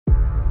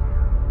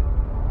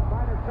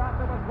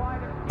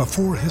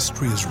Before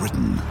history is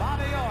written,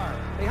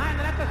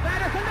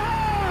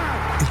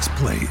 it's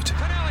played.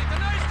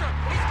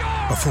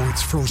 Before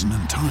it's frozen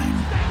in time,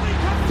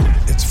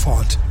 it's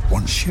fought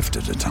one shift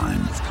at a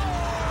time.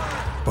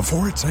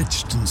 Before it's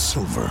etched in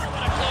silver,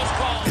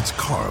 it's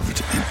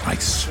carved in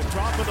ice.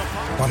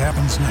 What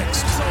happens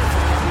next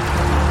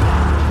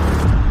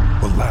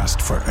will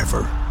last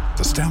forever.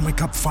 The Stanley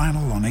Cup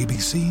Final on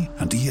ABC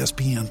and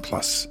ESPN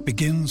Plus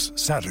begins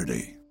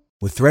Saturday.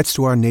 With threats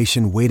to our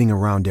nation waiting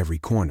around every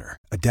corner,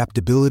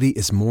 adaptability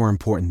is more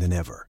important than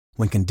ever.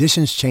 When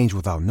conditions change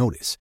without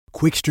notice,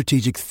 quick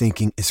strategic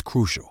thinking is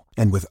crucial.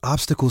 And with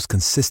obstacles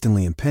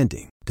consistently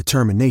impending,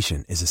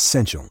 determination is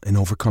essential in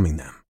overcoming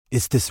them.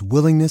 It's this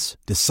willingness,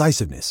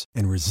 decisiveness,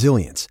 and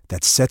resilience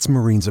that sets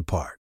Marines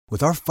apart.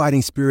 With our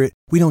fighting spirit,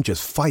 we don't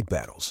just fight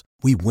battles,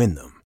 we win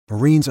them.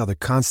 Marines are the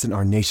constant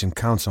our nation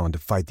counts on to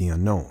fight the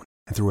unknown.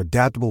 And through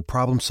adaptable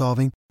problem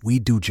solving, we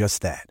do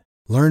just that.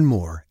 Learn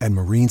more at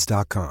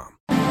marines.com.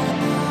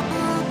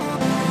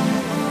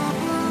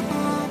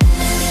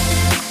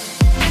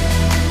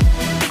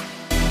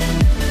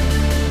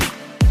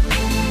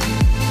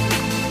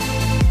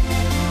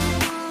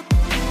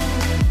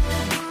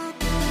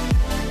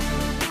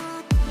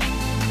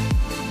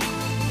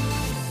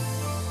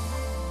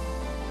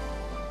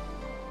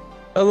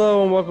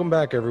 Hello and welcome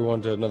back,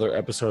 everyone, to another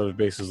episode of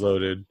Bases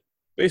Loaded.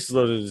 Bases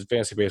Loaded is a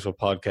fantasy baseball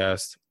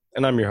podcast,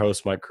 and I'm your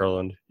host, Mike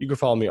Kurland. You can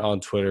follow me on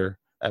Twitter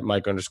at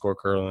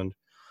Mike_Kurland.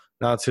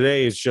 Now,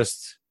 today is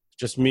just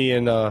me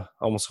and I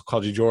almost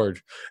called you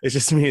George. It's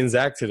just me and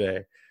Zach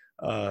today.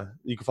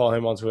 You can follow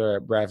him on Twitter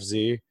at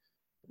BraffZ.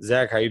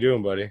 Zach, how you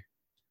doing, buddy?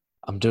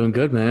 I'm doing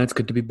good, man. It's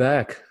good to be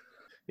back.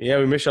 Yeah,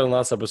 we missed you on the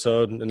last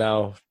episode, and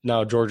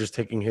now George is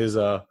taking his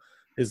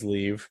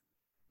leave.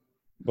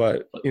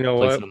 But you know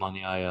Placing what? him on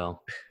the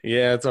IL.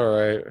 Yeah, it's all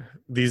right.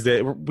 These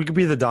days, we could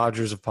be the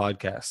Dodgers of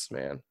podcasts,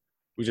 man.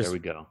 There we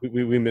go.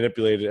 We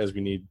manipulate it as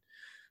we need.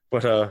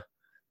 But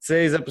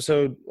today's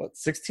episode,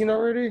 16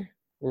 already?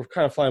 We're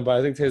kind of flying by.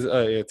 I think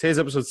today's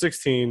episode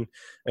 16,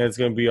 and it's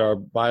going to be our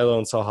buy low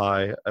and sell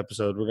high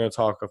episode. We're going to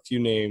talk a few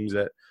names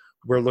that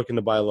we're looking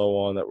to buy low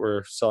on, that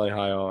we're selling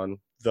high on,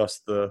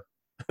 thus the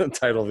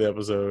title of the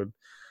episode.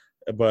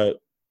 But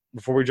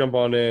before we jump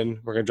on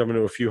in, we're going to jump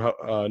into a few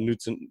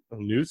news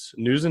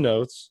and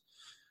notes,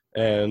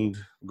 and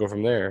go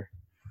from there.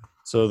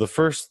 So the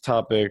first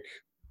topic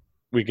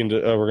we're going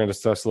to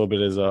discuss a little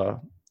bit is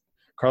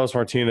Carlos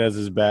Martinez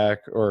is back,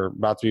 or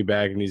about to be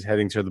back, and he's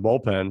heading to the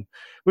bullpen,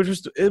 which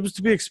was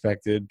to be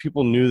expected.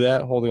 People knew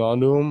that, holding on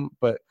to him,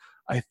 but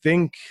I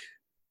think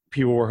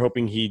people were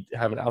hoping he'd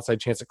have an outside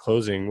chance at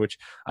closing, which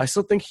I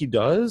still think he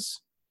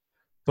does.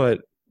 But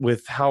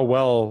with how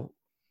well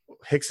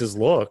Hicks has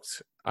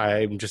looked,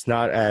 I'm just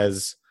not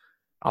as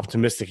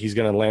optimistic he's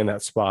going to land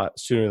that spot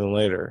sooner than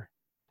later.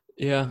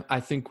 Yeah, I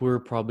think we're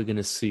probably going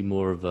to see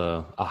more of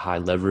a high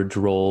leverage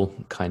role,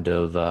 kind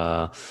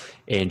of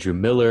Andrew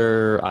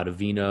Miller,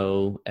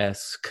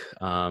 Ottavino-esque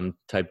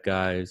type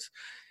guys.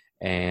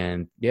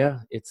 And yeah,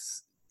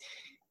 it's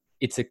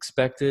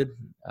expected.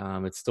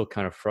 It's still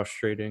kind of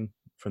frustrating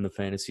from the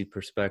fantasy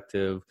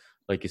perspective.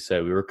 Like you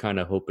said, we were kind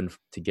of hoping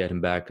to get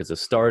him back as a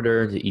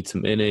starter to eat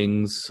some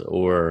innings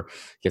or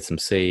get some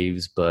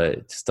saves, but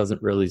it just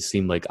doesn't really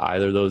seem like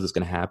either of those is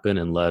going to happen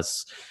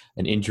unless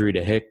an injury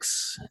to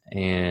Hicks.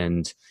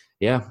 And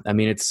yeah, I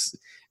mean,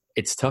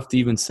 it's tough to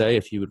even say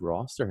if you would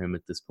roster him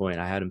at this point.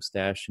 I had him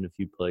stashed in a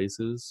few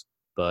places,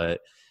 but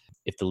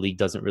if the league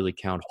doesn't really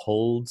count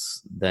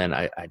holds, then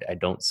I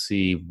don't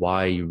see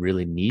why you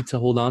really need to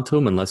hold on to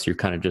him unless you're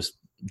kind of just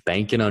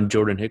banking on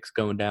Jordan Hicks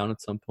going down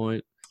at some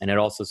point. And it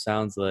also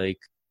sounds like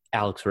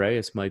Alex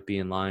Reyes might be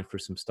in line for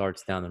some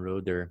starts down the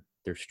road. They're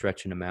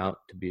stretching him out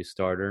to be a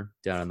starter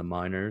down in the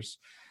minors.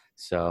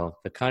 So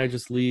that kind of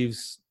just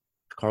leaves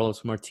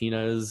Carlos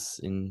Martinez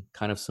in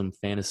kind of some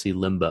fantasy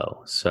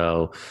limbo.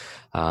 So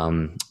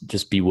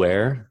just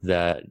beware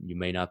that you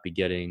may not be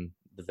getting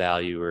the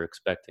value we're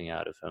expecting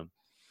out of him.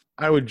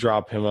 I would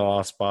drop him in a lot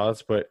of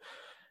spots, but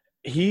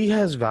he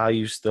has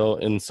value still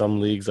in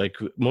some leagues, like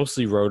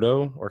mostly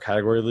roto or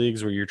category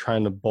leagues, where you're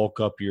trying to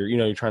bulk up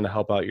you're trying to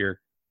help out your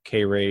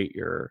K rate,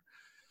 your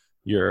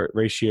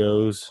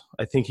ratios.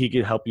 I think he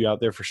could help you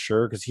out there for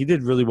sure, because he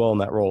did really well in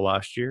that role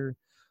last year.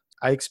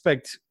 I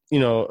expect,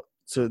 so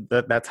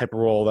that type of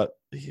role, that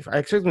I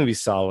expect him to be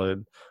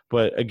solid.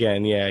 But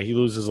again, yeah, he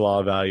loses a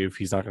lot of value if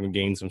he's not going to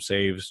gain some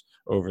saves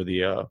over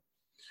the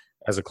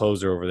as a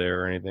closer over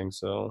there or anything.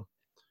 So.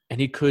 And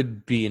he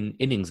could be an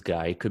innings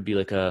guy. He could be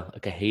like a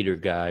hater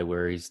guy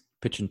where he's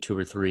pitching 2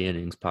 or 3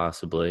 innings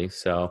possibly.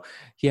 So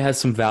he has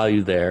some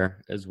value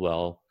there as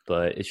well.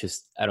 But it's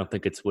just, I don't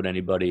think it's what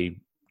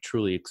anybody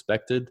truly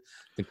expected.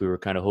 I think we were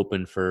kind of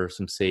hoping for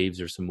some saves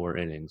or some more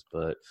innings.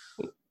 But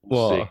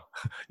well,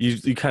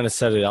 you kind of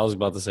said it. I was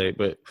about to say it,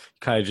 but you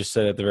kind of just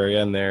said it at the very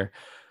end there.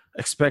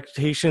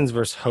 Expectations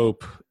versus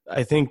hope.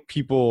 I think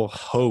people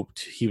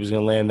hoped he was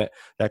going to land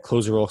that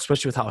closer role,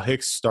 especially with how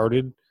Hicks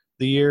started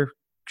the year,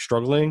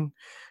 struggling,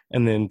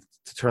 and then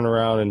to turn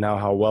around and now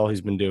how well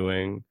he's been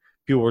doing.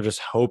 People were just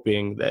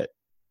hoping that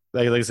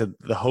like I said,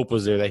 the hope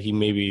was there that he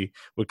maybe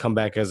would come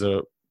back as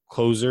a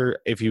closer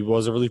if he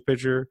was a relief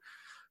pitcher.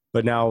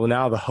 But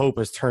now the hope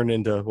has turned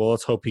into, well,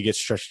 let's hope he gets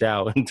stretched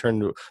out and turn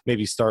to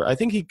maybe start. I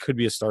think he could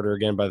be a starter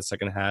again by the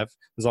second half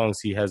as long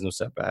as he has no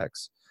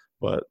setbacks.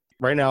 But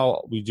right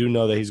now, we do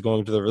know that he's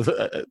going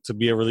to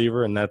be a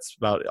reliever, and that's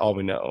about all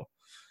we know.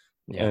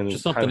 Yeah, and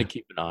just something to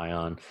keep an eye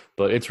on.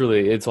 But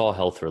it's all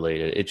health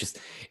related.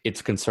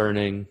 It's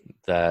concerning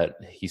that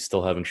he's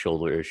still having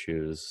shoulder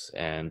issues,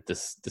 and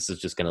this is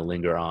just going to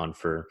linger on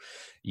for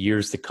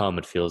years to come.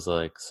 It feels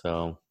like,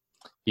 so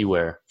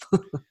beware.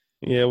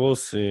 Yeah, we'll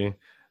see.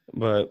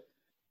 But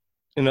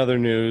in other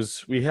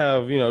news, we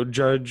have,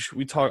 Judge.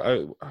 We talk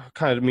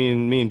kind of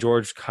me and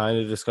George kind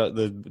of discussed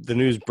the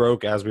news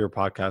broke as we were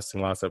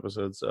podcasting last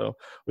episode, so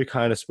we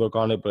kind of spoke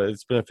on it. But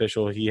it's been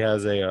official. He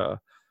has an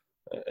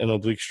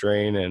oblique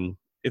strain, and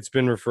it's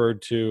been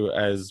referred to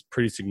as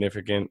pretty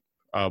significant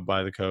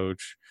by the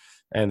coach.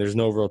 And there's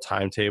no real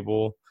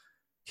timetable.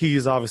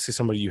 He's obviously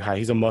somebody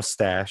he's a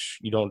mustache.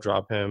 You don't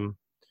drop him,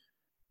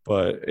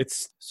 but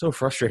it's so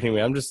frustrating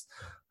me.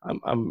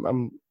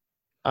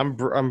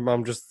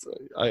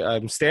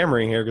 I'm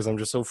stammering here because I'm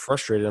just so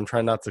frustrated. I'm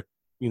trying not to,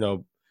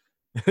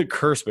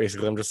 curse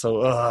basically. I'm just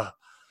so,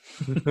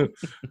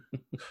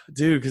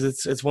 dude,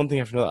 because it's one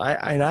thing after another.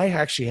 I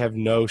actually have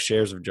no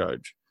shares of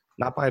Judge,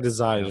 not by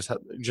design,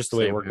 just the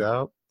way it worked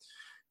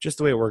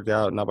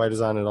out, not by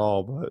design at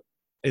all. But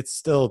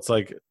it's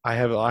like I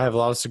have a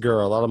lot of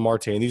Segura, a lot of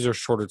Marte, and these are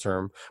shorter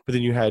term. But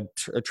then you had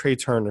a Trey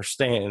Turner,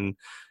 Stanton,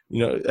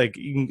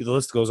 the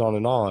list goes on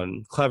and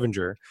on,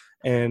 Clevenger,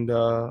 and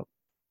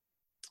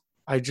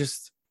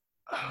it's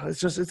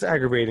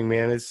aggravating,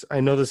 man. I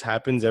know this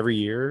happens every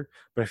year,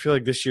 but I feel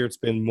like this year it's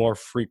been more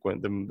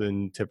frequent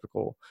than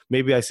typical.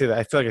 Maybe I say that.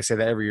 I feel like I say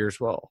that every year as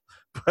well,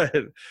 but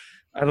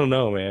I don't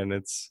know, man.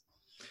 It's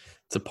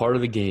a part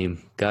of the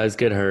game. Guys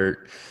get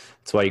hurt.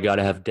 That's why you got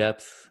to have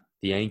depth.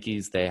 The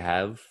Yankees, they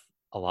have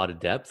a lot of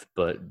depth,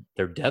 but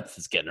their depth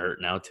is getting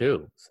hurt now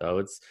too. So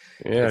it's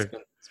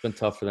been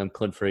tough for them.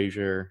 Clint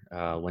Frazier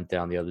went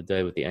down the other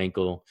day with the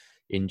ankle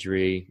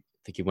injury.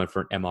 I think he went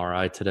for an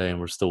MRI today, and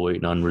we're still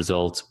waiting on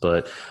results.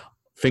 But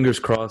fingers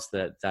crossed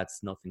that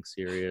that's nothing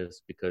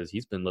serious, because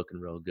he's been looking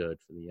real good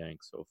for the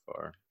Yanks so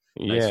far.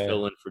 Nice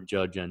fill-in for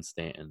Judge and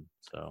Stanton.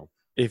 So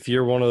if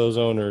you're one of those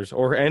owners,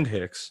 and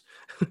Hicks,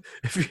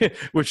 there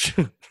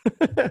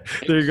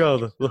you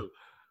go,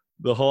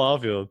 the whole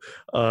outfield.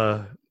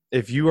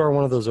 If you are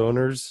one of those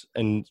owners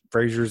and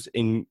Frazier's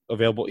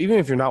available, even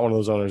if you're not one of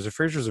those owners, if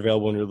Frazier's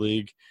available in your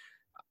league,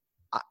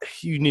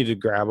 you need to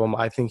grab him.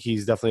 I think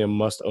he's definitely a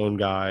must-own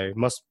guy,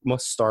 must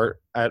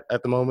start at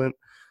the moment.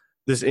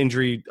 This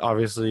injury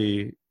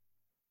obviously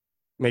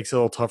makes it a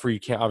little tougher. You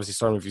can't obviously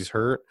start him if he's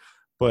hurt,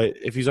 but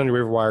if he's on your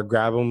waiver wire,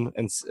 grab him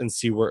and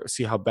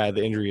see how bad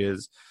the injury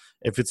is.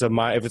 If it's a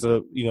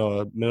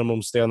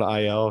minimum stay on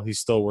the IL, he's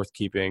still worth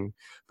keeping.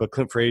 But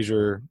Clint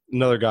Frazier,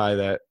 another guy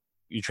that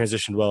you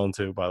transitioned well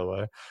into, by the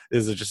way,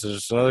 is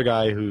just another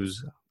guy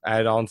who's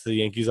added on to the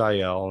Yankees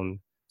IL and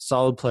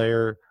solid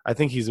player. I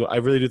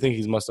really do think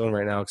he's must own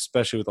right now,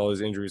 especially with all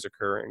these injuries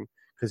occurring,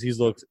 because he's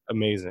looked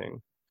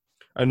amazing.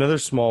 Another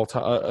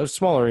a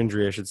smaller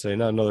injury, I should say,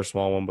 not another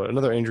small one, but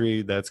another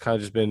injury that's kind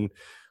of just been,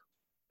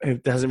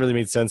 it hasn't really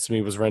made sense to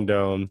me, was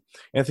Rendon.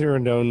 Anthony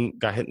Rendon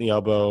got hit in the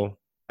elbow,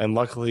 and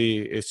luckily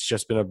it's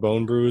just been a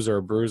bone bruise or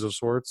a bruise of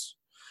sorts,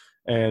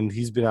 and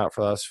he's been out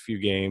for the last few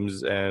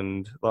games.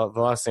 And the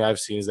last thing I've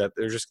seen is that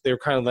they're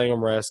kind of letting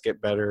him rest, get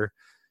better.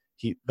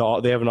 They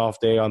have an off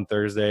day on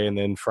Thursday, and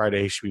then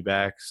Friday he should be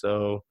back.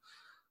 So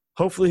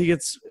hopefully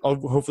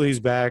he's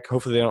back.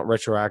 Hopefully they don't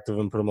retroactive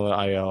and put him on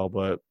the IL,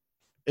 but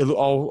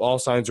all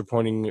signs are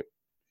pointing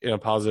in a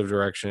positive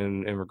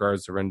direction in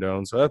regards to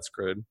Rendon. So that's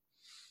good.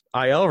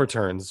 IL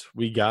returns.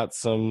 We got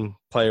some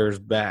players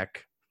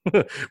back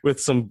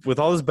with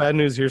all this bad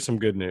news. Here's some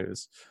good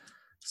news.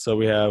 So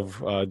we have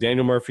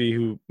Daniel Murphy,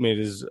 who made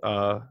his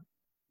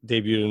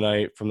debut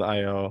tonight from the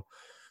IL.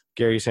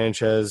 Gary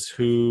Sanchez,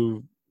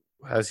 who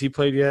has he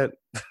played yet?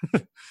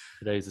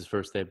 Today's his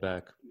first day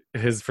back.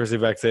 His first day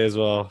back today as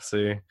well.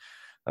 See,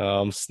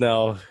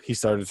 Snell, he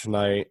started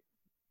tonight.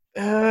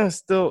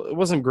 Still, it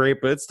wasn't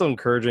great, but it's still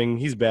encouraging.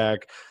 He's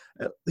back.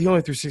 He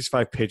only threw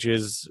 65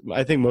 pitches.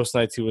 I think most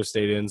nights he would have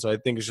stayed in, so I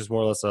think it's just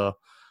more or less a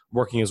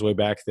working his way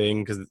back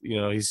thing, because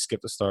he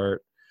skipped the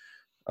start.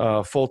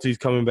 Fulton's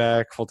coming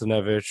back,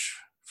 Fultonevich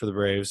for the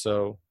Braves.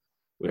 So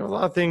we have a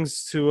lot of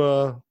things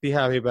to be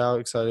happy about,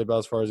 excited about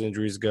as far as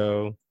injuries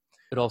go.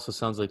 It also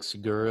sounds like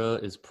Segura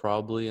is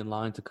probably in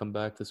line to come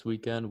back this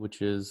weekend,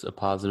 which is a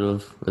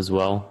positive as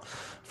well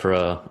for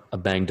a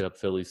banged-up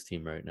Phillies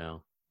team right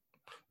now.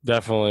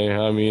 Definitely.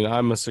 I mean,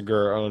 I'm a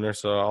Segura owner,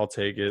 so I'll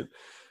take it.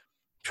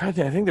 I'm trying to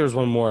think. I think there was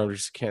one more. I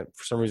just can't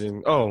for some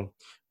reason. Oh,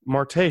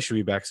 Marte should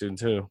be back soon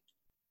too.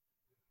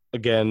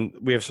 Again,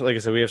 we have, like I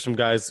said, we have some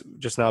guys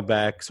just now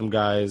back, some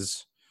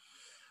guys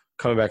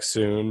coming back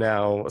soon.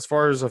 Now, as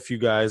far as a few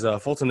guys,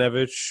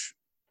 Fultonevich,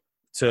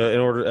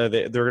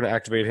 they're going to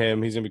activate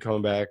him. He's going to be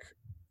coming back.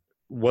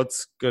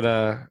 What's going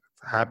to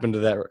happened to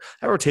that?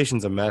 That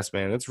rotation's a mess,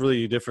 man. It's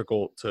really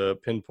difficult to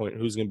pinpoint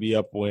who's going to be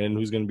up when,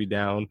 who's going to be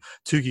down.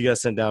 Tukey got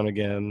sent down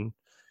again.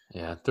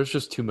 Yeah, there's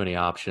just too many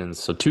options.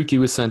 So Tukey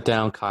was sent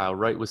down. Kyle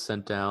Wright was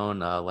sent down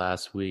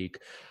last week.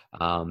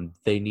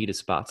 They need a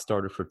spot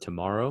starter for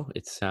tomorrow.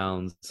 It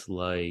sounds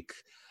like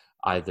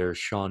either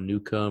Sean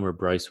Newcomb or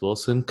Bryce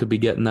Wilson could be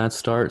getting that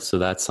start. So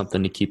that's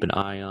something to keep an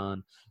eye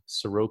on.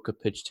 Soroka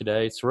pitched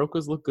today.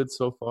 Soroka's looked good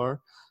so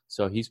far.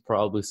 So he's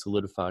probably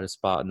solidified a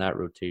spot in that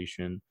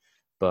rotation.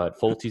 But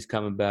Fulte's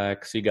coming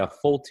back. So you got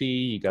Fulte,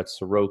 you got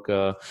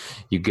Soroka,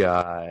 you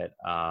got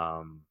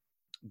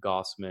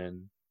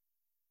Gossman,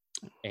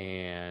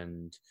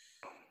 and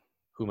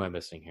who am I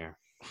missing here?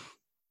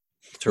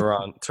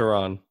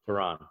 Tehran.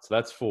 So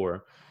that's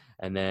 4.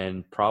 And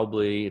then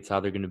probably it's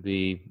either going to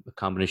be a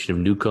combination of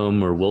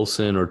Newcomb or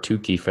Wilson or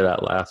Tukey for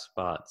that last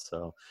spot.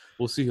 So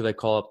we'll see who they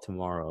call up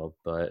tomorrow.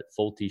 But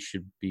Fulte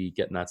should be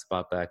getting that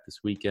spot back this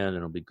weekend, and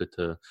it'll be good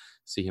to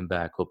see him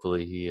back.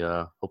 Hopefully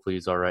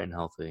he's all right and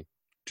healthy.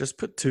 Just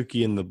put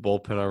Tukey in the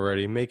bullpen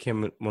already. Make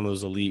him one of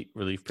those elite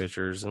relief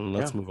pitchers, and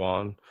let's move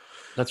on.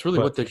 That's really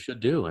what they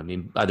should do. I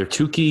mean, either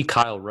Tukey,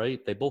 Kyle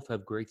Wright, they both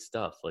have great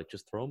stuff. Like,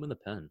 just throw them in the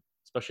pen,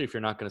 especially if you're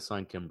not going to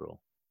sign Kimbrel.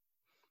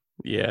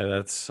 Yeah,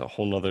 that's a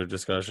whole nother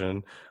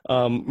discussion.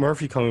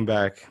 Murphy coming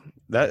back,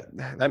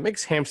 that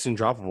makes Hampson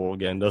droppable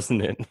again,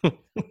 doesn't it?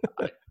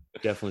 I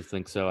definitely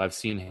think so. I've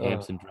seen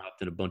Hampson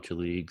dropped in a bunch of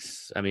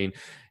leagues. I mean,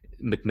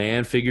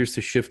 McMahon figures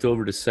to shift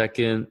over to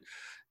second,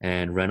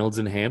 and Reynolds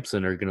and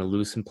Hampson are going to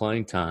lose some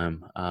playing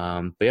time.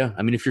 But yeah,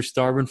 I mean, if you're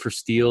starving for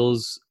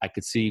steals, I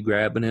could see you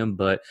grabbing him,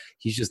 but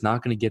he's just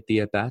not going to get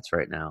the at-bats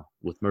right now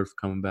with Murph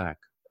coming back.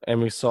 And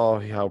we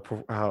saw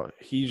how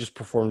he just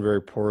performed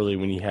very poorly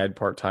when he had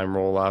part-time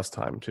role last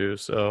time too.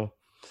 So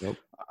Nope.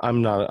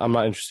 I'm not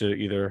interested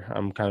either.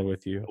 I'm kind of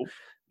with you. Nope.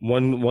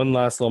 One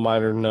last little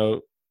minor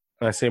note,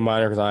 and I say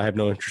minor because I have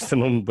no interest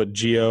in him, but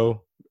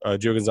Gio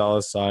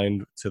Gonzalez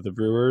signed to the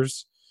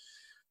Brewers.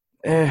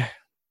 Very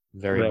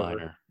whatever.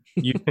 minor.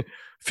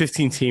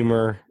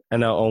 15-teamer,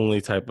 NL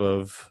only type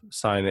of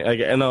signing. Like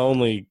NL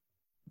only,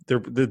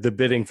 the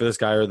bidding for this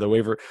guy or the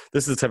waiver.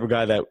 This is the type of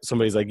guy that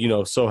somebody's like,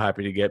 so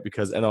happy to get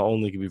because NL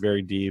only can be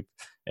very deep,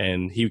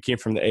 and he came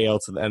from the AL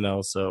to the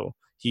NL, so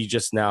he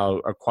just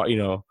now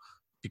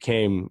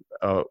became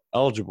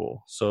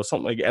eligible. So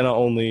something like NL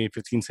only,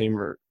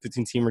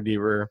 15-teamer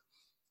deeper.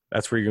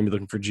 That's where you're gonna be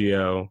looking for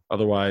Gio.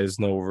 Otherwise,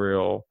 no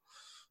real.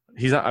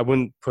 He's not. I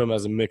wouldn't put him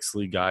as a mixed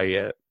league guy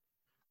yet.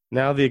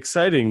 Now, the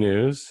exciting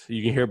news,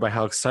 you can hear by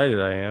how excited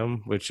I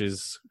am, which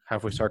is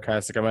halfway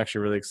sarcastic. I'm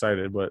actually really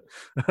excited, but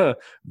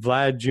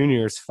Vlad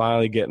Jr. is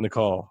finally getting the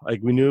call.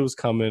 Like, we knew it was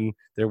coming.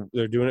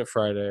 They're doing it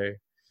Friday.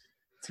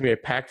 It's going to be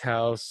a packed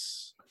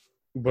house,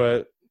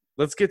 but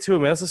let's get to it,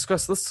 man. Let's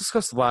discuss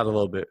Vlad a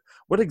little bit.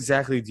 What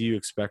exactly do you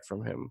expect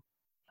from him?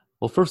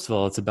 Well, first of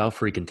all, it's about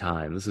freaking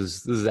time. This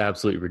is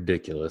absolutely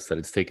ridiculous that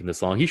it's taken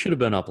this long. He should have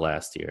been up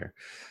last year.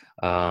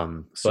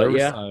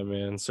 Service time,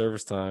 man.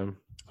 Service time.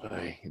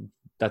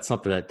 That's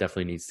something that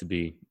definitely needs to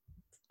be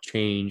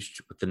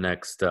changed with the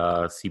next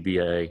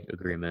CBA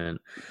agreement.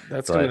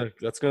 That's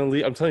gonna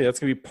lead. I'm telling you, that's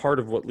gonna be part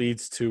of what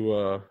leads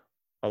to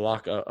a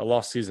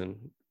lost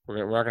season.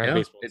 We're not gonna have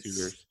baseball in 2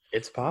 years.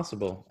 It's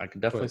possible. I can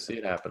definitely see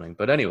it happening.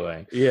 But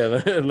anyway, yeah.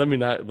 Let me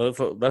not.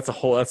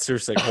 That's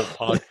seriously a whole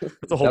pod.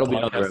 That's a whole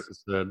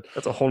podcast.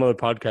 That's a whole nother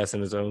podcast in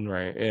his own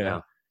right.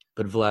 Yeah.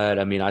 But Vlad,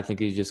 I mean, I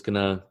think he's just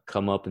gonna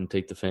come up and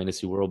take the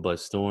fantasy world by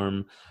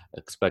storm.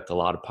 Expect a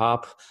lot of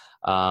pop.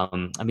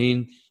 I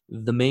mean,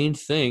 the main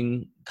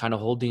thing kind of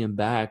holding him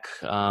back,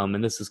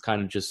 and this is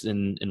kind of just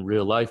in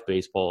real life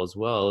baseball as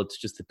well, it's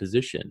just the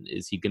position.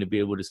 Is he going to be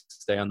able to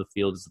stay on the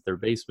field as a third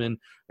baseman?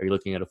 Are you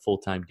looking at a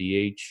full-time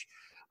DH?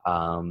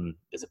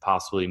 Is it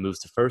possible he moves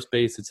to first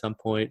base at some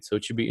point? So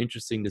it should be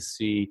interesting to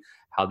see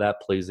how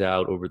that plays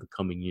out over the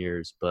coming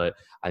years. But,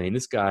 I mean,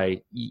 this guy,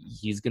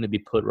 he's going to be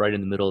put right in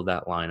the middle of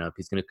that lineup.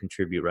 He's going to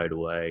contribute right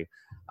away.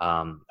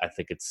 I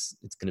think it's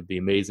going to be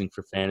amazing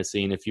for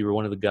fantasy. And if you were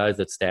one of the guys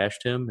that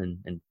stashed him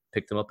and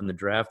picked him up in the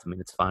draft, I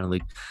mean, it's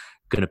finally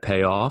going to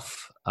pay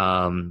off.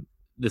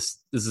 This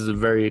is a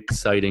very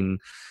exciting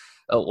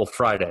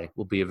Friday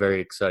will be a very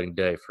exciting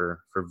day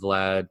for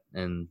Vlad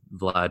and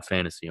Vlad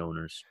fantasy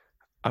owners.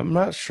 I'm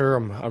not sure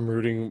I'm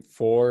rooting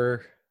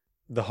for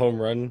the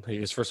home run,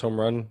 his first home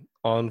run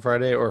on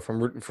Friday, or if I'm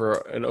rooting for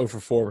an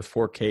 0-for-4 with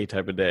 4K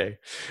type of day.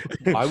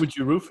 Why would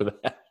you root for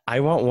that?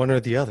 I want one or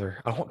the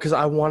other. Because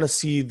I want to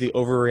see the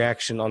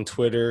overreaction on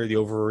Twitter, the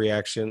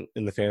overreaction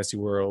in the fantasy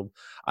world.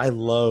 I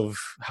love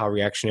how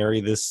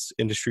reactionary this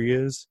industry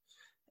is.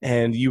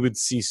 And you would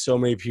see so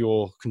many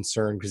people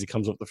concerned because he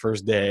comes up the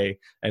first day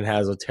and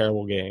has a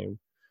terrible game.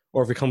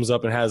 Or if he comes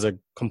up and has a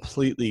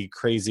completely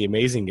crazy,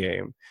 amazing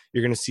game,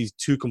 you're going to see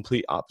two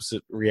complete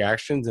opposite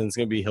reactions, and it's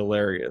going to be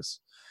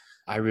hilarious.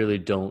 I really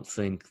don't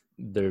think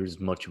there's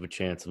much of a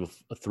chance of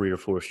a 3 or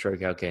 4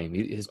 strikeout game.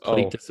 His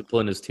plate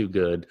discipline is too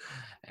good,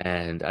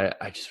 and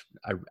I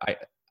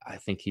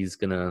think he's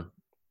gonna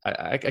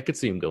I could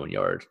see him going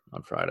yard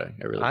on Friday.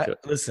 I really could.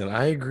 Listen,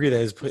 I agree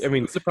that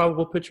What's the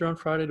probable pitcher on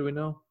Friday? Do we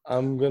know?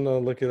 I'm gonna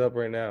look it up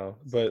right now.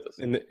 But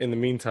in the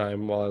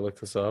meantime, while I look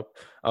this up,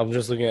 I'm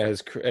just looking at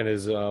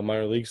his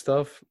minor league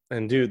stuff.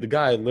 And dude, the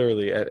guy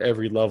literally at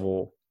every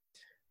level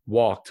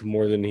walked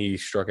more than he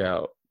struck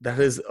out. That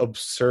is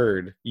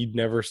absurd. You'd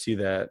never see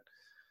that.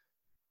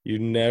 You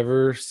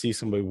never see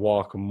somebody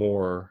walk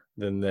more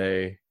than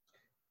they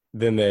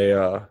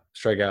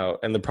strike out.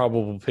 And the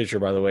probable pitcher,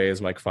 by the way,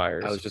 is Mike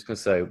Fiers. I was just gonna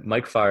say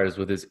Mike Fiers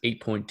with his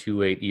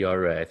 8.28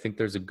 ERA. I think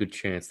there's a good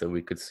chance that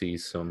we could see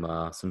some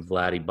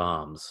Vladdy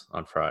bombs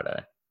on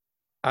Friday.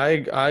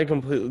 I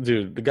completely,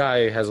 dude, the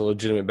guy has a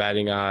legitimate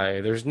batting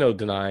eye. There's no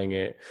denying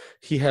it.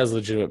 He has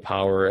legitimate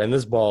power, and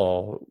this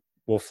ball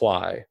will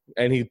fly.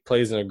 And he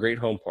plays in a great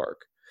home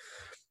park.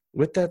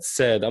 With that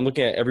said, I'm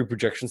looking at every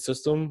projection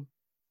system,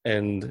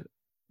 and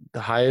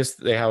the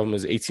highest they have him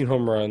is 18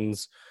 home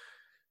runs,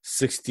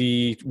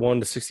 61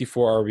 to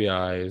 64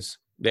 RBIs.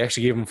 They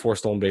actually gave him 4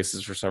 stolen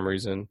bases for some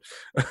reason.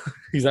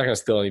 He's not going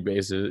to steal any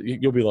bases.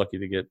 You'll be lucky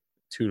to get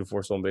 2 to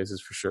 4 stolen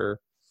bases for sure.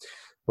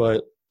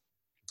 But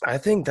I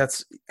think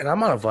that's – and I'm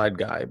not a Vlad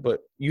guy,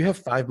 but you have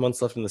 5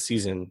 months left in the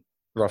season,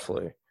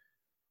 roughly.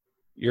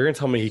 You're going to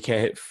tell me he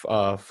can't hit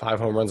 5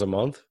 home runs a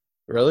month?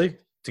 Really?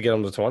 To get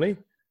him to 20?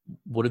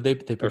 What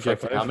did they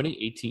project? How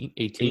many? 18?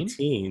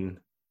 18.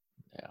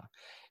 Yeah.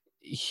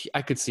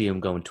 I could see him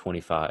going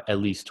 25, at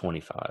least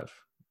 25.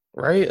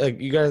 Right? Like,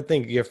 you got to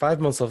think, you have 5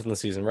 months left in the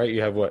season, right?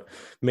 You have what?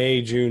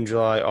 May, June,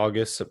 July,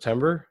 August,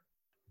 September?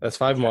 That's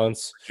 5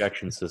 months.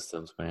 Projection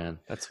systems, man.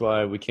 That's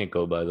why we can't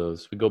go by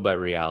those. We go by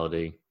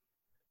reality.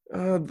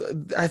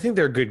 I think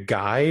they're a good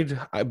guide,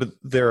 but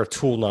they're a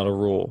tool, not a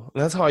rule.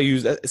 And that's how I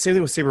use that. Same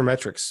thing with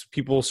sabermetrics.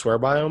 People swear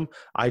by them.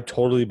 I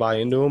totally buy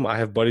into them. I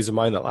have buddies of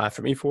mine that laugh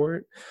at me for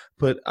it,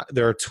 but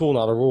they're a tool,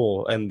 not a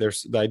rule. And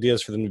there's the idea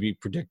is for them to be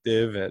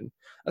predictive. And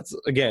that's,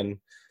 again,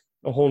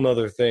 a whole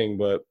nother thing.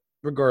 But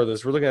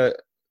regardless, we're looking at,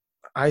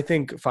 I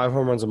think 5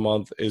 home runs a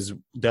month is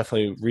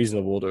definitely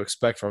reasonable to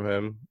expect from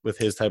him with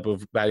his type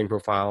of batting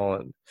profile.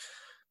 And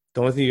the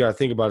only thing you got to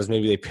think about is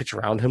maybe they pitch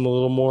around him a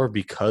little more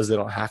because they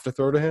don't have to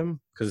throw to him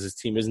because his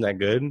team isn't that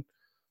good.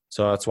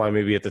 So that's why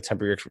maybe you have to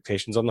temper your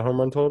expectations on the home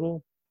run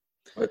total.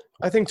 But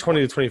I think 20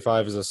 to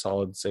 25 is a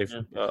solid, safe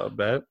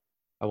bet.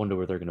 I wonder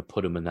where they're going to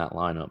put him in that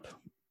lineup.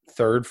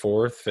 3rd,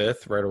 4th,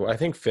 5th, right away. I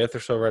think 5th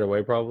or so right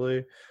away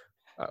probably.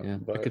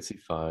 I could see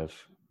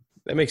 5.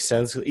 That makes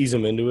sense. Ease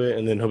him into it,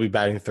 and then he'll be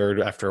batting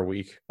 3rd after a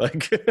week.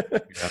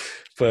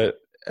 But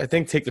I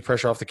think take the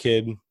pressure off the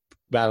kid,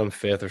 bat him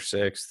 5th or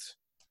 6th.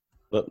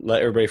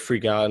 Let everybody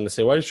freak out and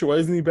say, why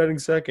isn't he batting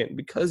 2nd?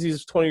 Because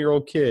he's a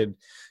 20-year-old kid,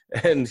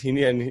 and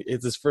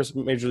it's his first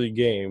major league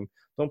game.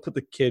 Don't put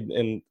the kid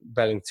in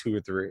batting 2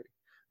 or 3.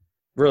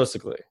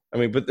 Realistically, I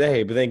mean, but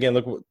then again,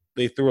 look what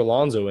they threw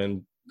Alonso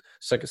in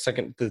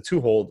second the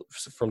 2-hole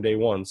from day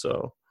one.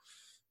 So,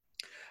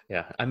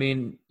 yeah, I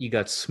mean, you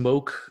got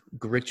Smoke,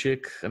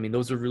 Grichuk. I mean,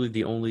 those are really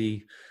the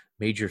only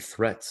major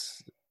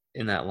threats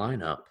in that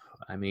lineup.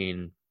 I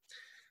mean,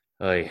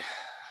 that's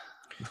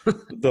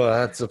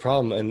the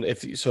problem. And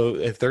if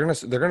they're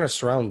gonna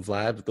surround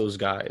Vlad with those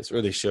guys,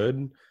 or they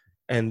should,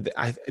 and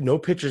no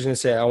pitcher's gonna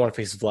say I want to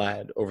face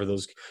Vlad over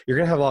those. You're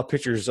gonna have a lot of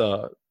pitchers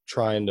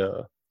trying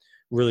to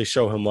really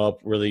show him up,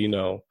 really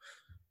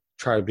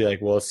try to be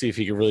like, well, let's see if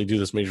he can really do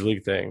this major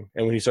league thing.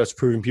 And when he starts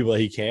proving people that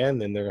he can,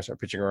 then they're gonna start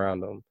pitching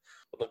around him.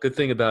 The good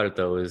thing about it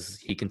though is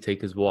he can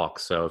take his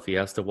walks. So if he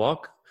has to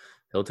walk,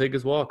 he'll take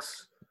his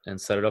walks and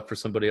set it up for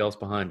somebody else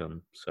behind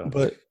him. So,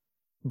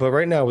 But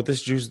right now with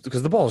this juice,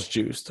 because the ball's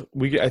juiced,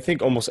 I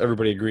think almost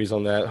everybody agrees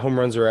on that. Home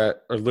runs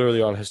are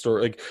literally on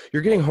historic. Like,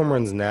 you're getting home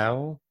runs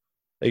now.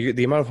 Like,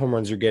 the amount of home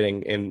runs you're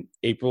getting in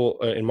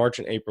March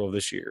and April of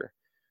this year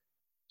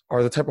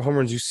are the type of home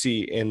runs you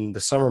see in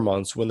the summer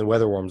months when the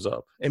weather warms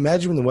up.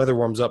 Imagine when the weather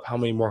warms up, how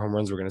many more home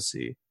runs we're going to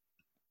see.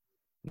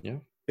 Yeah,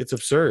 it's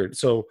absurd.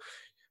 So,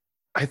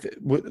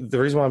 the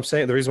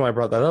reason why I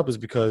brought that up is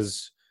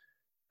because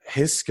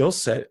his skill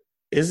set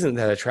isn't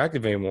that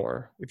attractive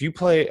anymore. If you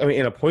play, I mean,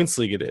 in a points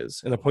league, it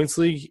is. In a points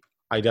league,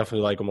 I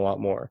definitely like him a lot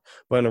more.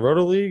 But in a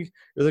roto league,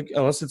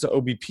 unless it's an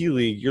OBP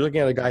league, you're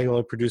looking at a guy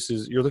who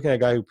produces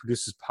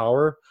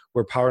power,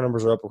 where power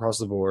numbers are up across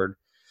the board.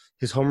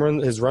 His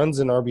runs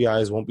and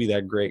RBIs won't be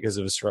that great because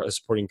of his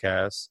supporting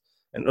cast.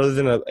 And other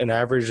than an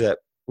average that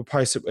would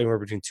probably sit anywhere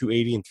between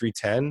 280 and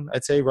 310,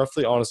 I'd say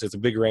roughly. Honestly, it's a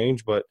big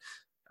range, but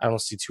I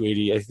don't see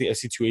 280. I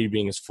see 280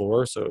 being his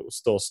floor, so it was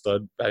still a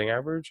stud batting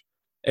average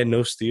and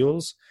no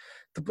steals.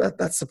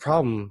 That's the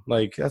problem.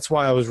 Like, that's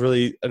why I was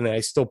really, and I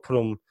still put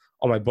him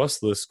on my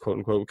bust list, quote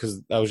unquote,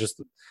 because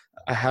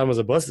I had him as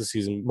a bust this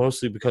season,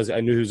 mostly because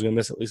I knew he was going to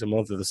miss at least a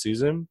month of the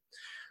season.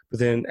 But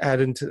then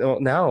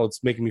now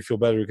it's making me feel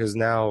better because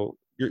now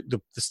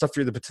the stuff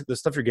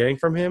you're getting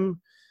from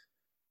him,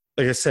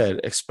 like I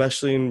said,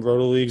 especially in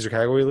roto leagues or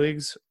category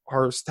leagues,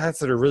 are stats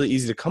that are really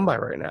easy to come by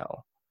right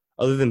now.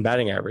 Other than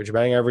batting average,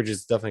 batting average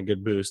is definitely a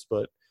good boost,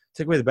 but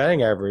take away the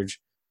batting average.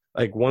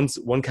 Like, one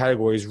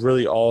category is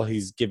really all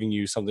he's giving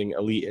you something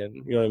elite in.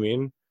 You know what I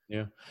mean?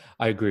 Yeah,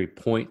 I agree.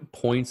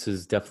 Points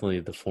is definitely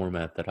the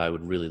format that I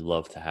would really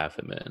love to have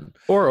him in.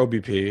 Or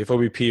OBP, if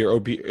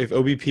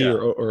OBP Yeah.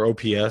 or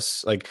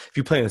OPS, like if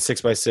you play in a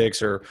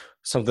 6x6 or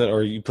something,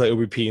 or you play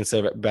OBP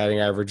instead of batting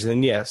average,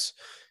 then yes,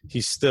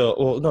 he's still.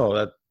 Well, no,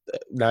 that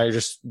now you're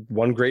just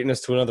one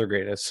greatness to another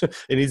greatness.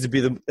 It needs to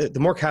be the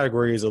more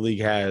categories a league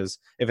has.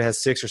 If it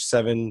has 6 or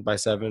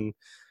 7x7,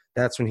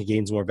 that's when he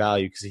gains more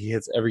value because he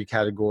hits every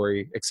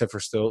category except for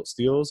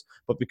steals.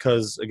 But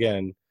because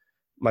again,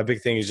 my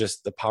big thing is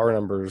just the power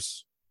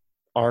numbers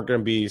aren't going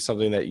to be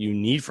something that you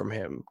need from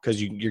him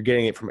because you're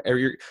getting it from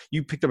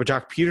you picked up a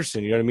Jock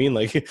Peterson. You know what I mean?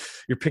 Like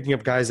you're picking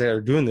up guys that are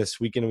doing this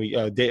week in week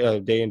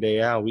day in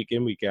day out, week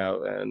in week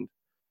out, and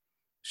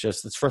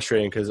it's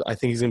frustrating because I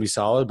think he's going to be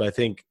solid, but I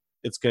think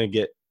it's going to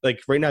get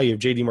like right now you have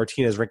JD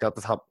Martinez ranked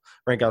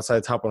outside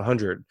the top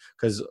 100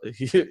 because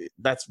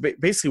that's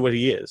basically what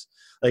he is.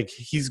 Like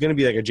he's going to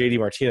be like a JD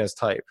Martinez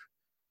type,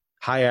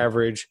 high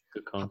average.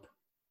 Good comp.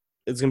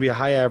 It's going to be a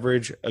high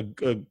average, a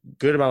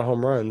good amount of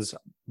home runs,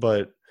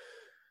 but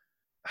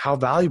how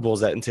valuable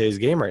is that in today's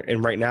game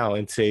right now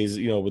in today's,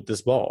 with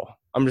this ball?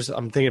 I'm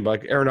thinking about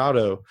like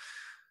Arenado,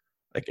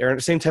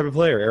 same type of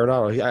player,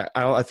 Arenado.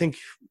 I think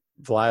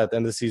Vlad at the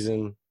end of the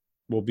season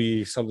will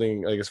be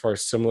something like as far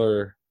as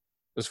similar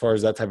as far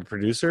as that type of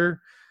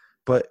producer,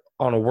 but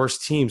on a worse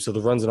team. So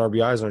the runs and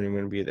RBIs aren't even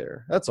going to be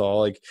there. That's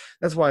all. Like,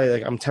 that's why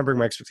I'm tempering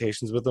my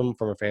expectations with him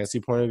from a fantasy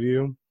point of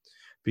view,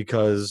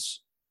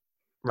 because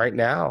right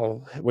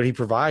now what he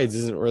provides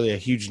isn't really a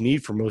huge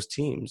need for most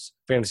teams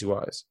fantasy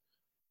wise.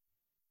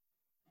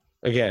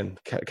 Again,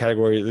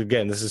 categories.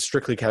 Again, this is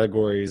strictly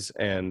categories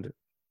and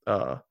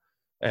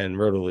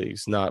roto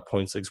leagues, not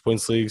points leagues.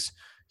 Points leagues,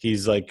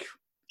 he's like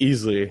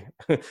easily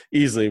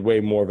way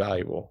more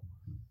valuable.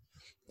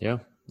 Yeah,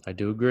 I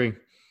do agree.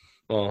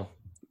 Well,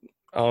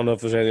 I don't know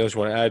if there's anything else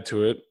you want to add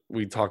to it.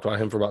 We talked about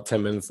him for about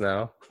 10 minutes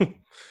now.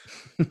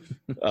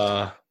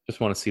 Just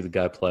want to see the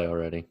guy play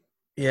already.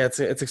 Yeah, it's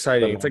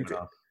exciting.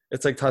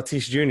 It's like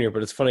Tatis Jr.,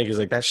 but it's funny because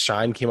like that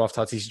shine came off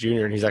Tatis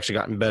Jr. and he's actually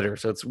gotten better.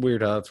 So it's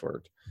weird how that's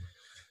worked.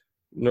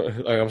 No,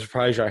 like I'm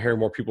surprised you're not hearing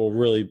more people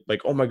really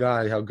like, oh my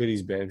god, how good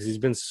he's been, because he's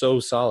been so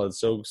solid,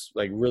 so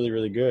like really,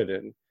 really good,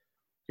 and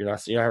you're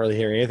not really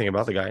hearing anything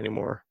about the guy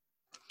anymore.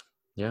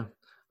 Yeah,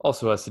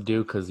 also has to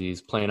do because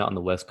he's playing out on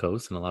the West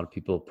Coast, and a lot of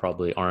people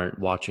probably aren't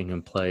watching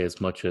him play as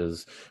much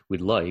as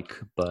we'd like.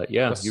 But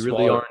yeah,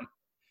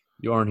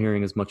 you aren't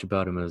hearing as much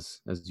about him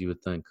as you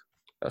would think.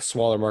 A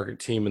smaller market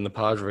team in the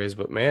Padres,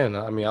 but man,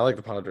 I mean, I like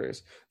the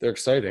Padres. They're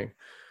exciting.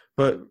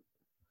 But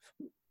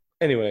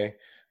anyway,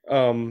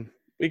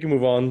 we can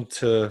move on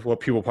to what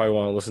people probably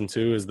want to listen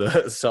to is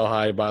the sell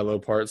high, buy low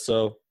part.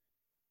 So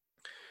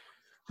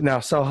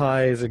now sell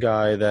high is a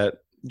guy that,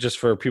 just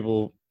for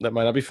people that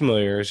might not be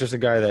familiar, is just a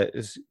guy that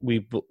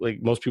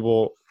most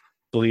people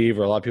believe,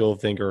 or a lot of people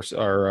think are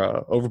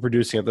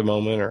overproducing at the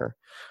moment, or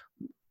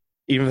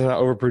even if they're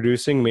not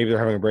overproducing, maybe they're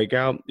having a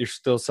breakout. You're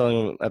still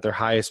selling them at their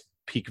highest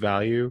peak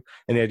value.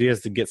 And the idea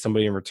is to get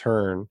somebody in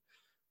return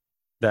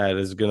that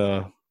is going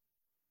to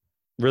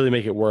really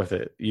make it worth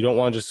it. You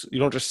don't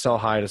just sell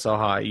high to sell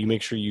high. You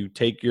make sure you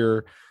take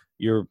your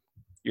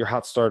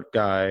hot start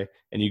guy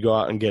and you go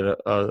out and get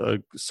a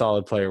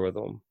solid player with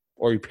him,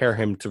 or you pair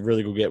him to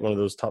really go get one of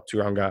those top 2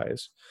 round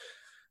guys.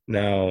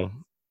 Now,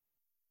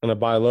 on the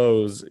buy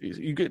lows,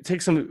 you could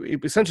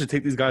essentially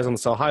take these guys on the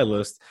sell high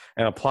list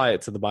and apply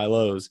it to the buy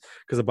lows,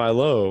 because a buy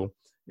low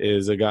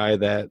is a guy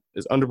that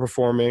is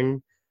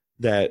underperforming,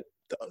 that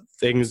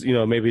things,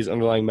 maybe his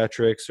underlying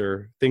metrics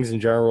or things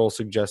in general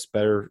suggest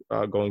better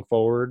going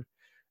forward,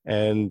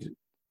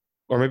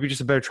 or maybe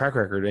just a better track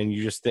record.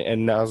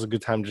 And now's a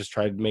good time to just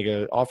try to make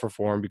an offer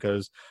for him,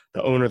 because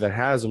the owner that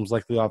has him is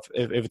likely off.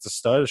 If it's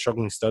a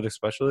struggling stud,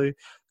 especially,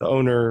 the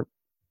owner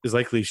is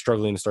likely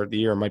struggling to start the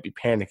year and might be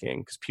panicking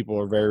because people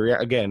are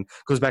again,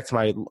 goes back to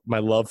my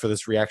love for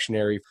this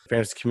reactionary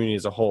fantasy community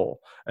as a whole.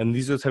 And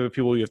these are the type of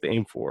people you have to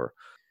aim for.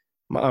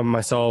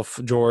 Myself,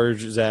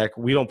 George, Zach,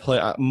 we don't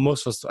play.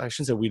 Most of us, I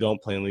shouldn't say we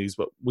don't play in leagues,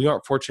 but we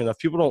aren't fortunate enough.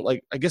 People don't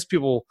like. I guess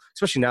people,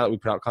 especially now that we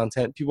put out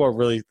content, people are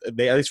really. At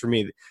least for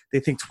me,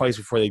 they think twice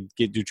before they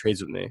do trades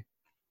with me.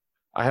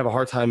 I have a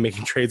hard time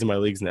making trades in my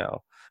leagues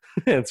now.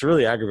 It's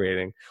really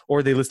aggravating.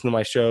 Or they listen to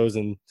my shows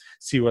and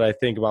see what I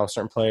think about a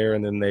certain player,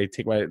 and then they'll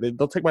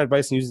take my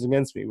advice and use it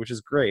against me, which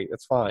is great.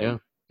 That's fine. Yeah.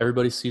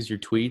 Everybody sees your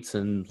tweets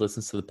and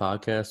listens to the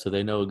podcast, so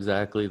they know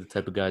exactly the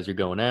type of guys you're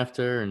going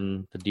after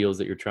and the deals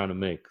that you're trying to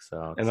make.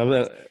 So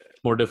it's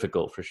more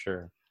difficult for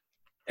sure.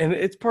 And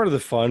it's part of the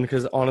fun,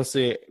 because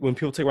honestly, when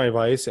people take my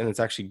advice and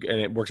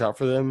it works out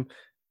for them,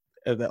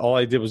 all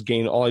I did was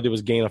gain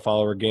a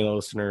follower, gain a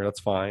listener. That's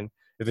fine.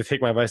 If they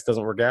take my advice,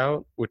 doesn't work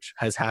out, which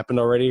has happened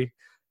already,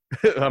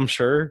 I'm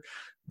sure,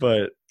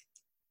 but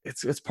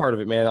it's part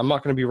of it, man. I'm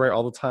not going to be right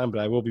all the time,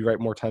 but I will be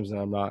right more times than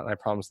I'm not, and I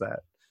promise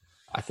that.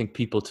 I think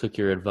people took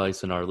your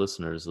advice in our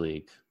listeners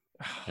league,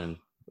 and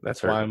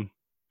that's why I'm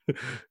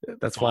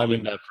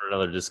in that for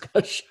another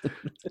discussion.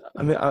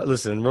 I mean,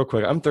 listen, real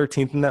quick, I'm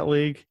 13th in that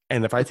league,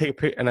 and if I take a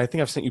pic, and I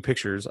think I've sent you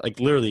pictures, like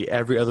literally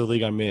every other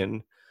league I'm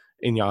in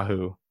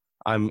Yahoo,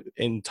 I'm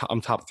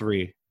top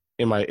 3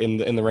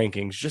 in the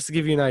rankings, just to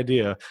give you an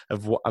idea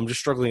of what I'm just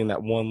struggling in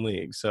that one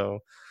league. So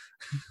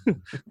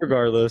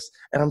regardless,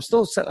 and I'm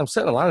setting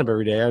a lineup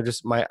every day.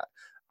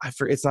 I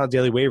forget it's not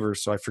daily waivers,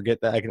 so I forget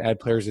that I can add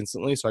players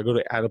instantly. So I go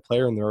to add a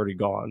player and they're already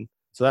gone.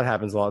 So that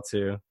happens a lot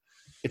too.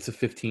 It's a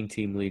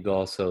 15-team league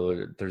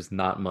also. There's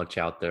not much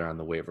out there on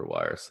the waiver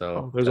wire.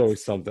 So there's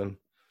always something.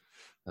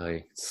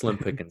 Slim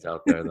pickings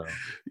out there, though.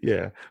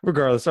 Yeah.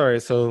 Regardless. All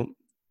right. So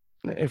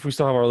if we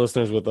still have our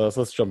listeners with us,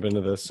 let's jump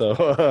into this.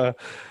 So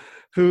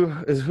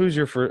who's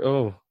your first?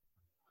 Oh,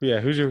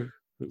 yeah. Who's your?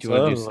 Do you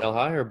want to do sell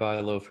high or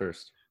buy low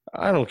first?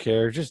 I don't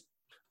care. Just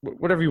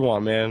whatever you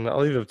want, man.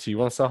 I'll leave it up to you. You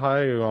want to sell high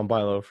or you want to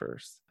buy low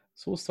first?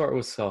 So we'll start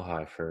with sell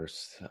high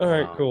first. All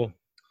right. Cool.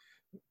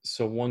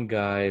 So one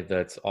guy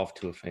that's off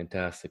to a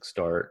fantastic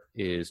start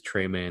is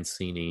Trey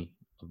Mancini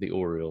of the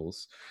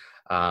Orioles.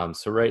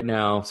 So right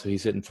now,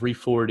 he's hitting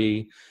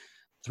 340,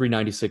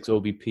 396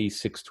 OBP,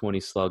 620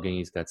 slugging.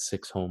 He's got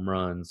 6 home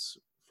runs,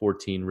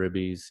 14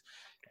 ribbies.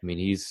 I mean,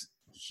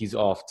 he's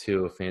off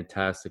to a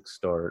fantastic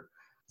start.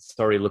 It's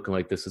already looking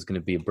like this is going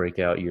to be a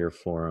breakout year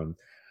for him.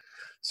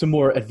 Some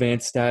more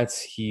advanced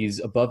stats. He's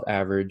above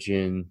average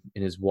in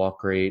his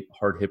walk rate,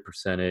 hard hit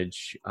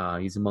percentage.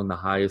 He's among the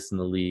highest in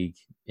the league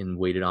in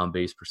weighted on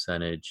base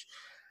percentage.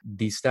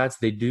 These stats,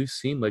 they do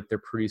seem like they're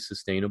pretty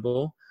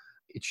sustainable.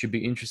 It should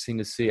be interesting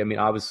to see. I mean,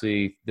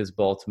 obviously, this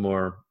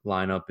Baltimore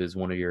lineup is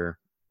one of your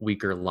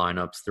weaker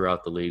lineups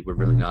throughout the league. We're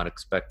really not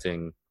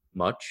expecting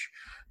much.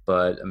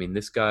 But, I mean,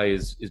 this guy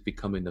is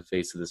becoming the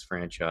face of this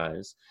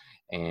franchise.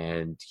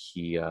 And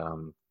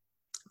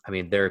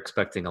they're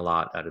expecting a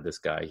lot out of this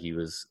guy. He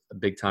was a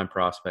big-time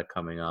prospect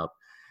coming up.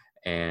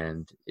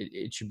 And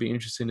it should be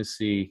interesting to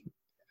see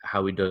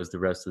how he does the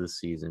rest of the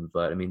season.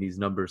 But, I mean, these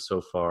numbers so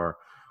far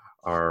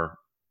are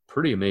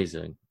pretty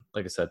amazing.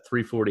 Like I said,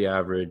 340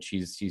 average.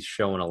 He's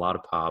showing a lot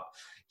of pop.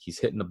 He's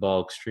hitting the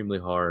ball extremely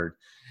hard.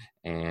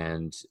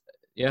 And,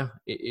 yeah,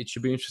 it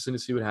should be interesting to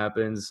see what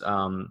happens.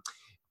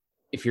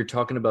 If you're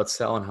talking about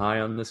selling high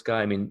on this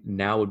guy, I mean,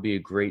 now would be a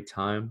great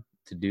time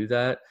to do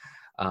that.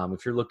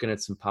 If you're looking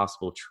at some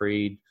possible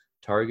trade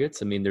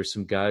targets, I mean, there's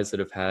some guys that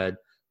have had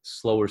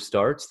slower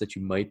starts that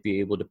you might be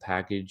able to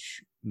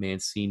package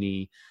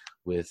Mancini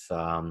with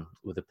a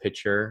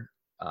pitcher.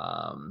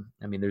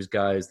 I mean, there's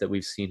guys that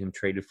we've seen him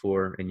traded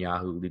for in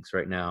Yahoo leagues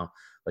right now,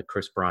 like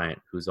Chris Bryant,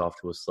 who's off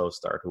to a slow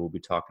start, who we'll be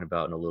talking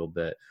about in a little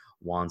bit.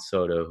 Juan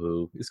Soto,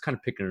 who is kind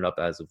of picking it up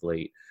as of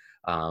late.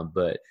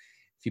 But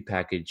if you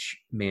package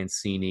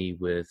Mancini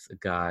with a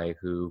guy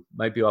who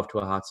might be off to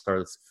a hot start,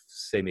 let's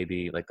say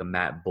maybe like a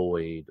Matt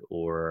Boyd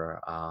or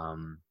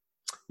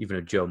even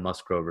a Joe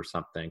Musgrove or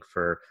something,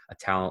 for a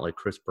talent like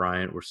Chris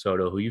Bryant or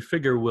Soto, who you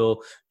figure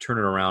will turn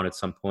it around at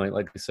some point.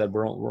 Like I said,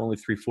 we're only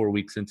 3-4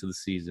 weeks into the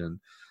season.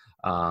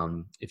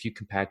 If you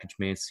can package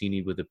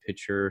Mancini with a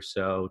pitcher or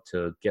so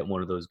to get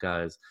one of those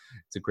guys,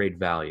 it's a great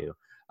value.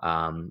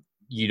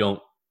 You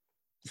don't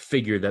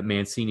figure that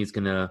Mancini is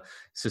going to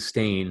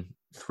sustain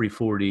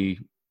 340,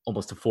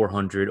 almost a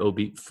 400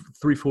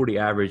 340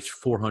 average,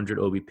 400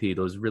 OBP.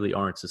 Those really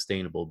aren't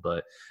sustainable.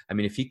 But I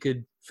mean, if he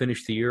could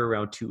finish the year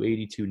around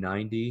 280,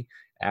 290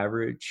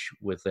 average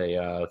with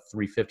a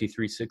 350,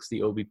 360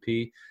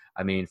 OBP,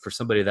 I mean, for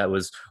somebody that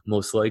was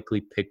most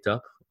likely picked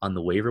up on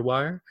the waiver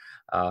wire,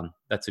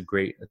 that's a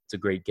great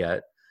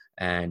get.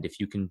 And if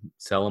you can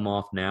sell him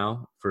off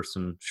now for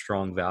some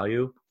strong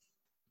value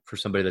for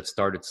somebody that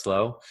started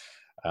slow,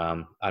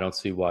 I don't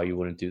see why you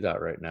wouldn't do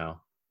that right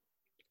now.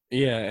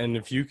 Yeah, and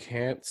if you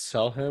can't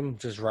sell him,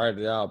 just ride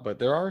it out. But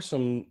there are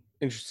some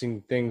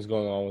interesting things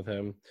going on with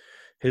him.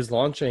 His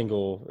launch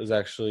angle is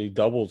actually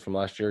doubled from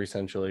last year,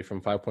 essentially,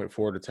 from 5.4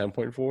 to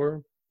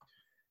 10.4.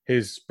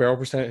 His barrel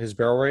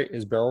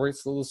rate's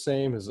still the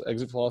same. His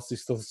exit velocity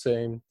is still the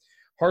same.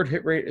 Hard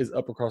hit rate is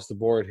up across the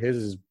board. His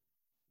is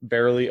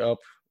barely up,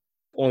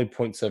 only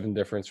 0.7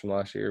 difference from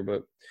last year.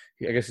 But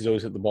I guess he's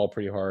always hit the ball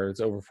pretty hard.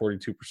 It's over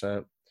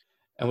 42%.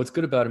 And what's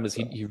good about him is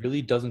he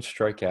really doesn't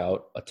strike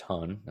out a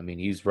ton. I mean,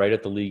 he's right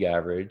at the league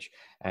average,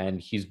 and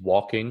he's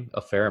walking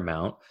a fair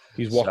amount.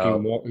 He's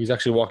walking more. He's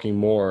actually walking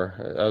more.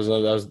 That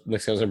was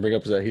next thing I was gonna bring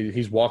up is that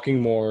he's walking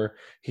more.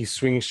 His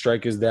swinging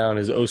strike is down.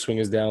 His O swing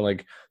is down.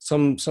 Like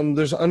some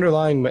there's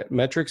underlying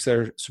metrics that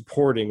are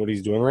supporting what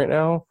he's doing right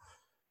now.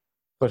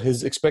 But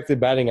his expected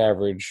batting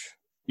average,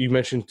 you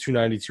mentioned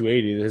 290,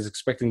 280. His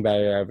expected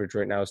batting average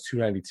right now is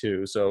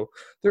 292. So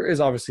there is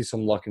obviously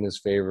some luck in his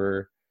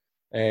favor,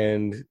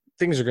 and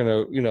things are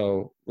going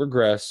to,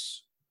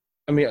 regress.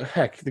 I mean,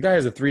 heck, the guy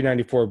has a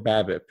 394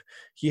 BABIP.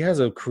 He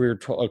has a career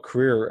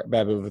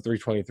BABIP of a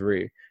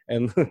 323,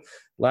 and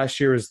last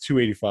year was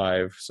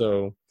 285.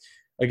 So,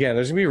 again,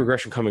 there's going to be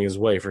regression coming his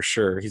way for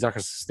sure. He's not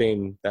going to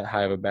sustain that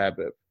high of a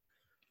BABIP.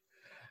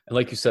 And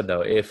like you said,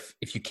 though, if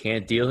you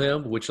can't deal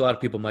him, which a lot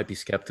of people might be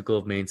skeptical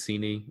of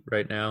Mancini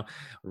right now,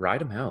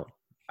 ride him out.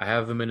 I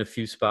have him in a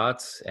few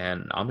spots,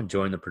 and I'm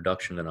enjoying the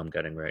production that I'm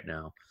getting right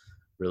now.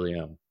 Really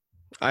am.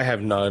 I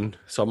have none,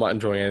 so I'm not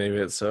enjoying any of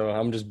it. So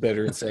I'm just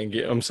bitter and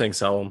saying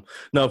sell them.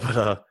 No,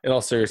 but in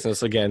all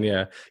seriousness, again,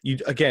 yeah,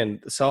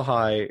 sell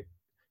high.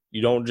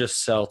 You don't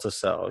just sell to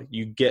sell.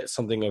 You get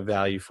something of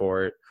value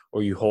for it,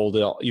 or you hold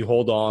it. You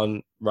hold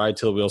on, ride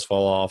till the wheels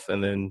fall off,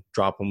 and then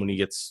drop him when he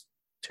gets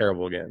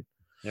terrible again.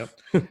 Yep,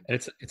 and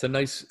it's a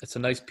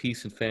nice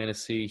piece in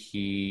fantasy.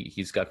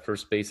 He's got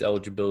first base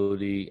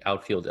eligibility,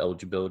 outfield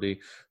eligibility,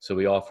 so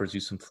he offers you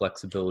some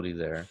flexibility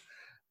there.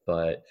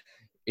 But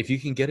if you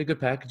can get a good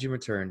package in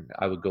return,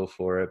 I would go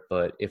for it.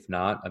 But if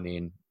not, I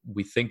mean,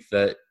 we think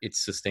that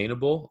it's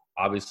sustainable.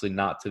 Obviously,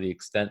 not to the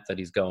extent that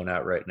he's going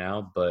at right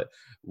now, but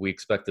we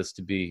expect this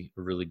to be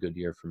a really good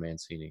year for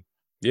Mancini.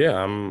 Yeah,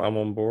 I'm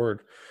on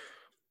board.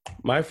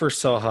 My first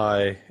sell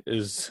high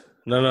is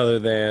none other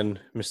than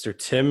Mr.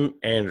 Tim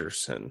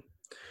Anderson.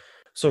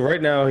 So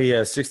right now he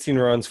has 16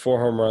 runs, 4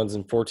 home runs,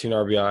 and 14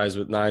 RBIs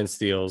with 9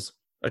 steals,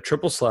 a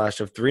triple slash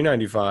of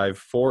 395,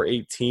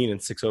 418,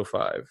 and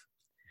 605.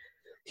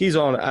 He's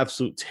on an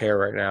absolute tear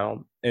right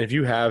now. And if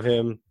you have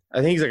him, I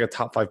think he's like a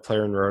top 5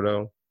 player in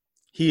Roto.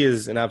 He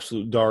is an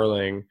absolute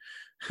darling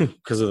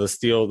because of the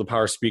steal, the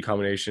power speed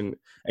combination,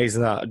 and he's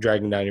not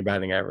dragging down your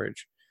batting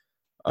average.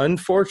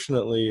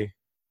 Unfortunately,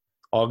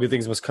 all good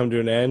things must come to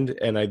an end,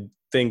 and I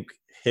think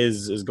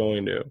his is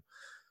going to.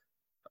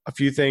 A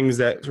few things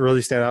that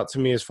really stand out to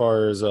me as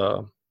far as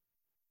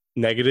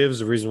negatives,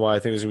 the reason why I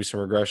think there's going to be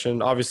some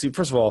regression. Obviously,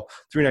 first of all,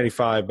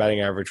 395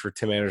 batting average for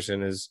Tim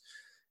Anderson is –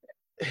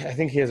 I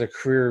think he has a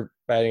career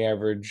batting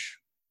average.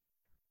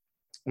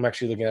 I'm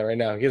actually looking at it right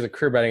now. He has a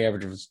career batting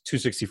average of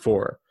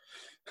 264.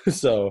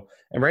 So,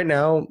 and right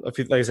now, like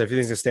I said, a few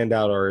things that stand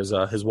out are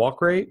his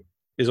walk rate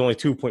is only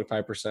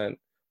 2.5%,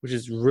 which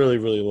is really,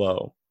 really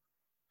low.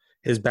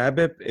 His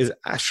BABIP is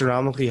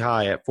astronomically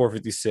high at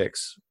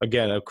 456.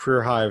 Again, a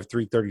career high of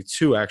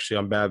 332 actually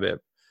on BABIP.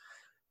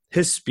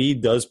 His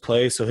speed does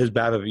play, so his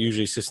BABIP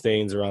usually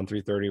sustains around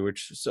 330,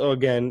 so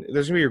again,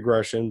 there's going to be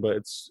regression, but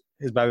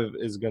his BABIP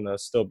is going to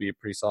still be a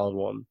pretty solid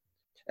one.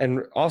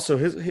 And also,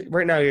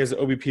 right now he has an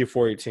OBP of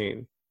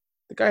 418.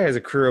 The guy has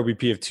a career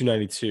OBP of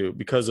 292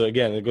 because,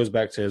 again, it goes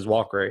back to his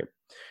walk rate.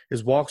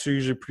 His walks are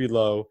usually pretty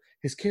low.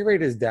 His K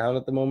rate is down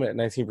at the moment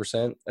at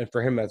 19%, and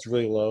for him that's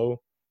really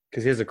low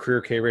because he has a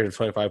career K rate of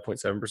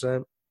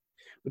 25.7%.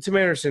 But Tim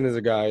Anderson is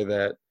a guy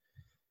that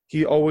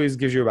he always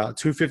gives you about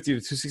 250 to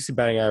 260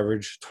 batting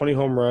average, 20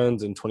 home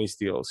runs, and 20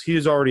 steals. He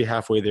is already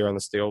halfway there on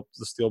the steal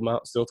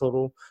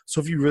total.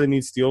 So if you really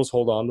need steals,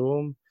 hold on to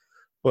him.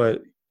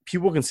 But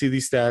people can see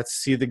these stats,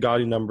 see the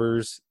gaudy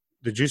numbers.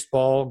 The juice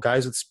ball,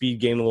 guys with speed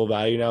gain a little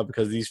value now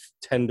because these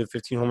 10 to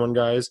 15 home run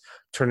guys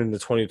turn into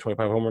 20 to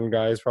 25 home run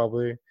guys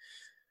probably.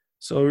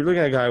 So you're looking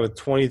at a guy with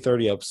 20,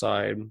 30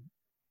 upside.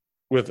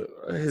 With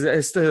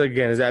his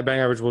batting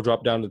average will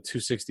drop down to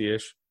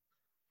 260-ish.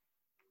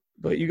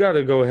 But you got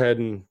to go ahead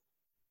and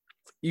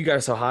you got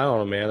to sell high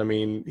on him, man. I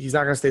mean, he's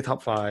not going to stay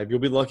top 5. You'll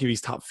be lucky if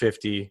he's top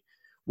 50.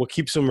 What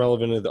keeps him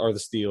relevant are the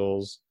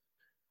steals.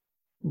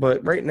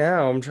 But right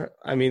now,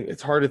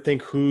 it's hard to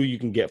think who you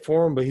can get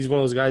for him, but he's one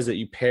of those guys that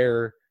you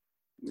pair.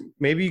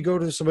 Maybe you go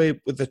to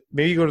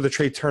the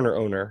Trey Turner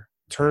owner.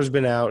 Turner's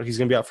been out. He's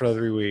going to be out for another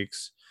 3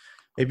 weeks.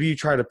 Maybe you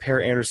try to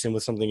pair Anderson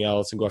with something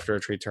else and go after a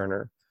Trey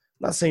Turner.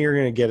 I'm not saying you're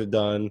going to get it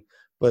done,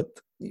 but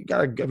you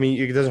got to –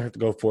 it doesn't hurt to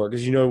go for it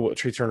because you know what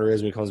Trey Turner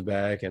is when he comes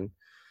back. And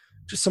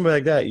just somebody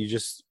like that,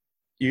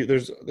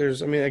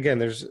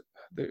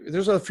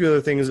 there's a few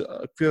other things,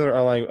 a few other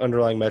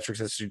underlying metrics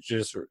that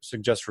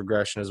suggest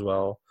regression as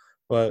well.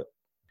 But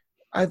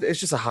it's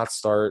just a hot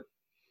start.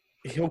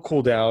 He'll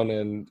cool down,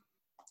 and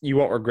you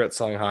won't regret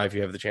selling high if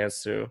you have the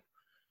chance to.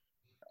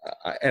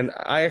 And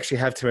I actually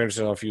have Tim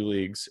Anderson in a few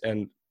leagues,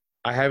 and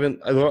I haven't.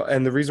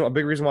 And a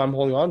big reason why I'm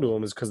holding on to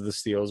him is because of the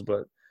steals.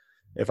 But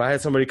if I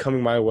had somebody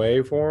coming my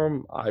way for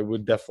him, I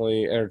would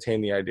definitely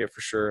entertain the idea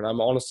for sure. And I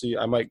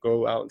might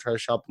go out and try to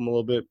shop him a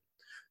little bit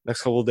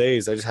next couple of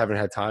days. I just haven't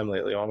had time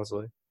lately,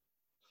 honestly.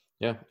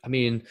 Yeah,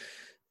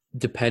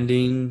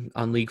 depending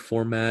on league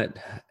format,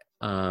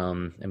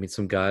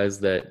 some guys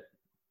that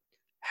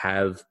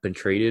have been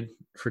traded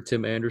for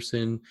Tim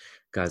Anderson,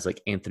 guys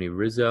like Anthony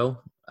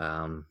Rizzo.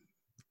 Don't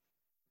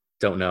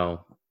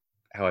know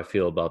how I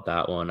feel about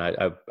that one.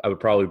 I would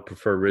probably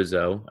prefer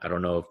Rizzo. I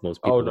don't know if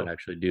most people would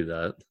actually do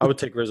that. I would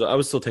take Rizzo. I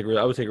would still take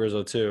Rizzo. I would take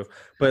Rizzo too.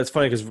 But it's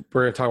funny because I'm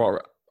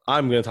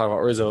going to talk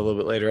about Rizzo a little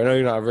bit later. I know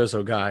you're not a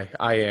Rizzo guy.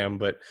 I am,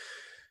 but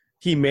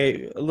he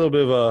made a little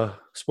bit of a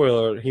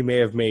spoiler. He may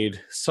have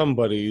made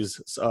somebody's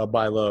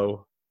buy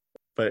low.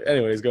 But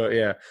anyways,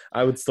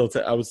 I would still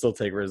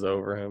take Rizzo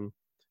over him.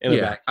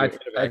 I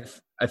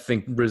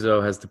think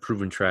Rizzo has the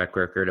proven track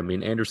record.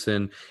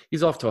 Anderson,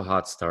 he's off to a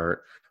hot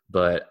start,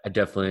 but I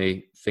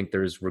definitely think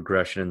there's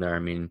regression in there.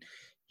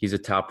 He's a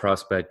top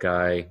prospect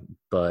guy,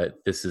 but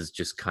this is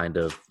just kind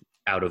of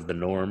out of the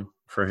norm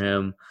for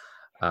him.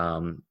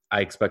 I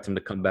expect him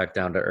to come back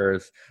down to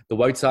earth. The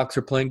White Sox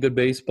are playing good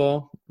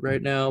baseball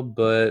right now,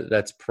 but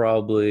that's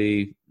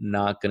probably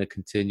not going to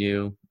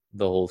continue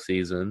the whole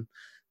season.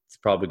 It's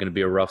probably going to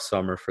be a rough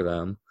summer for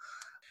them.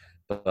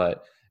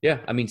 But yeah,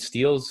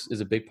 steals is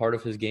a big part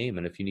of his game,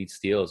 and if you need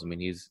steals,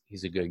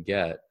 he's a good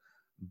get.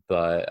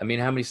 But how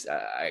many?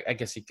 I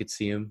guess you could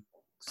see him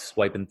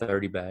swiping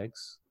 30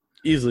 bags.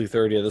 easily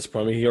 30 at this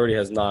point. I mean, he already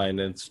has 9, and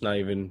it's not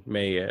even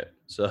May yet.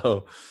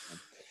 So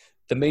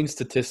The main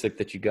statistic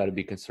that you got to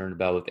be concerned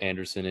about with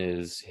Anderson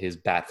is his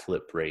bat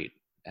flip rate,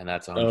 and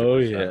that's 100%. oh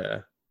yeah,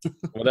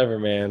 whatever,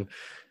 man.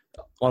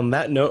 On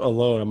that note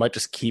alone, I might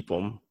just keep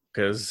him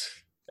because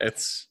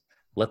it's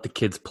Let the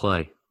kids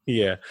play.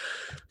 yeah.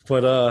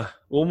 But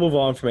we'll move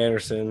on from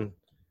Anderson.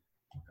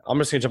 I'm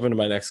just gonna jump into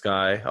my next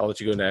guy. I'll let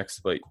you go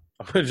next, but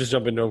I'm gonna just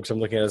jump into him because I'm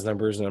looking at his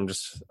numbers and I'm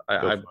just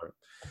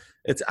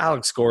it's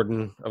Alex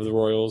Gordon of the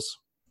Royals.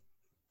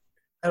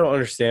 I don't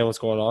understand what's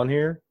going on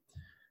here.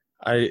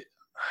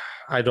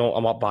 I'm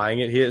not buying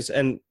it. He's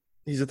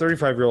a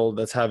 35-year-old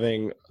that's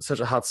having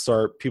such a hot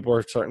start. People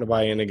are starting to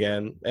buy in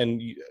again,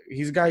 and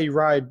he's a guy you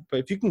ride.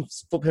 But if you can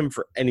flip him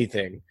for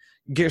anything,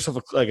 get yourself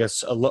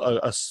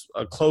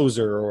a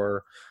closer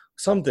or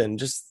something.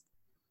 Just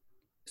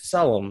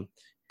sell him.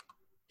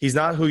 He's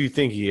not who you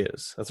think he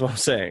is. That's what I'm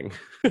saying.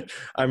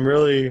 I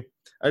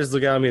just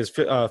look at him. He has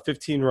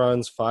 15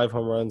 runs, 5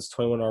 home runs,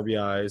 21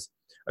 RBIs,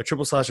 a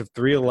triple slash of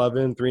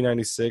 311,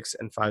 396,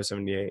 and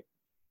 578.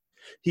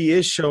 He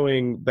is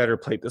showing better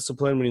plate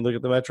discipline when you look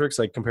at the metrics,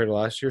 like compared to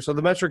last year. So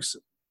the metrics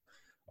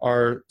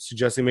are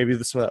suggesting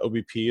maybe some of that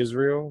OBP is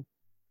real.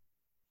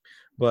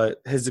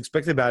 But his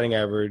expected batting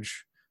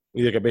average,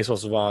 when you look at Baseball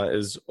Savant,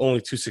 is only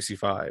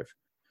 265.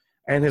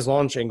 And his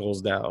launch angle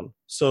is down.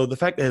 So the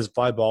fact that his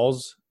fly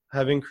balls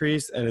have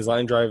increased and his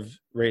line drive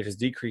rate has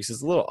decreased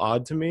is a little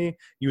odd to me.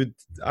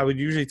 I would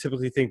usually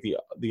typically think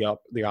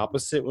the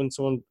opposite when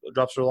someone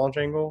drops their launch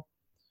angle.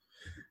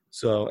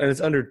 So, and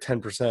it's under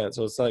 10%.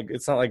 So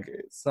it's not like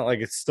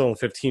it's still in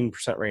the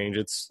 15% range.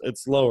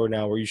 It's lower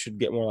now where you should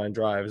get more line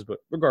drives. But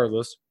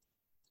regardless,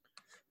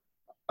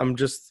 I'm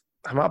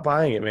not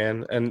buying it,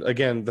 man. And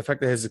again, the fact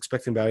that his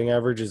expected batting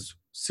average is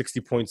 60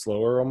 points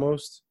lower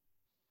almost,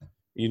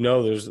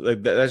 there's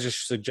like that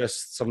just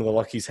suggests some of the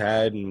luck he's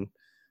had, and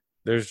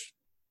there's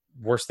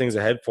worse things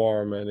ahead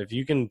for him. And if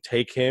you can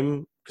take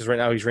him, because right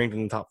now he's ranked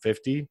in the top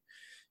 50,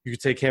 you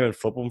could take him and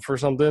flip him for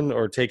something,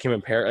 or take him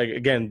and pair. Like,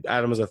 again,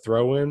 add him as a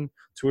throw-in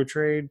to a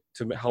trade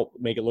to help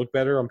make it look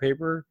better on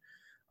paper.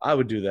 I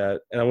would do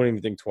that, and I wouldn't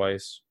even think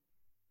twice.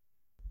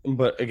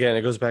 But again,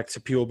 it goes back to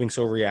people being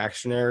so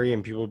reactionary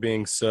and people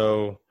being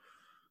so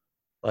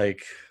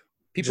like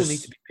People need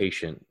to be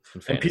patient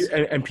in fantasy.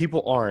 and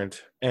people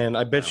aren't. And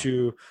I bet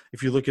you,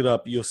 if you look it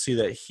up, you'll see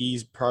that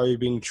he's probably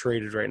being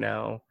traded right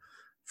now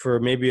for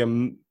maybe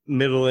a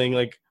middling,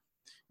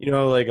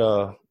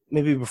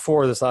 maybe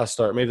before this last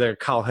start, maybe like a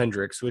Kyle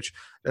Hendricks, which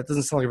that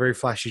doesn't sound like a very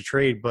flashy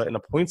trade, but in a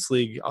points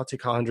league, I'll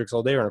take Kyle Hendricks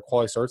all day, or in a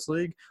quality starts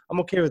league, I'm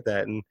okay with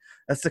that. And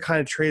that's the kind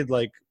of trade,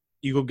 like,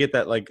 you go get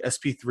that like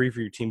SP3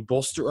 for your team,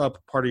 bolster up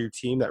part of your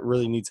team that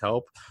really needs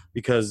help,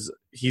 because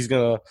I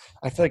feel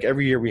like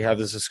every year we have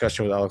this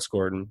discussion with Alex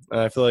Gordon, and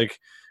I feel like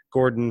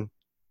Gordon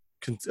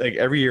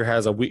every year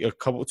has a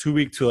 2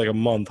 week to like a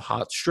month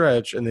hot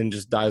stretch and then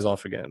just dies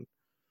off again.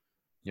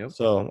 Yep.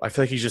 So I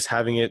feel like he's just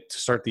having it to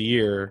start the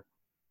year.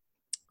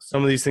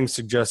 Some of these things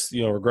suggest,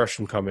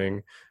 regression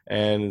coming,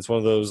 and it's one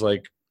of those,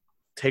 like,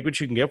 take what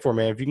you can get for,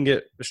 man. If you can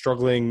get a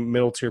struggling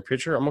middle-tier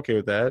pitcher, I'm okay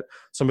with that.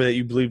 Somebody that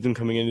you believed in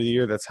coming into the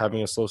year that's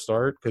having a slow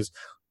start, because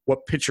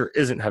what pitcher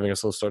isn't having a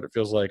slow start, it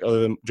feels like, other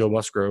than Joe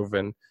Musgrove,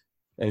 and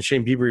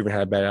Shane Bieber even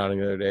had a bad outing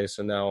the other day,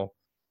 so now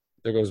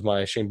there goes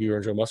my Shane Bieber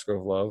and Joe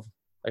Musgrove love.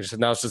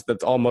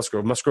 That's all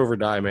Musgrove. Musgrove or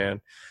die,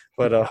 man.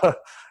 But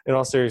in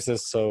all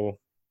seriousness, so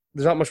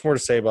there's not much more to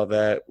say about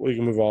that. We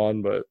can move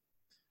on, but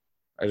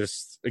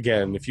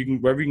again, if you can,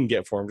 wherever you can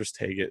get for him, just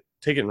take it.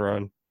 Take it and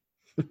run.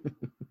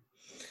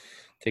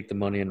 Take the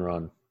money and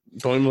run.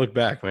 Don't even look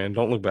back, man.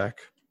 Don't look back.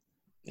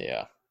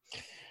 Yeah.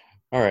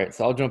 All right,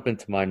 so I'll jump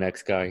into my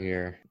next guy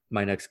here.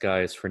 My next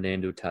guy is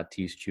Fernando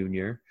Tatis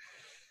Jr.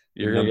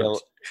 You're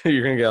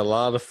gonna get a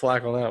lot of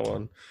flack on that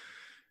one.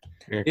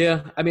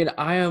 Yeah, I mean,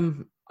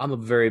 I'm a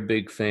very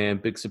big fan,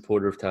 big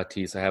supporter of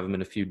Tatis. I have him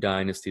in a few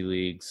dynasty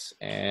leagues,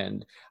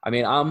 and I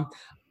mean,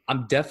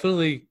 I'm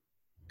definitely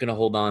gonna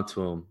hold on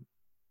to him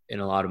in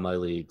a lot of my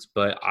leagues,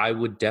 but I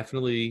would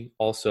definitely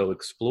also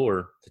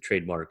explore the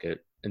trade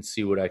market and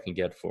see what I can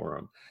get for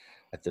him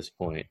at this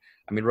point.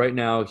 I mean, right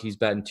now he's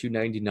batting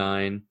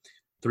 .299,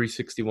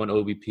 361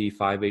 OBP,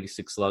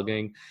 586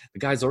 slugging. The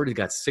guy's already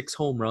got 6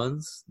 home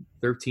runs,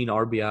 13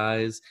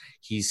 RBIs.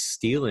 He's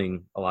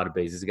stealing a lot of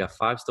bases. He got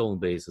 5 stolen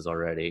bases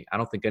already. I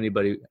don't think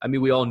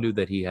we all knew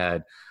that he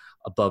had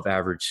above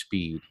average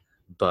speed,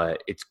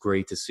 but it's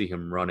great to see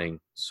him running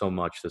so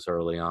much this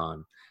early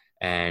on.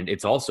 And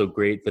it's also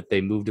great that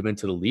they moved him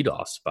into the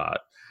leadoff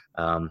spot.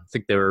 I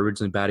think they were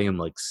originally batting him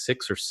like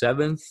 6th or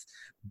 7th,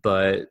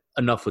 but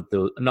enough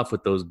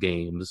with those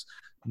games.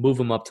 Move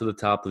him up to the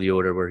top of the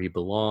order where he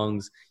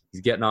belongs. He's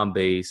getting on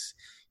base.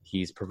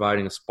 He's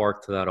providing a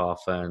spark to that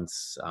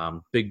offense.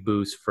 Big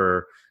boost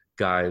for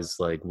guys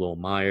like Will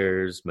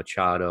Myers,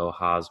 Machado,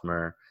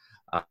 Hosmer.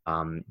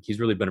 He's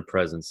really been a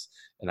presence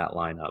in that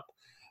lineup.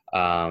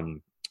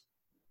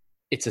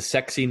 It's a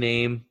sexy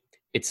name.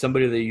 It's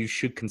somebody that you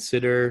should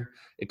consider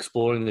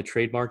exploring the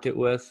trade market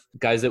with.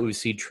 Guys that we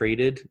see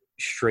traded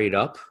straight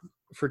up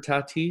for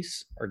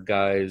Tatis are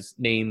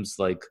names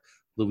like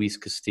Luis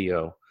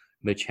Castillo,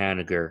 Mitch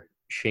Haniger,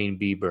 Shane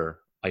Bieber,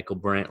 Michael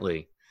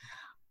Brantley.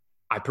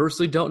 I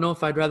personally don't know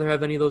if I'd rather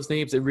have any of those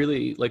names. It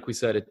really, like we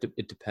said,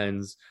 it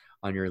depends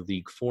on your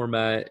league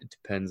format. It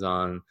depends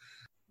on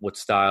what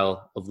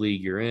style of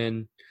league you're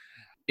in.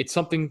 It's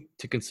something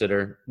to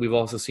consider. We've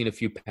also seen a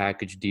few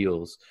package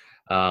deals,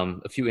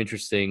 a few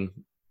interesting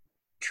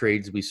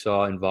trades we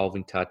saw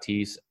involving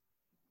Tatis.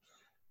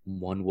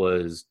 One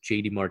was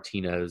JD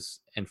Martinez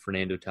and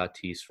Fernando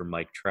Tatis for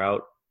Mike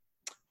Trout.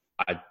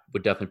 I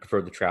would definitely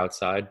prefer the Trout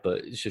side, but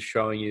it's just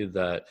showing you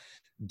that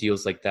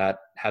deals like that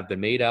have been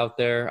made out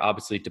there.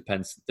 Obviously, it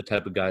depends the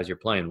type of guys you're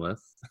playing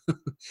with.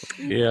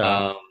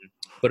 Yeah.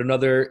 But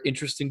another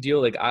interesting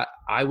deal, like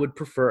I would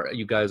prefer,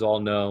 you guys all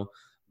know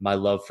my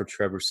love for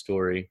Trevor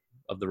Story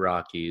of the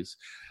Rockies.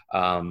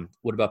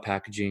 What about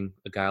packaging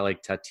a guy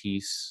like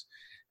Tatis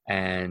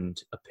and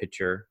a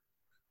pitcher,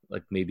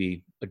 like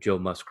maybe a Joe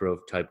Musgrove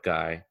type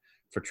guy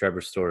for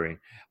Trevor Story?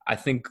 I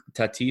think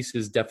Tatis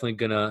is definitely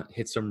going to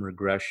hit some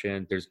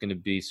regression. There's going to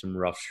be some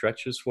rough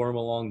stretches for him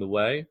along the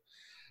way.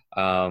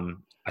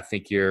 I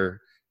think you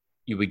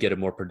would get a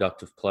more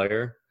productive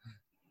player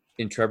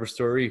in Trevor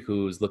Story,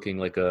 who's looking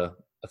like a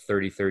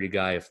 30-30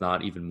 guy, if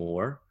not even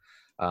more.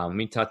 I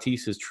mean,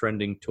 Tatis is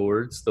trending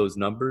towards those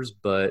numbers,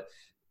 but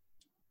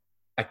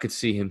I could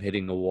see him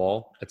hitting a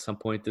wall at some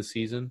point this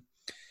season.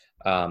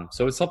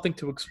 So it's something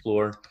to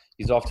explore.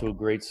 He's off to a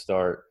great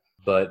start,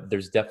 but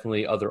there's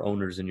definitely other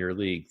owners in your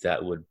league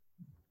that would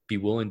be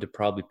willing to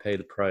probably pay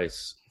the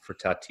price for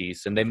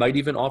Tatis. And they might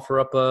even offer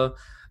up a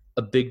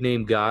big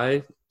name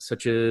guy,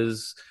 such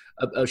as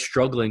a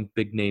struggling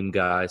big name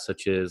guy,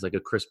 such as like a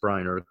Chris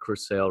Bryant or a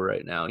Chris Sale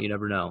right now. You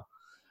never know.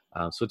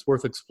 So it's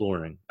worth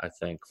exploring, I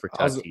think, for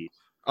Tatis.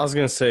 I was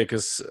going to say,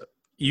 because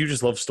you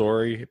just love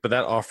Story, but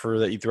that offer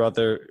that you threw out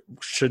there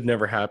should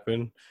never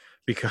happen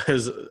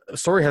because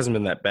Story hasn't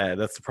been that bad.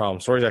 That's the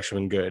problem. Story's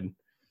actually been good.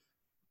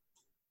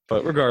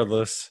 But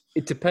regardless.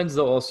 It depends,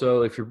 though,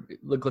 also, if you're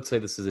 – let's say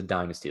this is a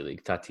dynasty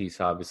league. Tatis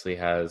obviously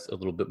has a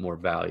little bit more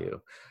value,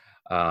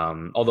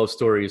 although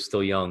Story is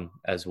still young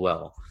as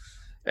well.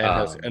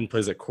 And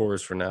plays at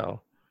Coors for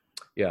now.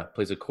 Yeah,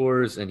 plays at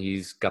Coors, and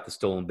he's got the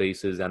stolen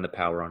bases and the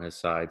power on his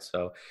side.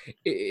 So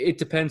it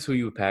depends who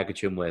you would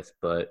package him with,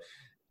 but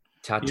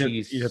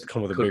Tatis you have to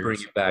come with could bring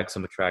you back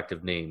some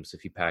attractive names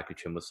if you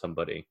package him with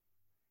somebody.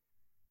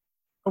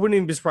 I wouldn't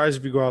even be surprised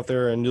if you go out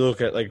there and you look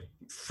at like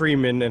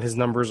Freeman and his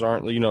numbers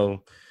aren't,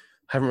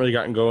 haven't really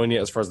gotten going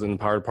yet as far as in the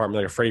power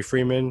department, like a Freddie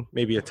Freeman,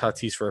 maybe a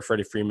Tatis for a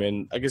Freddie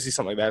Freeman. I guess see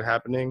something like that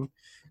happening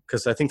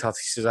because I think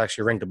Tatis is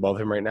actually ranked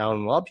above him right now.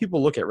 And a lot of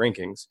people look at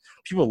rankings.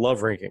 People love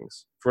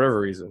rankings for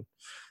whatever reason.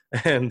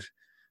 And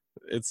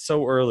it's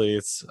so early.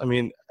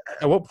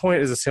 At what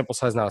point is a sample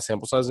size not a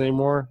sample size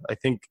anymore? I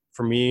think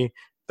for me,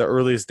 the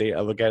earliest date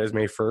I look at is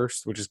May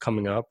 1st, which is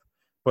coming up.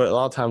 But a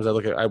lot of times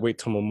I wait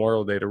till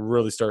Memorial Day to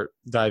really start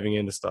diving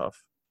into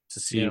stuff to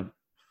see. Yeah.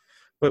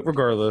 But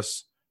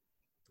regardless,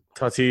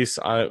 Tatis,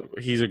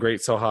 he's a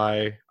great sell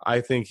high.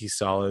 I think he's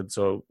solid.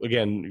 So,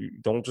 again,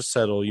 don't just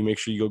settle. You make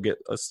sure you go get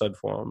a stud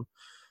for him.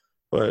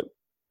 But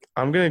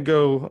I'm going to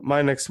go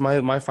my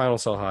final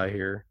sell high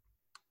here.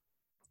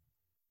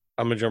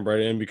 I'm going to jump right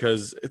in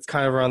because it's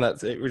kind of around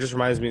that. It just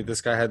reminds me that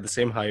this guy had the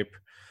same hype.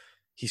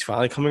 He's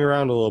finally coming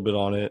around a little bit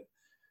on it.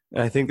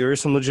 And I think there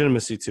is some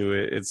legitimacy to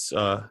it.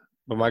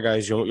 But my guy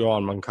is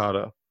Yoan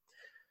Moncada.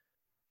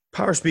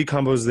 Power speed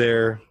combo's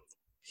there.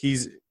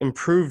 He's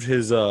improved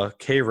his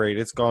K rate.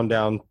 It's gone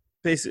down.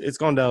 It's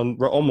gone down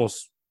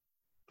almost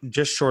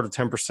just short of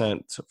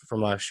 10%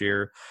 from last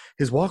year.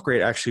 His walk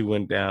rate actually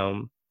went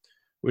down,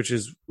 which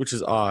is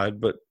odd.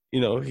 But he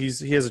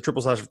has a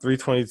triple slash of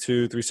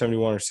 322,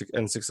 371,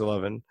 and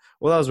 611.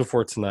 Well, that was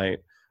before tonight.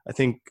 I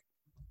think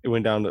it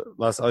went down to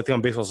last. I think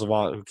on Baseball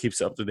Savant, who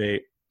keeps it up to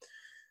date,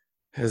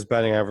 his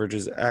batting average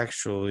is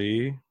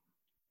actually.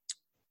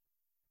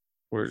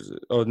 Where is it?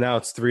 Oh, now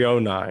it's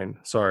 309.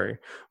 Sorry.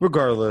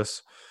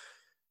 Regardless,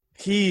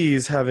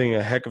 he's having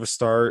a heck of a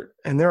start,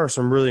 and there are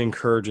some really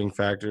encouraging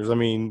factors. I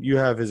mean, you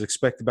have his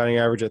expected batting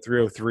average at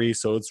 303,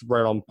 so it's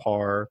right on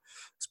par.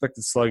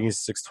 Expected slugging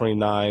is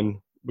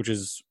 629, which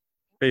is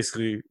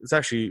basically – it's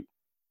actually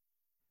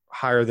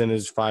higher than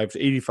his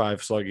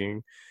 5-85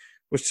 slugging,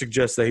 which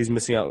suggests that he's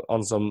missing out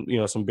on some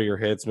bigger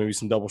hits, maybe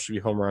some double should be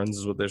home runs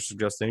is what they're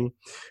suggesting.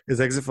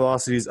 His exit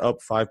velocity is up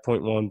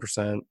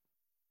 5.1%.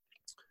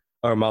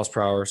 Or miles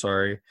per hour,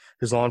 sorry.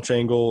 His launch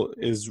angle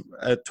is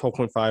at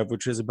 12.5,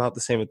 which is about the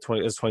same as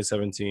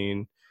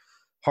 2017.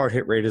 Hard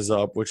hit rate is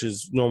up, which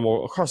is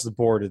normal across the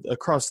board.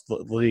 Across the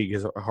league,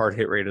 his hard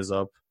hit rate is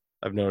up,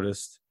 I've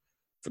noticed,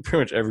 for pretty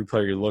much every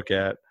player you look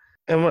at.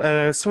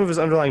 And some of his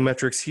underlying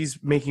metrics, he's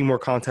making more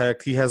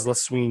contact. He has less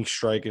swinging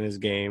strikes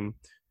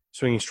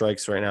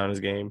right now in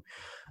his game.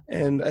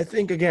 And I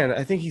think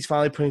he's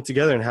finally putting it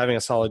together and having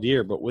a solid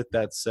year. But with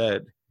that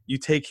said, you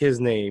take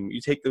his name,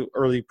 you take the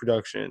early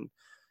production,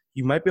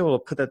 you might be able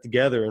to put that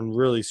together and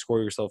really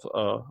score yourself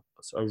a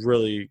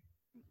really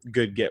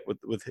good get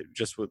with his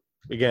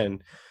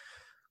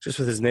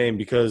name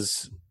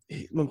because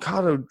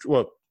Moncada,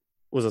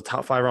 was a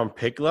top 5 round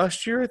pick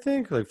last year, I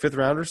think, like 5th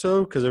round or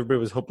so, because everybody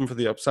was hoping for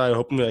the upside,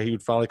 hoping that he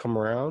would finally come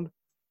around.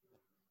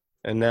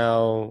 And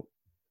now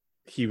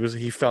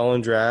he fell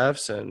in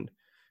drafts, and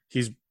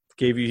he's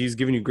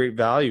giving you great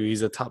value.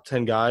 He's a top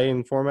 10 guy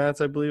in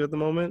formats, I believe, at the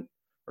moment,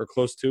 or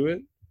close to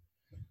it.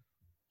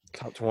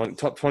 Top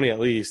 20 at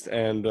least.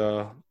 And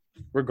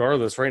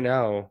regardless, right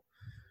now,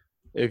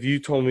 if you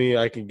told me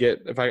I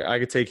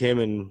could take him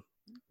and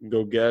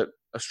go get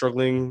a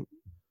struggling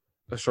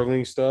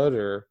stud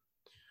or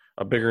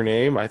a bigger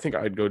name, I think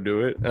I'd go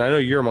do it. And I know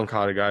you're a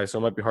Moncada guy, so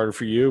it might be harder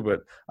for you,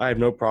 but I have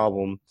no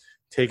problem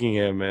taking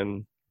him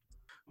and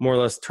more or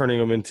less turning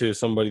him into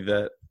somebody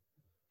that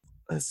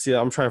 – let's see,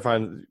 I'm trying to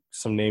find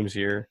some names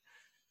here.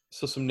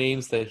 So some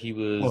names that he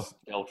was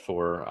dealt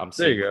for.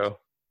 There you go.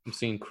 I'm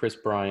seeing Chris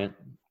Bryant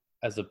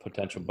as a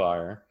potential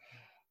buyer.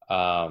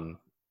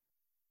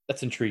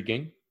 That's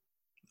intriguing.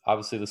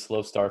 Obviously, the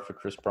slow start for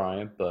Chris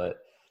Bryant, but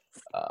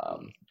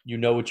you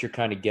know what you're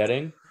kind of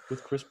getting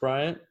with Chris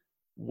Bryant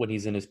when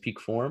he's in his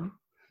peak form.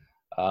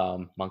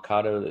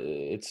 Moncada,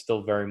 it's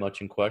still very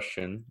much in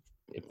question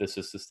if this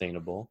is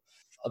sustainable.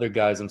 Other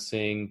guys I'm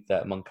seeing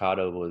that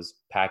Moncada was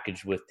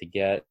packaged with to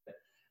get,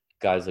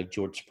 guys like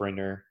George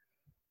Springer,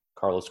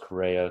 Carlos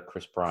Correa,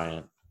 Chris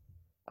Bryant.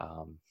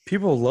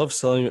 People love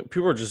selling it.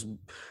 People are just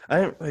 –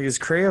 is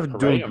Correa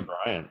doing – and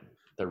Bryant,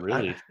 they're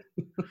really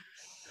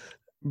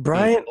 –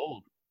 Bryant,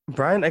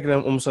 I can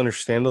almost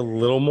understand a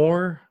little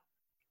more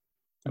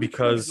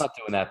because – he's not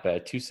doing that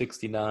bad.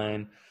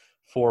 269,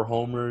 4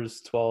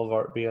 homers, 12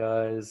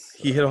 RBIs.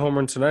 He hit a home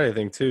run tonight, I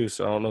think, too,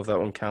 so I don't know if that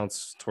one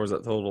counts towards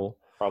that total.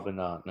 Probably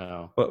not,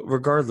 no. But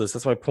regardless,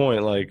 that's my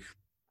point. Like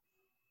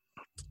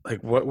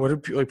what do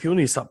people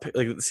need to stop?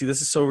 Like, see,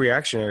 this is so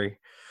reactionary. You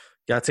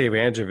gotta take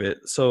advantage of it.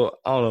 So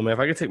I don't know, man. If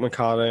I could take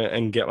Moncada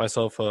and get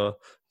myself a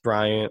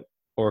Bryant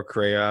or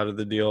Correa out of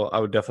the deal,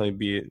 I would definitely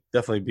be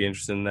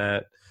interested in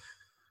that.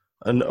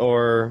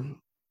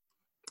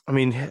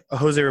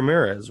 Jose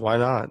Ramirez. Why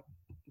not?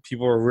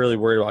 People are really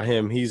worried about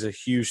him. He's a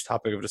huge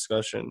topic of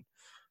discussion,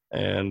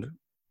 and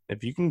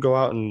if you can go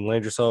out and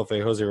land yourself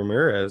a Jose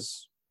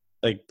Ramirez.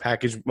 Like,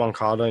 package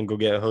Moncada and go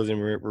get Jose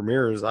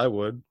Ramirez, I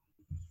would.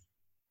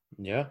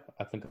 Yeah,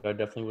 I think I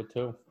definitely would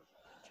too.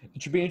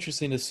 It should be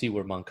interesting to see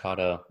where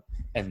Moncada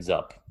ends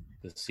up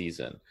this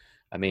season.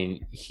 I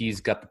mean,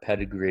 he's got the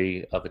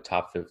pedigree of a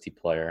top 50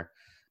 player,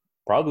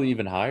 probably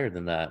even higher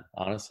than that.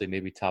 Honestly,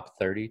 maybe top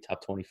 30,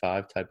 top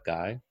 25 type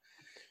guy.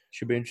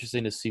 Should be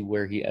interesting to see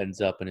where he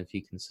ends up and if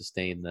he can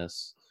sustain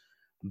this.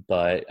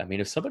 But, I mean,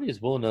 if somebody is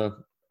willing to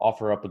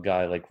offer up a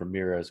guy like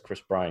Ramirez,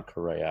 Chris Bryant,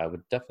 Correa, I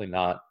would definitely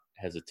not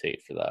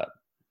hesitate for that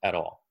at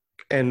all.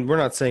 And we're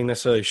not saying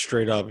necessarily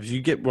straight up. If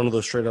you get one of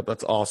those straight up,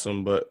 that's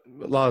awesome. But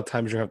a lot of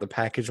times you're going to have to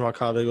package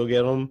Moncada to go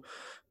get them.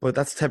 But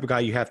that's the type of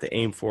guy you have to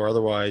aim for.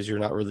 Otherwise, you're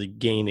not really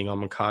gaining on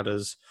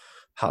Moncada's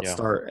hot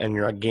start, and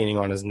you're not gaining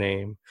on his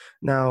name.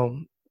 Now,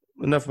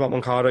 enough about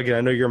Moncada. Again,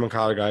 I know you're a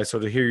Moncada guy, so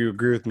to hear you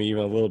agree with me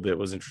even a little bit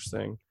was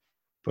interesting.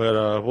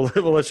 But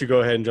we'll let you go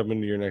ahead and jump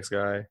into your next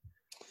guy.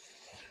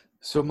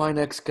 So my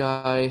next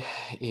guy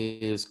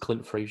is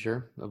Clint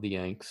Frazier of the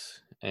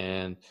Yanks.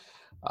 And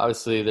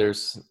obviously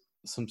there's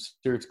some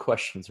serious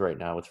questions right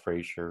now with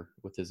Frazier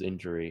with his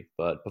injury.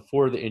 But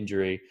before the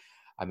injury,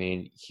 I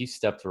mean, he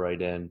stepped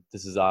right in.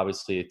 This is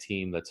obviously a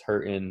team that's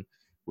hurting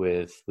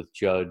with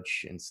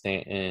Judge and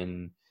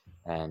Stanton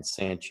and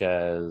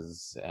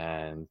Sanchez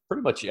and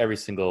pretty much every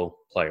single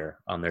player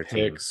on their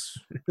team.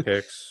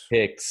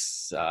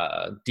 Hicks,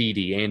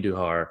 Didi,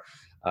 Andujar.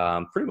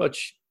 Pretty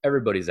much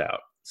everybody's out.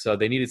 So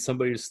they needed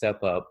somebody to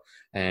step up,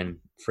 and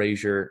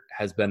Frazier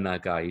has been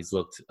that guy. He's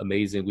looked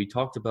amazing. We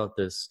talked about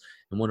this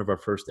in one of our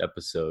first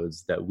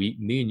episodes that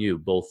me and you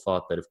both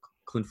thought that if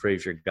Clint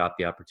Frazier got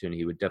the opportunity,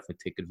 he would definitely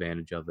take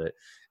advantage of it.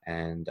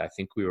 And I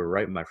think we were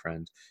right, my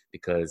friend,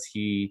 because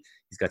he's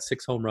got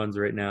 6 home runs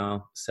right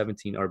now,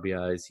 17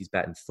 RBIs. He's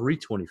batting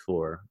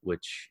 .324,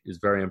 which is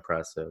very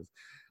impressive.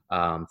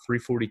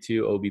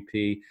 342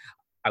 OBP.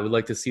 I would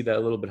like to see that a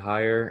little bit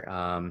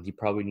higher. He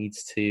probably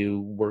needs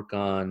to work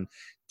on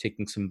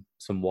taking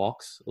some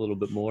walks a little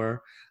bit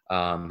more.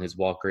 His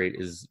walk rate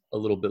is a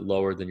little bit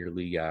lower than your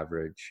league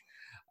average.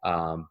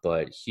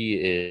 But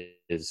he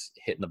is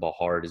hitting the ball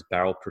hard. His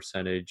barrel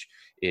percentage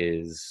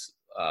is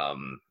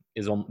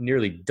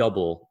nearly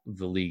double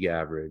the league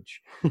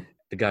average.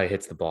 The guy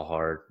hits the ball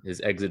hard. His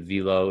exit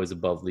velo is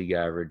above league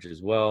average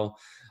as well.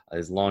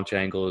 His launch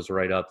angle is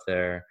right up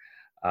there.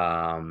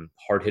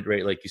 Hard hit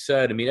rate, like you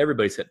said. I mean,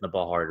 everybody's hitting the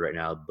ball hard right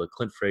now, but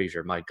Clint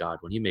Frazier, my God,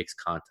 when he makes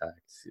contact,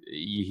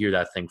 you hear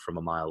that thing from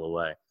a mile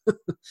away.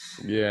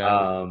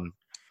 Yeah.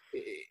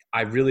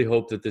 I really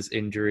hope that this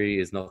injury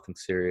is nothing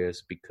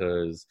serious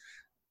because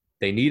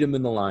they need him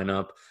in the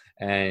lineup.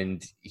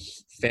 And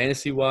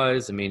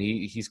fantasy-wise, I mean,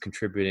 he's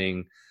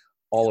contributing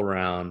all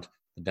around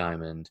the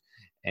diamond.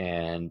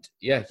 And,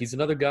 yeah, he's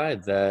another guy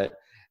that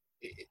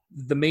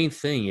the main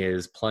thing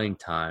is playing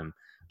time.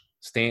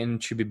 Stanton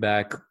should be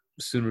back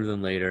sooner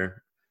than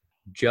later.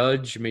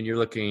 Judge, I mean, you're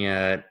looking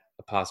at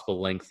a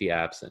possible lengthy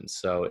absence.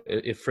 So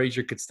if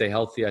Frazier could stay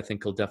healthy, I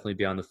think he'll definitely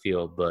be on the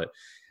field. But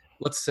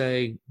let's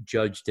say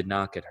Judge did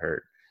not get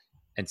hurt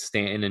and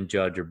Stanton and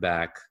Judge are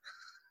back.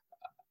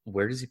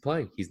 Where does he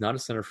play? He's not a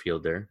center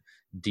fielder.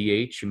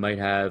 DH, you might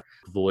have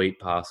Voit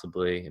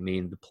possibly. I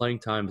mean, the playing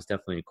time is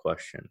definitely a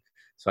question.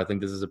 So I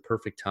think this is a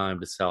perfect time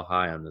to sell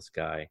high on this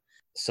guy.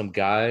 Some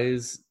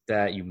guys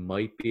that you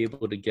might be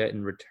able to get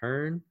in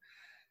return.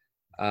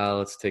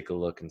 Let's take a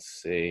look and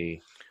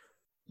see.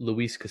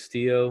 Luis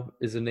Castillo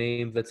is a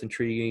name that's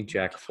intriguing.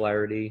 Jack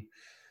Flaherty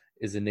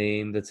is a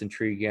name that's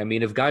intriguing. I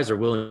mean, if guys are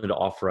willing to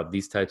offer up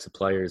these types of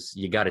players,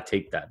 you got to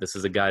take that. This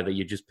is a guy that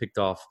you just picked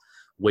off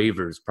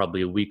waivers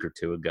probably a week or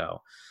two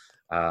ago.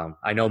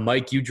 I know,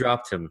 Mike, you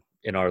dropped him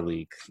in our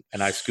league,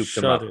 and I scooped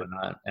him up,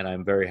 and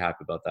I'm very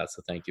happy about that.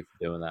 So thank you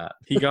for doing that.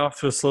 He got off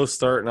to a slow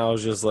start, and I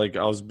was just like,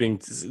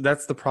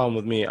 that's the problem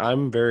with me.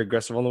 I'm very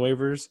aggressive on the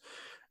waivers,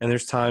 and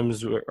there's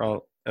times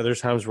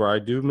where I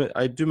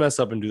do mess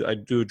up and I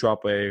do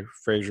drop a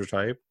Frazier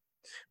type,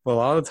 but a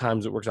lot of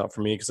times it works out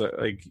for me because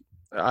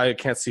I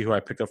can't see who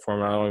I picked up for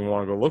him. I don't even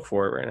want to go look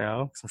for it right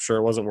now because I'm sure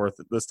it wasn't worth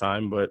it this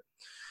time. But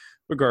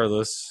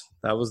regardless,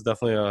 that was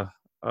definitely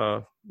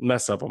a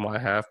mess up on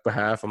my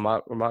behalf. I'm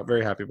not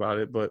very happy about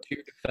it. But to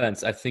your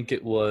defense, I think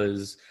it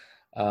was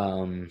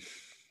like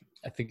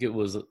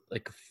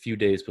a few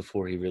days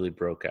before he really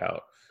broke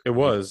out. It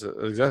was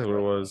exactly what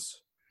it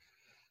was.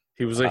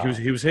 He was like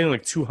he was hitting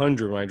like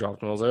 200 when I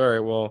dropped him. I was like, all right,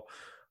 well,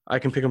 I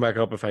can pick him back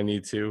up if I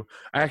need to.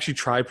 I actually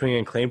tried putting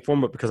in claim for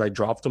him, but because I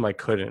dropped him, I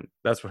couldn't.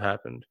 That's what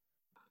happened.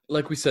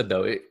 Like we said,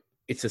 though,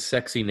 it's a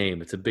sexy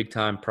name. It's a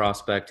big-time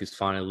prospect who's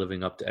finally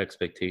living up to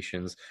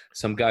expectations.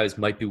 Some guys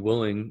might be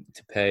willing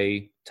to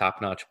pay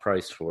top-notch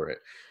price for it.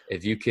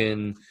 If you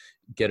can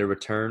get a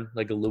return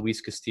like a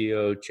Luis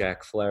Castillo,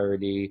 Jack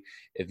Flaherty,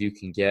 if you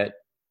can get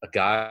a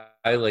guy,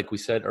 like we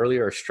said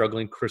earlier, a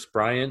struggling Chris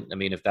Bryant, I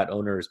mean, if that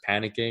owner is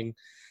panicking,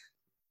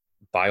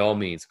 by all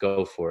means,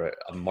 go for it.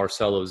 A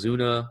Marcell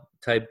Ozuna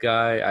type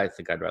guy, I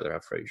think I'd rather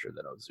have Frazier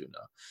than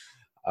Ozuna.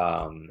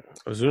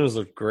 Ozuna's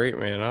looked great,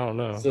 man. I don't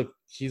know.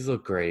 He's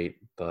looked great,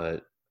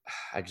 but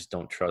I just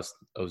don't trust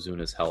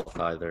Ozuna's health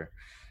either.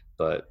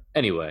 But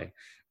anyway,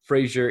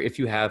 Frazier, if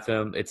you have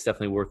him, it's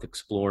definitely worth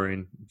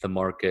exploring the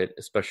market,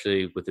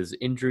 especially with his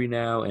injury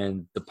now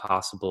and the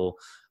possible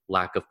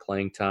lack of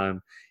playing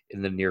time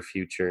in the near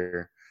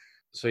future.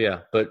 So yeah,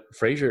 but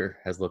Frazier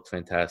has looked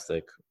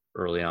fantastic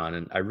early on,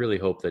 and I really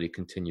hope that he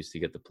continues to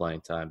get the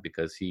playing time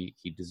because he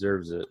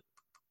deserves it.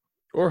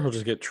 Or he'll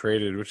just get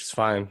traded, which is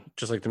fine.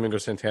 Just like Domingo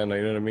Santana,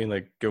 you know what I mean?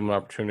 Like, give him an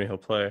opportunity, he'll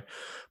play.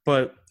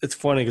 But it's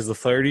funny because the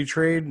Flaherty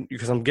trade,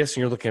 because I'm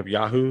guessing you're looking at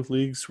Yahoo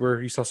leagues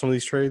where you saw some of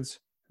these trades.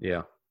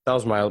 Yeah. That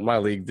was my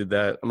league did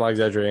that. I'm not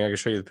exaggerating. I can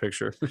show you the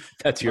picture.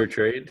 That's your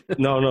trade?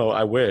 No,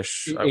 I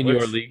wish.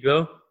 Your league,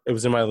 though? It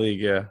was in my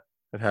league, yeah.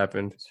 It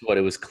happened. So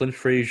it was Clint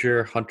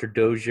Frazier, Hunter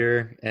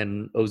Dozier,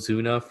 and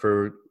Ozuna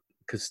for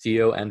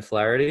Castillo and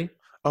Flaherty?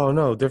 Oh,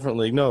 no, different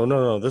league.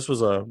 No. This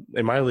was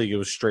in my league, it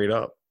was straight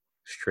up.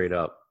 Straight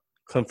up.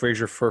 Clint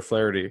Frazier for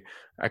Flaherty.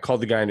 I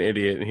called the guy an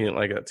idiot, and he didn't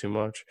like that too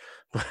much.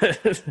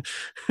 But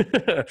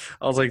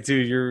I was like,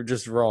 dude, you're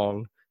just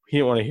wrong. He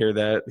didn't want to hear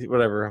that.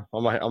 Whatever.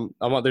 I'm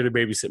out there to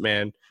babysit,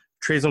 man.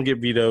 Trades don't get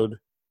vetoed.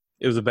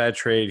 It was a bad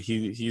trade.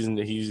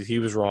 He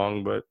was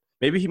wrong, but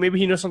maybe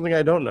he knows something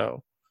I don't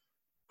know.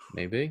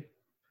 Maybe.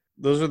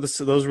 Those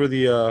were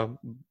the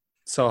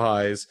sell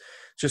highs.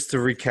 Just to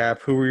recap,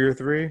 who were your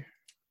three?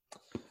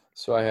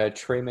 So I had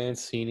Trey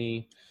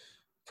Mancini,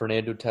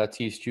 Fernando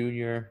Tatis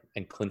Jr.,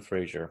 and Clint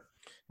Frazier.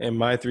 And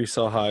my three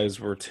sell highs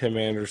were Tim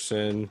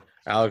Anderson,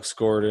 Alex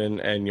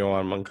Gordon, and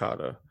Yohan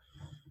Moncada.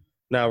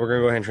 Now we're going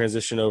to go ahead and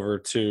transition over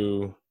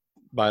to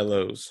buy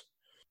lows.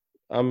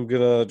 I'm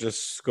going to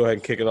just go ahead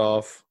and kick it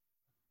off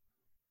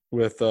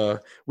with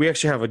we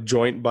actually have a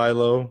joint buy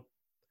low,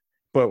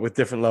 but with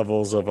different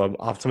levels of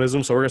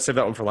optimism. So we're going to save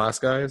that one for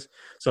last, guys.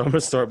 So I'm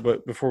going to start,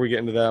 but before we get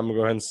into that, I'm going to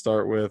go ahead and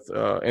start with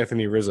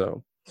Anthony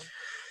Rizzo.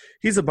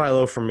 He's a buy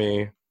low for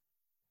me.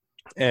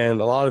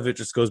 And a lot of it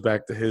just goes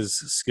back to his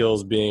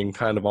skills being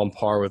kind of on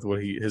par with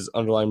his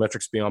underlying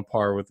metrics being on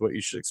par with what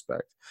you should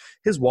expect.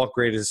 His walk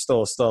rate is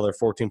still a stellar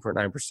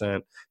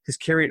 14.9%. His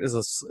carry rate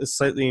is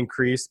slightly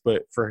increased,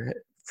 but for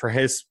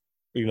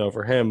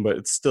him, but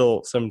it's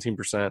still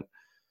 17%,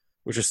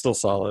 which is still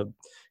solid.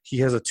 He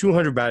has a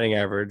 200 batting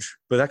average,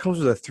 but that comes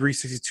with a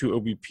 362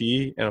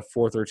 OBP and a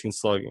 413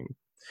 slugging.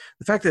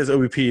 The fact that his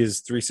OBP is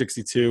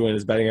 362 and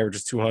his batting average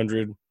is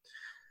 200.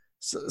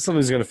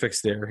 Something's going to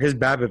fix there. His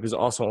BABIP is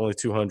also only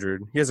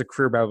 200. He has a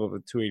career BABIP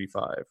of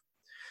 285.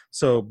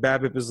 So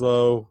BABIP is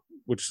low,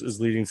 which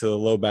is leading to the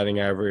low batting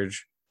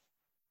average.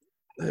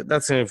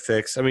 That's going to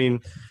fix. I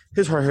mean,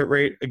 his hard hit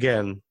rate,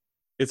 again,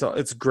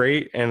 it's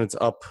great and it's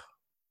up.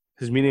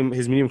 His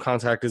medium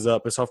contact is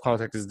up. His soft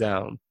contact is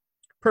down.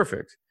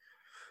 Perfect.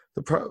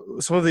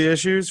 Some of the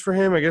issues for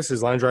him, I guess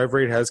his line drive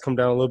rate has come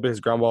down a little bit. His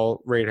ground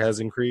ball rate has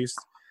increased.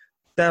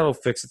 That'll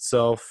fix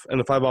itself.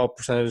 And the fly ball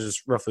percentage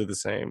is roughly the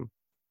same.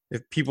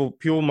 If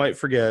people might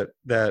forget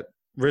that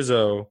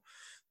Rizzo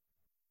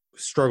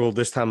struggled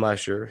this time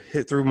last year,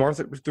 hit through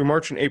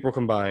March and April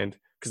combined,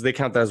 because they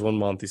count that as 1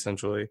 month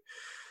essentially.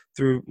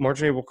 Through March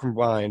and April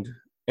combined,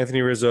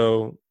 Anthony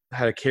Rizzo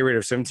had a K rate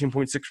of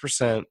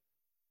 17.6%.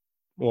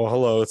 Well,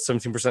 hello, it's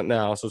 17%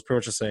 now, so it's pretty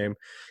much the same.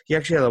 He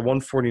actually had a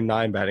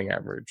 149 batting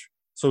average,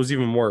 so it was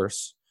even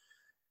worse.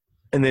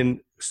 And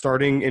then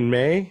starting in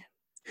May,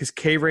 his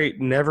K rate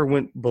never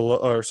went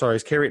above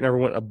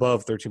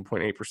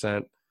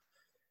 13.8%.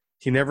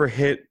 He never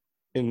hit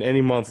in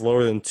any month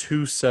lower than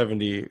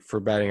 270 for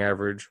batting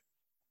average.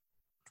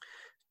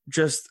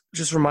 Just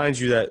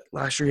reminds you that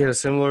last year he had a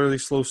similarly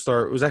slow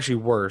start. It was actually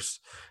worse.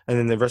 And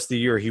then the rest of the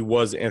year, he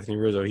was Anthony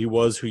Rizzo. He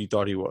was who you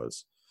thought he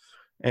was.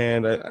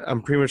 And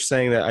I'm pretty much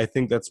saying that I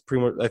think that's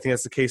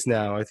the case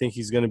now. I think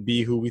he's going to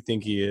be who we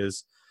think he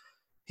is.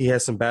 He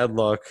has some bad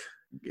luck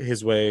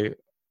his way.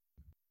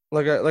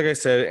 Like I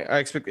said, I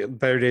expect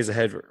better days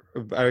ahead.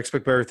 I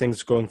expect better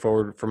things going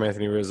forward from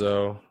Anthony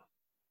Rizzo.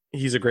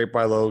 He's a great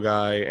buy low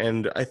guy,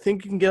 and I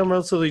think you can get him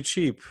relatively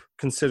cheap,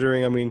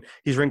 considering, I mean,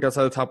 he's ranked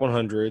outside the top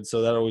 100,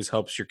 so that always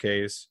helps your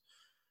case.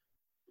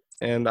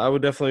 And I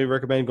would definitely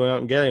recommend going out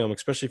and getting him,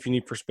 especially if you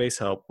need first base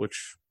help,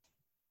 which,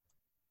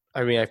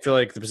 I mean, I feel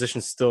like the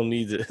position still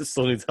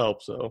needs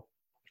help, so.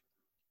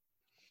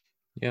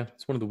 Yeah,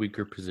 it's one of the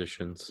weaker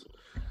positions.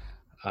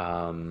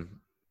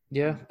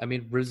 Yeah, I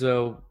mean,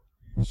 Rizzo,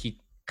 he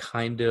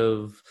kind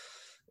of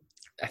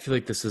 – I feel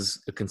like this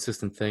is a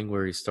consistent thing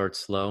where he starts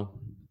slow.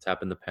 It's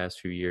happened the past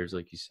few years,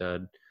 like you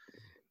said.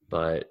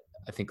 But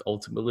I think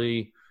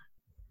ultimately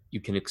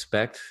you can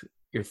expect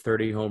your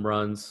 30 home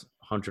runs,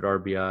 100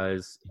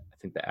 RBIs. I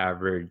think the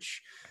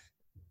average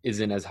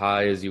isn't as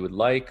high as you would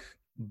like,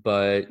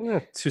 but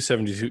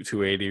 270,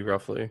 280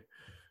 roughly.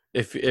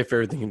 If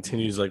everything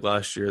continues like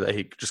last year, that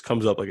he just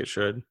comes up like it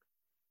should.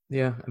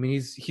 Yeah, I mean,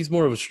 he's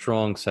more of a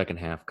strong second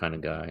half kind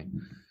of guy.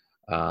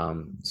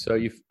 So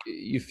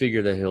you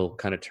figure that he'll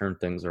kind of turn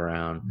things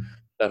around.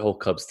 That whole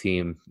Cubs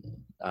team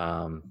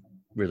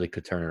really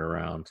could turn it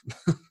around.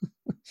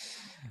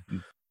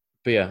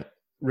 But yeah,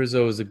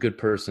 Rizzo is a good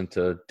person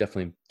to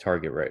definitely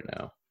target right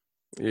now.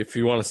 If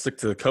you want to stick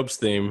to the Cubs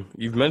theme,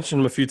 you've mentioned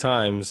him a few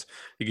times.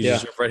 You can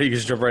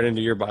just jump right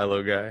into your buy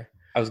low guy.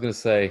 I was going to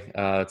say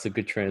it's a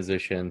good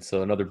transition.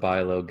 So another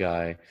buy low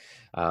guy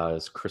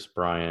is Kris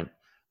Bryant.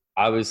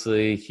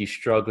 Obviously, he's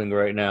struggling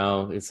right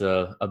now. It's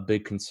a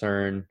big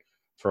concern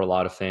for a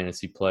lot of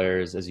fantasy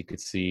players, as you could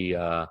see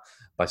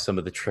by some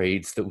of the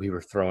trades that we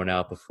were throwing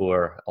out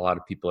before. A lot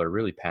of people are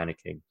really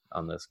panicking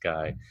on this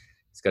guy.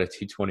 He's got a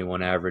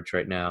 221 average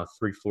right now,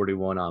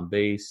 341 on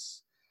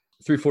base,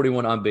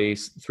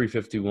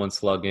 351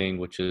 slugging,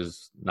 which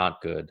is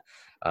not good.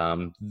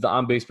 The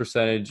on-base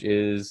percentage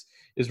is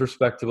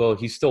respectable.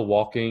 He's still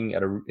walking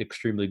at an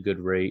extremely good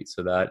rate,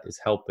 so that is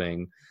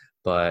helping.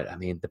 But I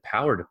mean, the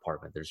power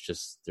department, there's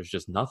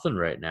just nothing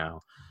right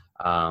now.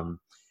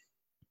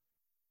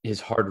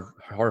 His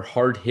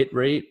hard hit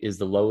rate is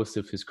the lowest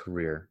of his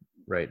career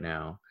right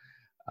now.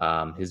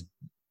 His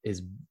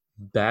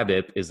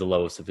BABIP is the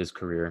lowest of his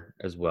career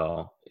as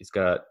well. He's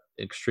got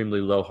extremely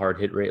low hard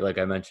hit rate, like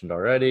I mentioned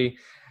already.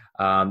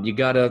 You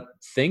gotta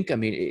think. I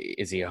mean,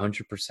 is he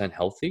 100%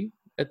 healthy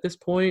at this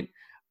point?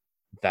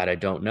 That I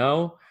don't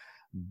know,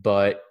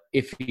 but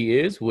if he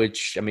is,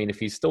 which, I mean, if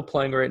he's still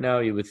playing right now,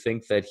 you would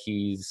think that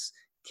he's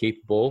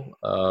capable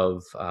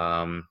of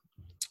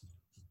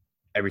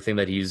everything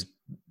that he's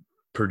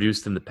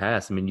produced in the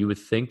past. I mean, you would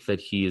think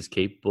that he is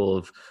capable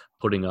of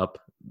putting up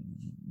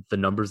the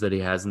numbers that he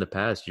has in the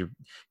past. You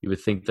would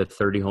think that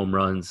 30 home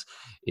runs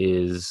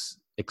is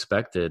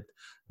expected,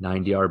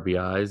 90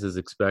 RBIs is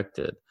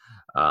expected.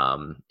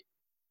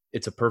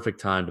 It's a perfect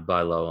time to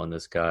buy low on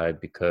this guy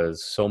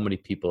because so many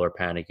people are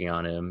panicking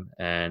on him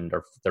and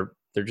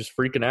they're just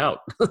freaking out.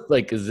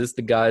 Like, is this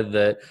the guy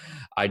that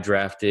I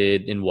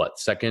drafted in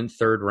second,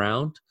 third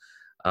round?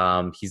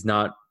 He's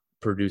not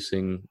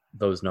producing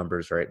those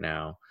numbers right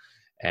now.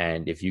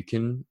 And if you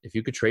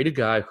could trade a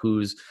guy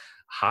who's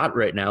hot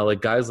right now,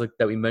 like guys like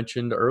that we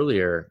mentioned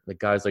earlier, like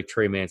guys like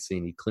Trey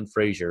Mancini, Clint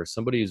Frazier,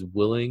 somebody who's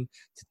willing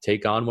to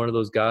take on one of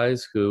those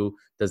guys who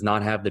does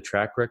not have the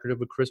track record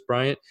of a Kris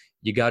Bryant,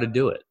 you got to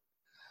do it.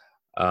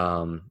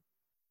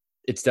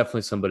 It's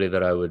definitely somebody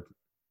that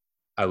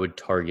I would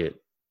target.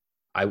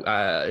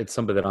 It's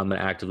somebody that I'm going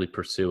to actively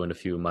pursue in a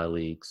few of my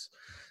leagues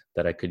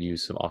that I could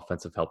use some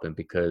offensive help in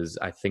because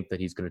I think that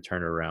he's going to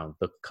turn it around.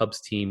 The Cubs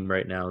team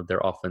right now,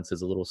 their offense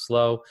is a little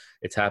slow.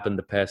 It's happened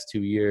the past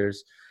 2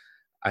 years.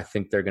 I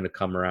think they're going to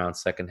come around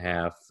second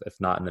half, if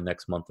not in the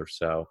next month or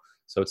so.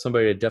 So it's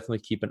somebody to definitely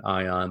keep an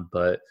eye on,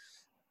 but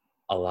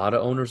a lot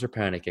of owners are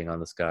panicking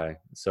on this guy.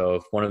 So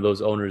if one of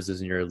those owners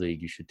is in your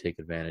league, you should take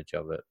advantage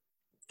of it.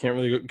 Can't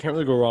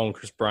really go wrong with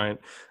Kris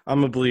Bryant.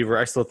 I'm a believer.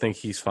 I still think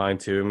he's fine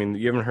too. I mean,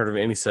 you haven't heard of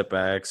any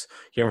setbacks.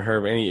 You haven't heard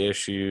of any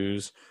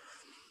issues.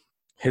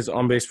 His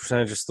on-base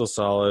percentage is still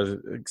solid.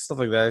 Stuff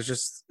like that. It's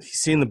just he's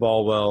seeing the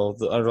ball well.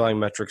 The underlying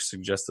metrics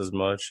suggest as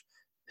much.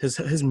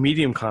 His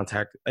medium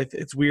contact.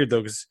 It's weird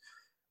though because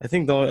I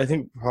think part of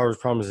his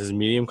problem is his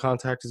medium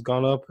contact has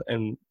gone up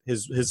and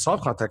his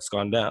soft contact's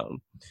gone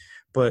down.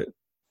 But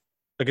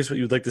I guess what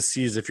you'd like to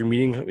see is if your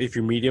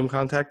medium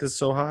contact is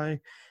so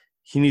high,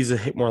 he needs to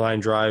hit more line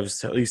drives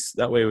to at least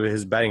that way with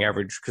his batting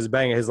average because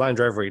his line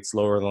drive rate's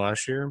lower than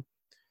last year.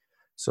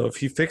 So if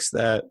he fixed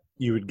that,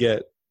 you would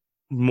get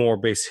more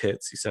base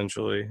hits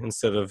essentially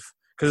instead of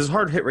because his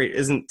hard hit rate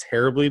isn't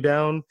terribly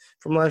down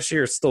from last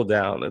year. It's still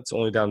down. It's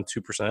only down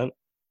 2%,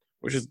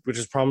 which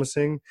is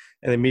promising.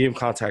 And the medium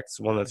contact is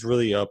one that's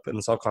really up, and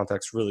the soft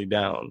contact's really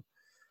down.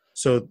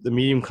 So the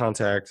medium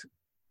contact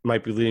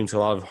might be leading to a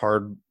lot of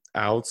hard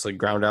outs, like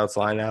ground outs,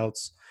 line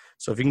outs.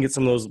 So if you can get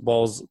some of those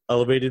balls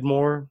elevated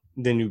more,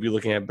 then you'd be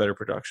looking at better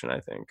production, I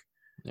think.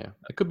 Yeah,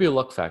 it could be a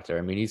luck factor.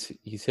 I mean,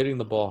 he's hitting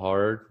the ball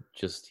hard,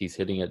 just he's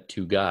hitting at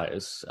two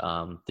guys.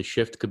 The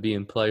shift could be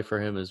in play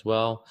for him as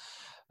well.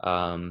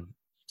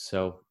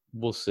 So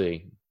we'll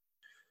see.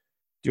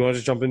 Do you want to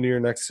just jump into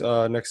your next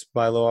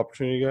buy low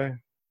opportunity guy?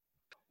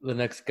 The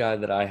next guy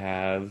that I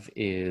have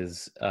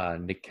is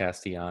Nick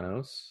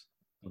Castellanos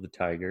of the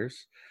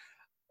Tigers.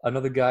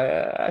 Another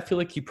guy, I feel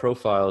like he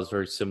profiles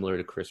very similar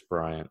to Chris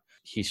Bryant.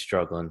 He's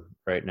struggling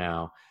right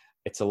now.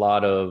 It's a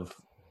lot of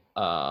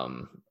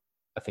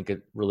I think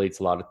it relates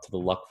a lot to the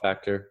luck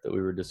factor that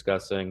we were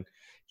discussing.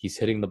 He's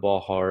hitting the ball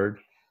hard.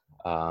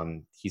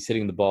 He's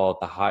hitting the ball at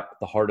the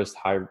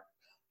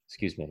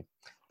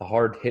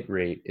hard hit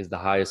rate is the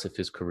highest of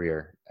his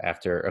career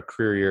after a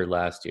career year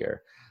last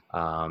year.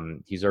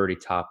 He's already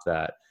topped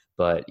that,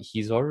 but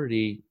he's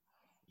only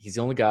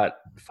got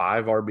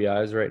 5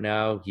 RBIs right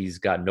now. He's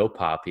got no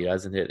pop. He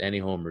hasn't hit any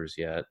homers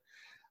yet.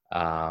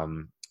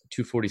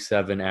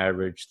 247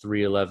 average,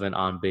 311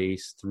 on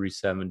base,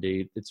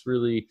 370. It's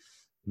really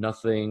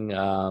nothing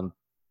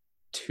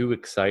too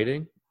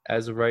exciting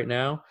as of right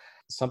now.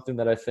 Something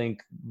that I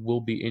think will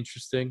be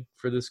interesting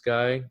for this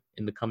guy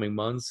in the coming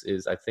months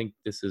is I think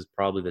this is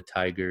probably the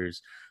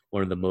Tigers'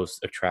 one of the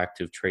most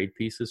attractive trade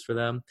pieces for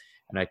them.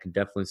 And I can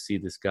definitely see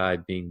this guy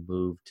being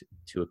moved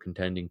to a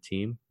contending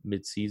team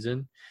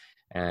mid-season.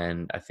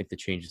 And I think the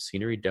change of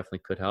scenery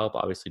definitely could help.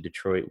 Obviously,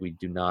 Detroit, we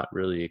do not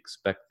really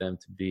expect them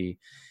to be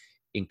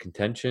in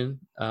contention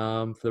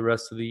for the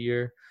rest of the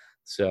year.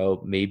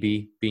 So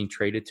maybe being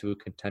traded to a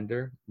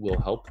contender will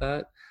help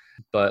that.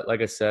 But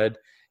like I said,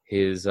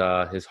 his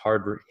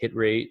hard hit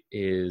rate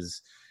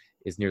is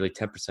nearly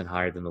 10%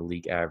 higher than the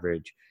league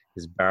average.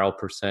 His barrel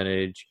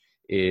percentage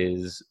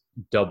is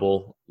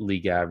double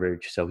league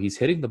average. So he's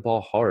hitting the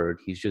ball hard.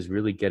 He's just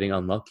really getting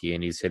unlucky,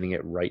 and he's hitting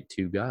it right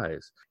to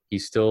guys.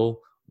 He's still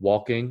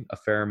walking a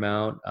fair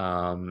amount,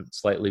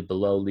 slightly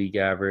below league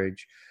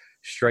average,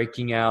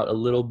 striking out a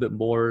little bit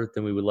more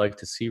than we would like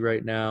to see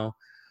right now.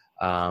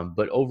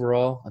 But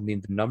overall, I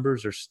mean, the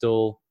numbers are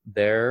still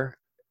there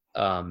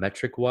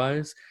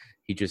metric-wise.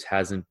 He just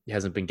hasn't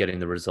been getting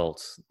the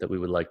results that we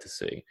would like to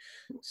see.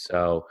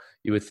 So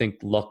you would think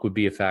luck would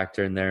be a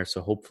factor in there.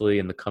 So hopefully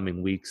in the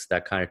coming weeks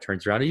that kind of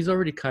turns around. He's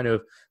already kind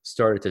of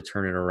started to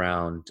turn it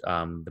around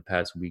the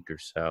past week or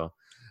so.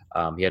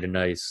 He had a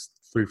nice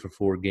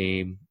 3-for-4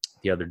 game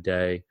the other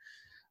day.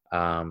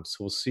 So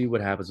we'll see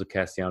what happens with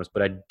Castellanos.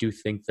 But I do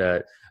think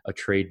that a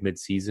trade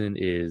midseason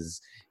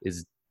is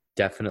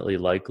definitely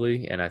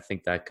likely, and I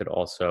think that could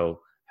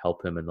also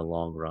help him in the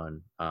long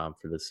run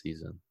for this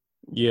season.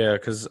 Yeah,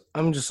 because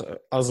I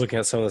was looking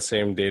at some of the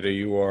same data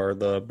you are.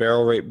 The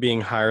barrel rate being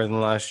higher than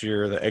last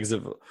year, the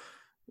exit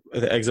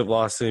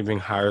velocity being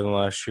higher than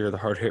last year, the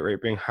hard hit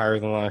rate being higher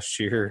than last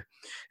year.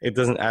 It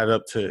doesn't add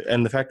up to,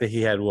 and the fact that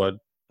he had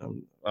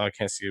I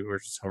can't see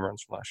where's his home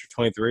runs from last year,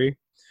 23.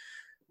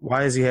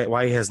 Why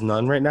he has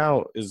none right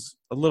now is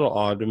a little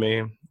odd to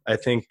me. I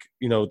think,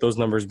 those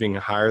numbers being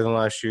higher than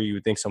last year, you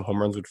would think some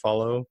home runs would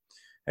follow,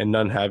 and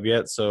none have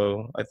yet.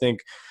 So I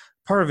think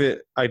part of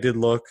it,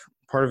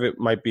 part of it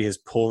might be his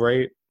pull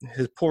rate.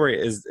 His pull rate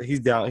is he's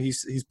down.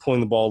 He's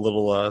pulling the ball a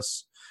little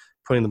less,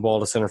 putting the ball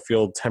to center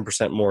field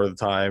 10% more of the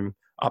time,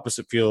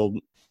 opposite field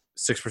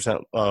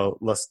 6%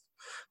 less.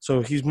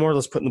 So he's more or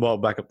less putting the ball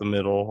back up the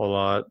middle a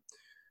lot.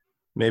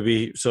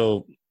 Maybe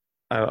so.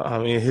 I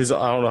mean, I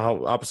don't know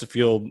how opposite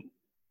field.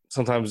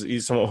 Sometimes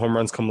some home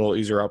runs come a little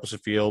easier opposite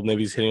field.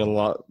 Maybe he's hitting a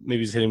lot. Maybe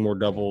he's hitting more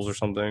doubles or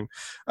something.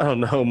 I don't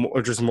know,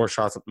 or just more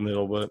shots up the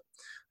middle. But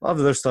a lot of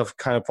the other stuff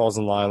kind of falls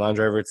in line. Line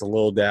drive rate's a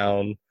little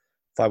down.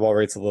 Fly ball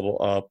rate's a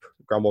little up.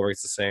 Ground ball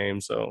rate's the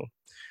same. So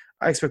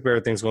I expect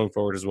better things going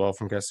forward as well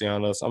from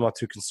Castellanos. I'm not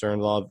too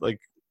concerned.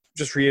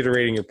 Just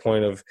reiterating your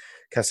point of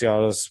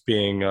Castellanos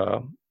being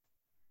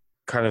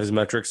kind of his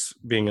metrics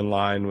being in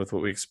line with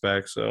what we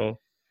expect. So.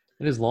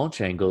 And his launch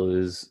angle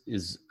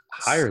is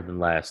higher than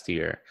last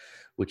year,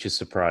 which is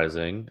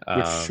surprising.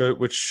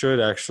 Which should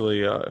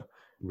actually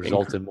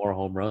result in more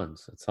home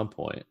runs at some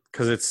point.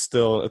 Because it's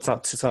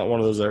not one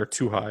of those that are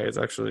too high. It's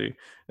actually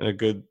in a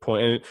good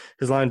point. And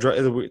his line,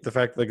 the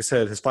fact, like I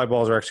said, his fly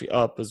balls are actually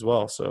up as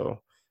well.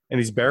 So, and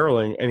he's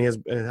barreling, and he has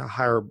a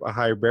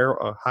higher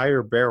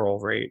barrel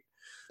rate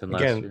than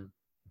last year.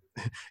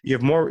 You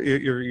have more.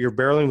 You're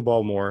barreling the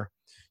ball more.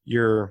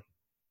 You're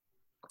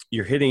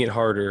hitting it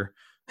harder.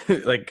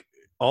 Like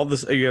all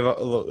this, you have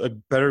a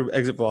better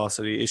exit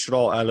velocity. It should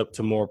all add up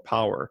to more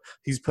power.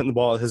 He's putting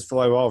his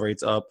fly ball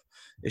rates up.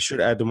 It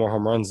should add to more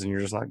home runs, and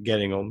you're just not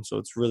getting them. So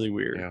it's really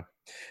weird. Yeah,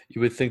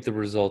 you would think the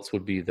results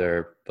would be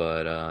there,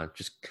 but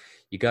just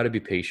you got to be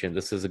patient.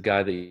 This is a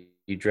guy that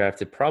you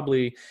drafted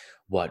probably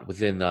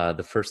within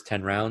the first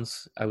 10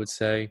 rounds, I would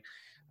say.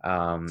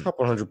 Top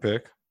 100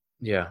 pick.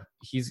 Yeah,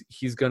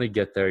 he's gonna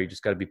get there. You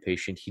just got to be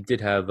patient. He did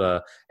have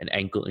an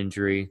ankle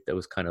injury that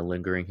was kind of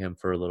lingering him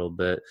for a little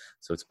bit,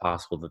 so it's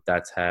possible that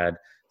that's had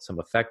some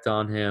effect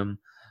on him.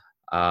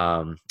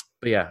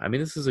 But yeah, I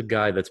mean, this is a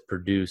guy that's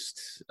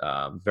produced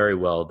very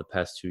well the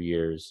past 2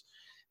 years,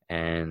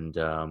 and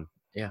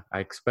yeah, I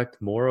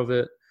expect more of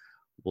it.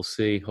 We'll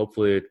see.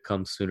 Hopefully, it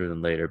comes sooner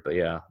than later. But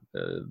yeah,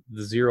 the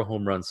 0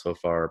 home runs so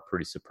far are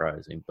pretty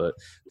surprising. But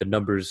the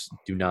numbers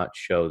do not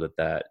show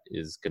that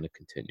is going to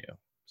continue.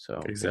 So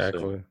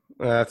exactly,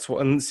 that's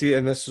what. And see,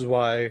 and this is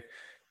why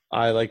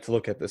I like to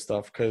look at this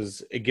stuff,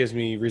 because it gives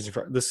me reason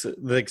for this.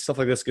 Like stuff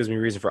like this gives me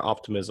reason for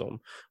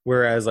optimism.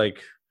 Whereas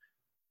like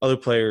other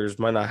players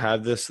might not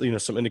have this,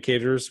 some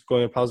indicators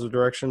going in a positive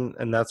direction,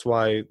 and that's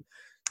why it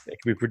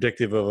can be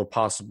predictive of a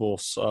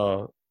possible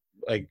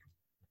like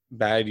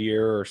bad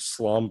year or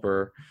slump,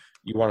 or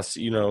you want to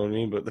see, you know what I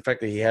mean? But the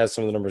fact that he has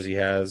some of the numbers he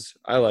has,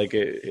 I like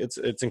it.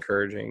 It's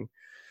encouraging.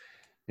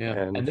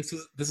 Yeah, and this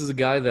is a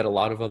guy that a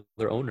lot of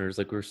other owners,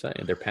 like we were saying,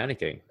 they're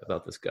panicking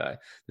about this guy.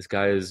 This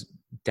guy is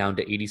down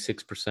to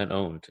 86%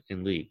 owned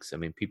in leagues. I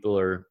mean, people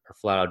are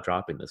flat out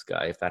dropping this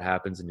guy. If that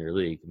happens in your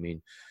league, I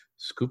mean,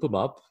 scoop him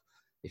up.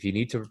 If you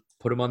need to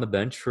put him on the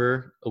bench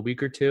for a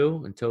week or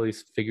two until he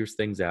figures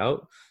things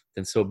out,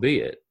 then so be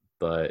it.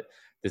 But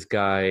this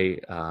guy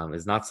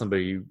is not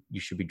somebody you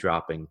should be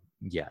dropping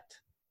yet.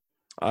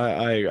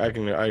 I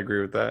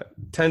agree with that.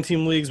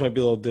 10-team leagues might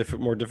be a little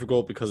more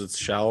difficult because it's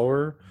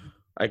shallower.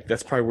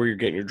 That's probably where you're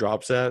getting your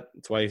drops at.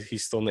 That's why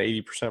he's still in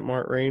the 80%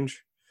 mark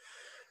range.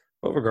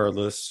 But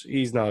regardless,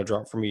 he's not a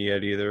drop for me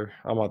yet either.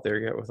 I'm not there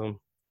yet with him.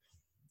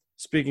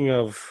 Speaking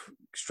of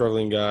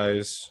struggling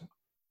guys,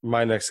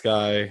 my next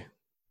guy,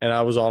 and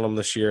I was on him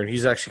this year, and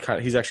he's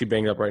actually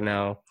banged up right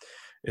now,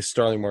 is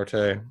Starling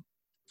Marte.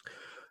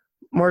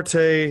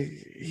 Marte,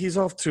 he's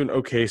off to an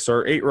okay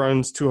start. 8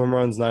 runs, 2 home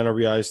runs, 9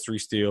 RBIs, 3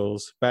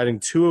 steals, batting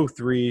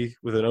 .203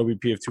 with an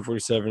OBP of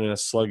 .247 and a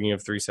slugging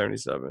of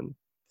 .377.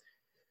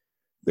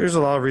 There's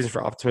a lot of reason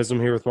for optimism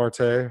here with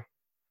Marte.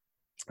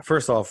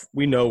 First off,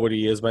 we know what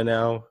he is by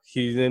now.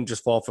 He didn't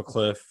just fall off a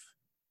cliff.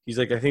 He's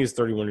I think he's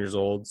 31 years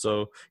old,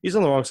 so he's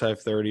on the wrong side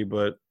of 30,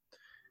 but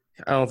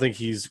I don't think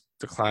he's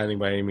declining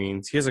by any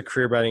means. He has a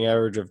career batting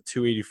average of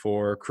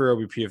 .284, career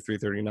OBP of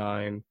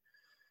 .339.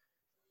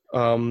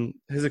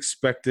 His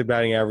expected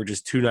batting average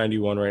is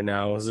 .291 right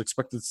now. His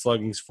expected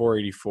slugging is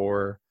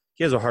 .484.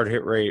 He has a hard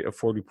hit rate of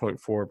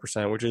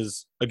 40.4%, which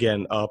is,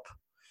 again, up.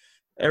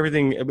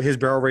 His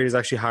barrel rate is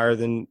actually higher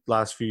than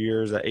last few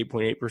years at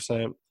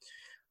 8.8%.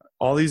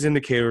 All these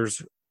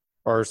indicators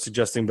are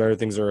suggesting better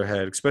things are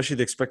ahead, especially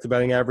the expected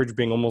batting average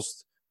being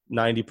almost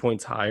 90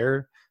 points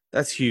higher.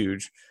 That's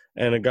huge.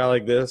 And a guy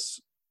like this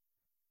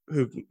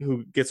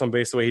who gets on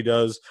base the way he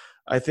does,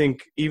 I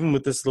think even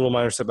with this little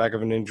minor setback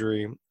of an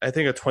injury, I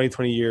think a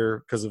 2020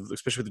 year,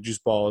 especially with the juice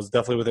ball, is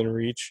definitely within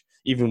reach,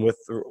 even with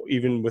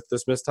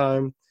this missed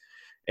time.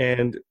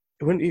 And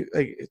when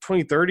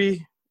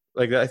 2030,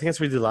 I think that's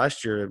what he did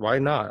last year. Why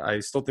not? I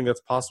still think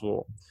that's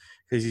possible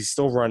because he's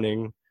still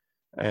running,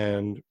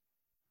 and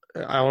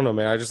I don't know,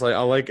 man.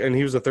 And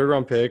he was a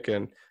 3rd-round pick,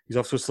 and he's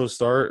off to a slow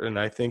start. And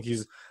I think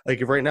he's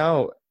right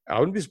now, I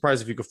wouldn't be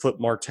surprised if you could flip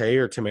Marte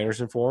or Tim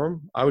Anderson for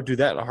him. I would do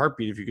that in a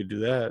heartbeat if you could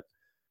do that,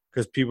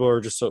 because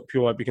people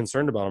might be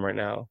concerned about him right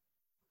now.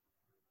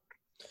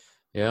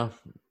 Yeah,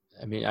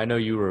 I mean, I know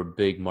you were a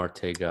big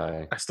Marte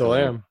guy. I still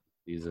am.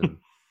 Season.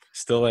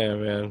 Still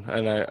am, man.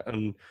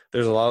 And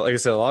there's a lot, like I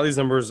said, a lot of these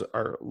numbers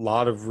are a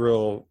lot of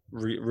real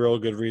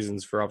good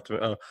reasons for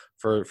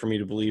me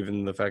to believe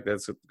in the fact that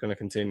it's going to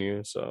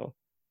continue. So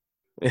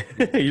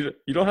you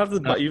don't have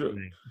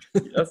to.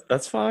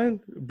 That's fine.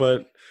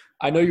 But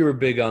I know you were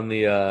big on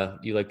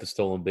you like the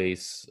stolen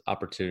base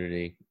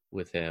opportunity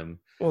with him.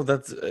 Well,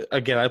 that's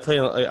again. I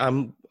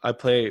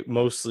play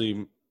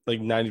mostly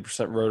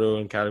 90% roto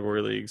in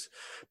category leagues,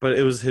 but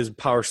it was his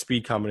power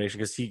speed combination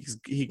because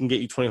he can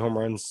get you 20 home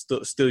runs,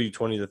 steal you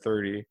 20 to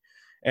 30,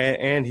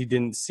 and he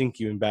didn't sink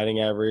you in batting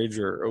average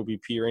or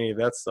OBP or any of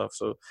that stuff.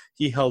 So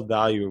he held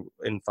value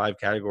in 5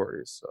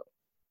 categories. So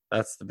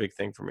that's the big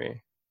thing for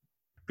me.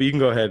 But you can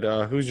go ahead.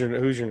 Who's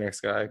your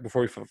next guy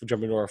before we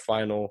jump into our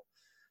final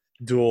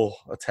dual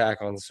attack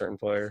on a certain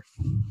player?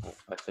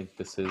 I think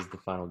this is the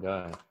final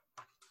guy.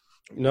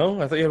 No,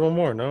 I thought you had one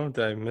more. No,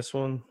 did I miss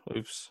one?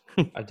 Oops.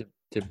 I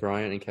did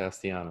Bryant and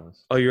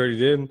Castellanos. Oh, you already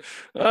did?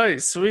 All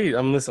right, sweet.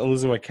 I'm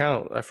losing my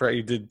count. I forgot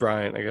you did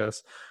Bryant, I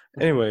guess.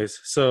 Anyways,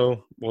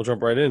 so we'll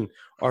jump right in.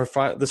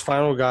 This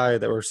final guy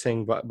that we're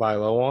saying buy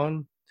low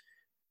on,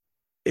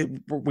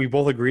 we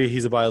both agree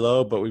he's a buy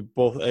low, but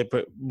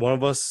but one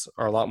of us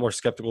are a lot more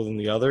skeptical than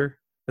the other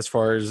as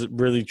far as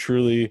really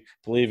truly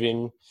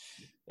believing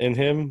in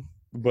him.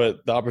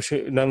 But the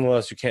opportunity,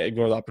 nonetheless, you can't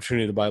ignore the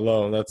opportunity to buy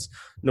low, and that's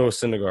Noah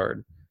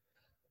Syndergaard.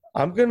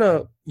 I'm going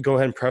to go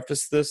ahead and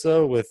preface this,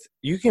 though, with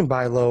you can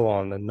buy low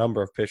on a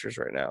number of pitchers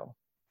right now.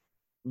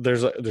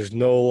 There's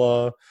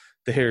Nola.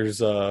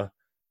 There's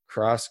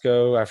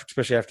Carrasco,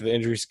 especially after the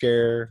injury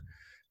scare.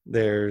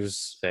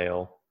 There's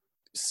Sale.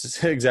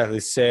 Exactly.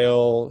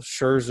 Sale,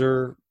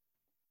 Scherzer,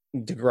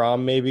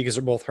 DeGrom maybe because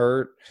they're both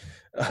hurt.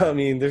 I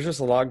mean, there's just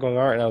a lot going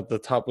on right now at the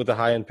top with the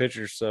high-end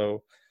pitchers.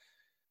 So,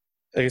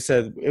 like I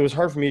said, it was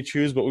hard for me to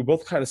choose, but we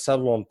both kind of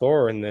settled on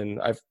Thor, and then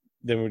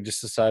we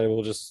just decided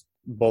we'll just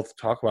both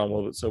talk about him a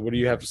little bit. So what do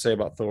you have to say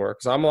about Thor?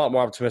 Because I'm a lot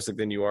more optimistic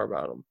than you are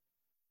about him.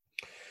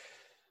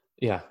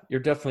 Yeah, you're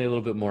definitely a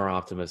little bit more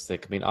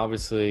optimistic. I mean,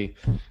 obviously,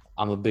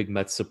 I'm a big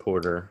Mets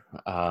supporter,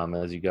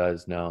 as you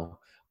guys know,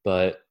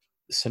 but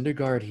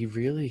Syndergaard,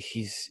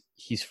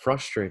 he's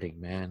frustrating,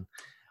 man.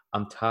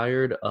 I'm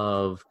tired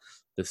of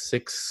the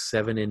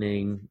 6-7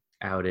 inning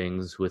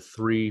outings with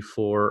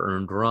 3-4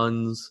 earned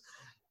runs,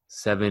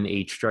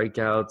 7-8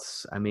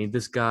 strikeouts. I mean,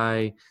 this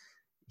guy,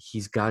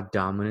 he's got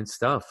dominant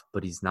stuff,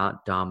 but he's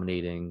not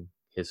dominating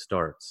his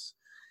starts.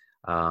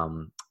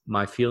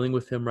 My feeling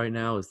with him right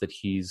now is that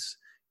he's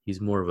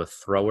more of a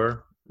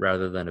thrower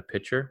rather than a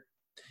pitcher,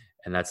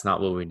 and that's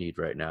not what we need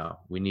right now.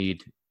 We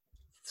need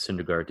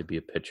Syndergaard to be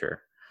a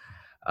pitcher.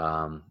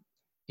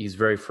 He's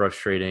very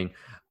frustrating.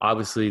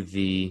 Obviously,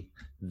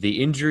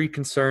 the injury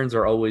concerns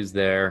are always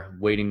there,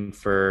 waiting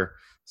for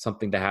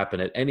something to happen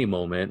at any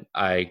moment.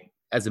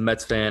 As a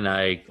Mets fan,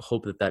 I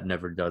hope that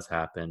never does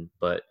happen.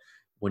 But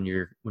when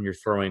you're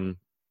throwing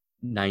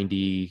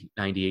 90,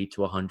 98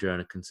 to 100 on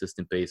a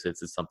consistent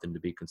basis, it's something to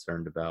be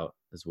concerned about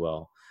as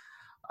well.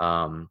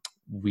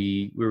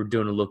 We were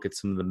doing a look at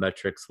some of the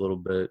metrics a little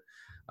bit.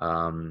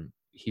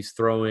 He's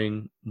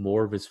throwing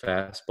more of his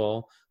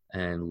fastball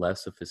and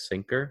less of his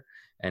sinker.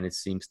 And it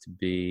seems to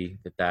be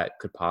that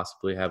could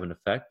possibly have an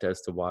effect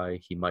as to why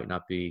he might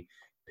not be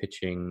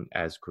pitching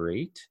as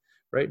great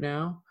right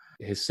now.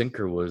 His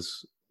sinker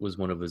was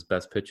one of his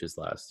best pitches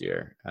last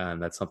year,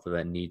 and that's something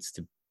that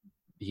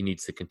he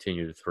needs to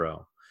continue to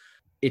throw.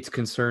 It's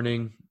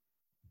concerning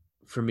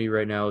for me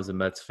right now as a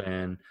Mets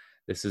fan.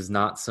 This is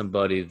not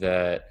somebody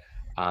that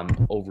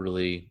I'm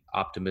overly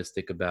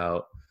optimistic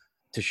about.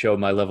 To show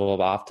my level of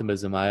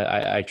optimism,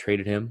 I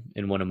traded him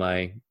in one of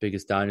my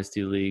biggest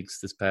dynasty leagues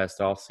this past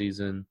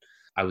offseason.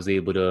 I was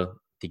able to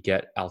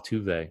get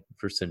Altuve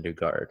for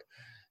Syndergaard.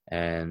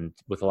 And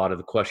with a lot of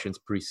the questions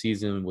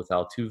preseason with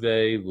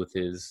Altuve, with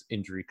his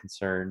injury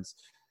concerns,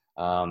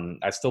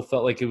 I still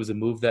felt like it was a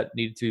move that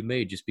needed to be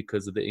made just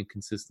because of the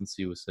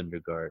inconsistency with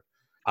Syndergaard.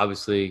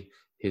 Obviously,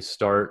 his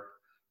start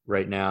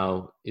right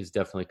now is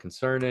definitely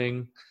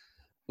concerning.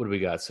 What do we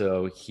got?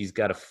 So he's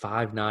got a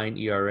 5.9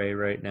 ERA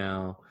right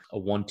now, a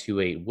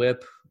 1.28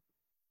 WHIP,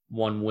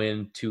 1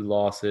 win, 2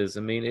 losses. I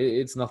mean,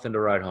 it's nothing to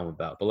write home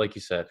about. But like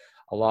you said,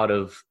 a lot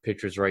of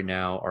pitchers right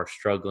now are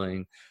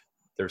struggling.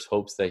 There's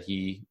hopes that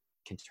he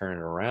can turn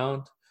it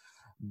around.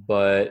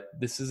 But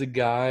this is a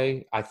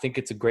guy, I think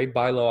it's a great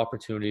buy low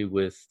opportunity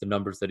with the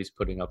numbers that he's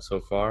putting up so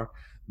far.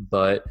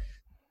 But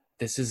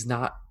this is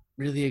not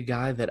really a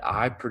guy that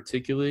I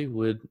particularly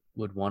would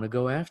want to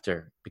go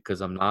after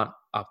because I'm not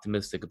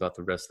optimistic about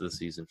the rest of the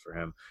season for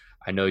him.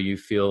 I know you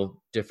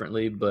feel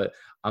differently, but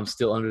I'm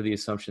still under the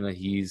assumption that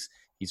he's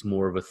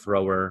more of a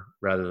thrower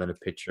rather than a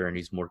pitcher, and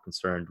he's more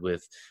concerned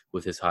with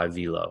his high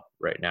velo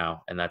right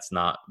now. And that's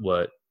not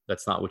what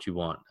you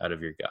want out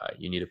of your guy.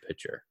 You need a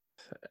pitcher.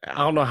 I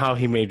don't know how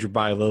he made your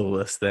buy low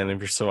list then if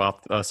you're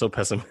so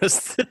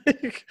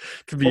pessimistic.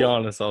 To be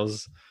honest,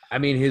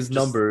 his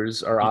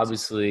numbers are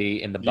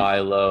obviously in the buy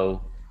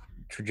low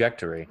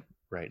trajectory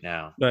right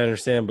now. I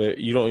understand, but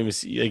you don't even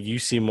see, like, you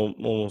seem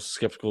almost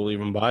skeptical to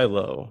even buy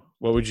low.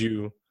 What would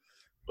you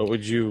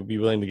be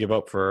willing to give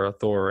up for a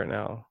Thor right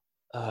now?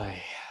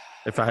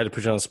 If I had to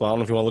put you on the spot, I don't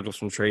know if you want to look up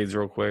some trades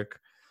real quick,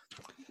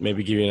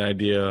 maybe give you an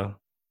idea.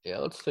 Yeah,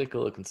 let's take a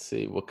look and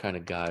see what kind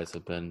of guys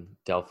have been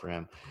dealt for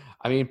him.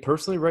 I mean,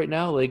 personally right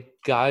now, like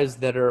guys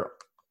that are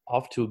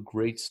off to a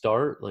great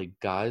start, like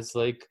guys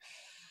like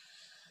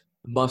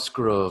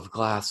Musgrove,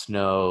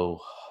 Glasnow,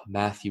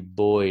 Matthew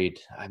Boyd.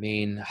 I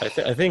mean, I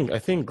think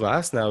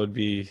Glasnow would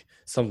be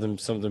something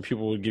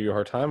people would give you a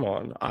hard time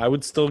on. I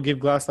would still give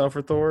Glasnow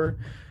for Thor.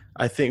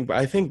 I think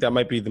that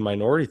might be the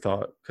minority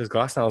thought because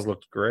Glasnow's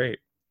looked great.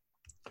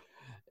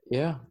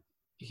 Yeah,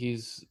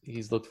 he's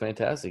looked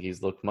fantastic.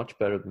 He's looked much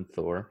better than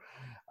Thor.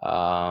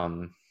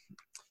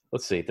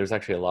 Let's see. There's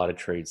actually a lot of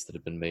trades that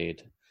have been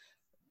made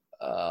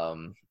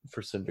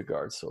for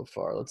Syndergaard so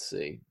far. Let's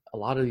see. A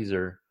lot of these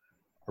are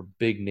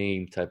big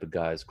name type of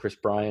guys. Chris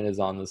Bryant is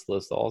on this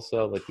list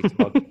also. Like we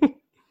talked.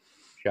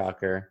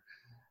 Shocker.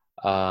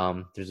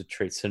 There's a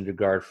trade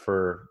Syndergaard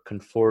for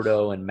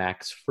Conforto and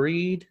Max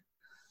Fried.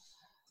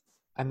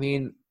 I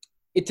mean,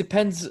 it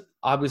depends,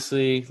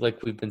 obviously,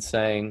 like we've been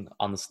saying,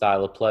 on the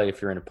style of play.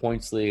 If you're in a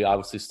points league,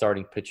 obviously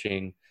starting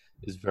pitching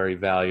is very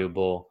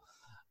valuable.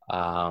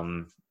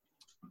 I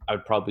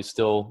would probably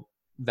still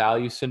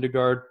value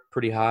Syndergaard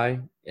pretty high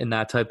in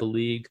that type of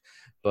league,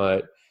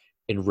 but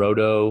in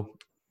roto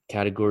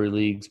category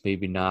leagues,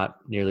 maybe not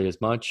nearly as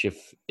much.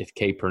 If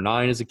K per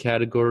 9 is a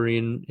category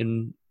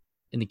in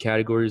the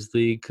categories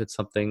league, it's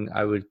something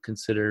I would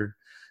consider.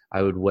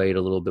 I would weigh it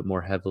a little bit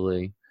more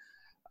heavily.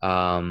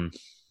 I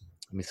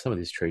mean, some of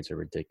these trades are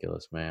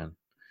ridiculous, man.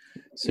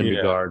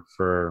 Syndergaard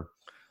for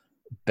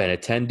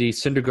Benintendi,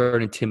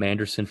 Syndergaard and Tim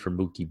Anderson for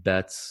Mookie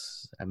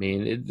Betts. I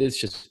mean,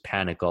 it's just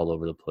panic all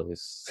over the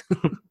place.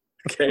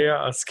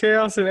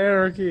 Chaos and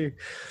anarchy.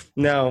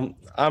 Now,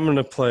 I'm going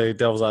to play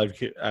devil's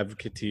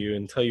advocate to you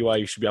and tell you why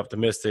you should be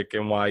optimistic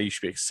and why you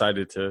should be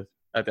excited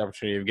at the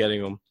opportunity of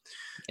getting them.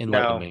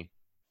 Enlighten me.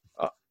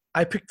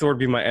 I picked Thor to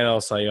be my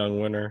NL Cy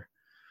Young winner.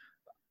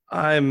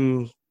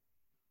 I'm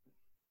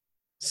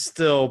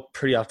still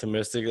pretty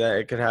optimistic that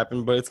it could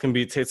happen, but it's going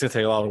to take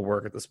a lot of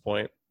work at this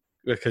point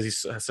because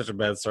he has such a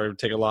bad start. It would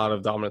take a lot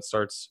of dominant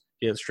starts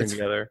he had to string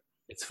together.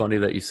 It's funny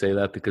that you say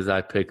that because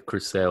I picked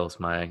Chris Sale as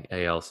my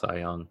AL Cy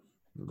Young.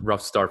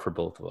 Rough start for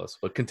both of us,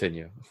 but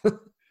continue.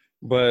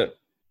 But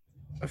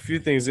a few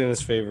things in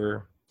his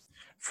favor.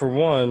 For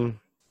one,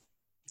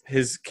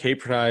 his K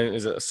per nine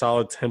is a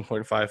solid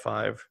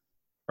 10.55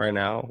 right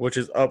now, which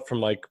is up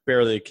from like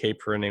barely a K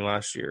per inning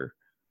last year.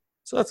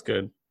 So that's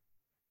good.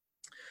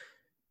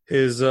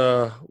 His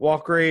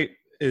walk rate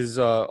is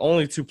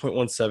only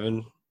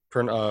 2.17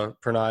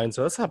 per nine,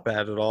 so that's not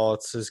bad at all.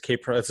 It's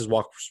his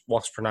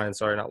walks per nine,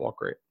 sorry, not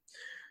walk rate.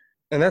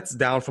 And that's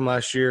down from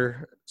last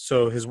year.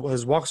 So his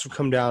walks have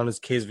come down, his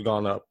Ks have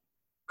gone up.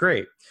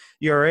 Great.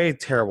 ERA,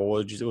 terrible.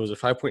 Was it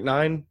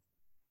 5.9?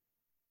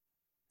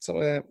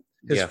 Something like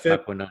that.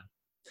 FIP, 5.9.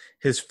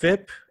 His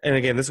FIP, and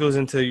again, this goes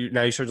into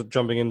now you start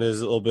jumping into a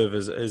little bit of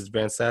his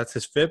advanced stats.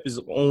 His FIP is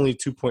only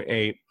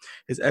 2.8.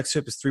 His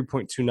xFIP is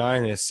 3.29,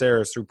 and his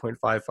SARA is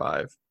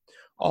 3.55.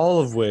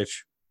 All of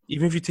which,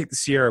 even if you take the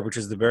Sierra, which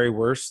is the very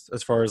worst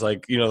as far as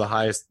like the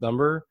highest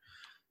number,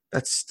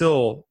 that's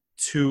still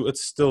two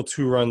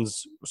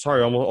runs.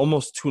 Sorry,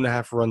 almost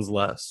 2.5 runs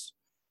less.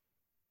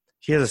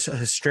 He has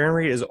his strand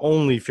rate is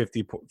only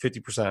 50%,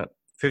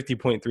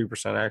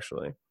 50.3%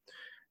 actually,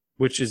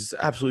 which is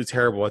absolutely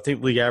terrible. I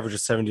think league average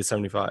is 70 to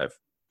 75,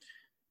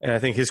 and I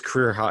think his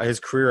career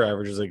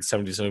average is like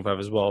 70 to 75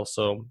 as well.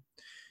 So,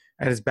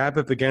 and his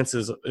BABIP against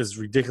is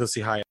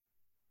ridiculously high.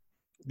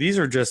 These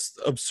are just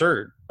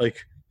absurd.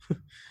 Like,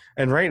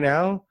 and right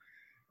now,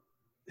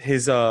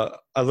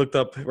 I looked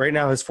up right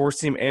now his four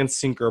seam and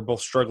sinker are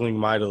both struggling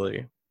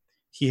mightily.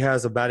 He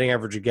has a batting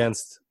average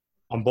against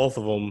on both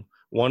of them.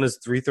 One is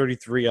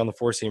 333 on the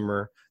four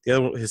seamer. The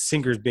other one, his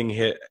sinker is being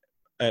hit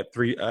at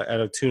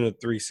a tune of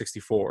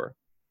 364.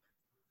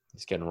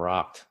 He's getting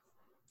rocked.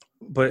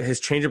 But his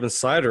changeup and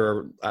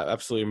slider are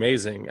absolutely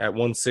amazing at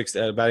 160,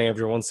 at a batting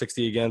average of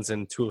 160 against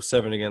and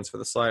 207 against for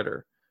the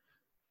slider.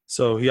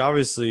 So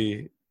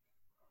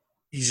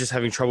he's just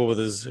having trouble with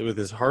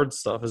his hard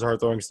stuff, his hard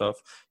throwing stuff.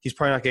 He's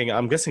probably not getting.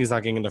 I'm guessing he's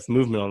not getting enough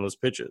movement on those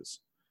pitches.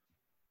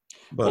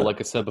 But, well, like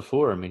I said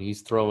before, I mean,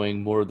 he's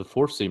throwing more of the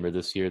four-seamer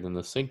this year than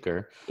the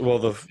sinker. Well,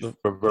 the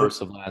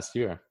reverse of last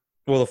year.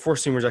 Well, the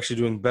four-seamer is actually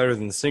doing better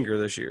than the sinker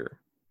this year.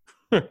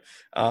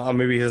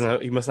 Maybe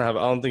he must not have.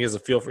 I don't think he has a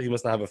feel for. He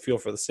must not have a feel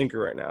for the sinker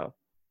right now.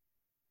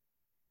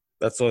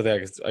 That's the only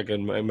thing I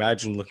can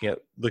imagine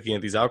looking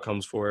at these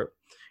outcomes for it.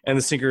 And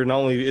the sinker, not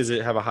only does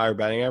it have a higher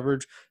batting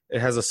average,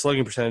 it has a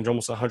slugging percentage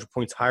almost 100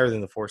 points higher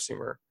than the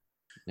four-seamer.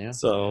 Yeah.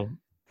 So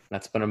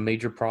that's been a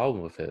major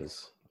problem with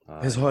his.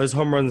 His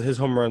home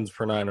runs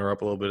per nine are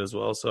up a little bit as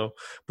well. So,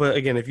 but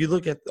again, if you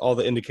look at all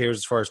the indicators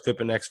as far as FIP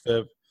and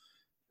xFIP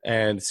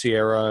and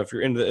Sierra,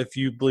 if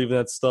you believe in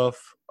that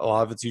stuff, a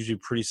lot of it's usually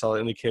pretty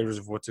solid indicators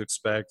of what to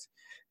expect.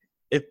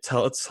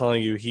 It's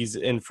telling you he's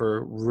in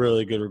for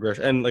really good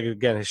regression. And like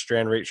again, his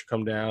strand rate should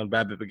come down,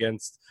 BABIP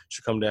against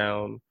should come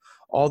down.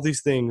 All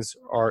these things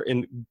are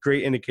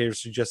great indicators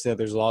suggesting that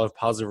there's a lot of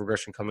positive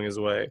regression coming his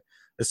way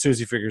as soon as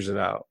he figures it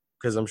out.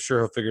 Because I'm sure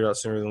he'll figure it out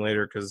sooner than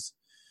later because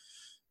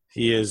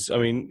he is – I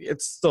mean,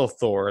 it's still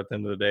Thor at the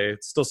end of the day.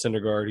 It's still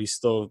Syndergaard.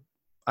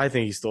 I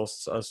think he's still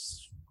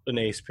an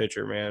ace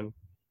pitcher, man.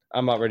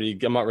 I'm not ready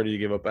to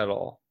give up at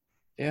all.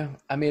 Yeah,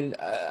 I mean,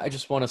 I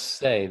just want to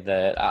say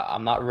that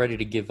I'm not ready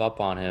to give up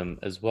on him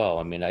as well.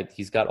 I mean,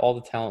 he's got all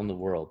the talent in the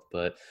world,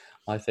 but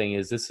my thing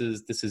is this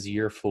is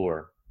year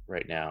 4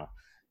 right now.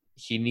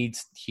 He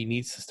needs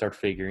to start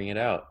figuring it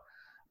out.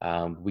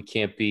 We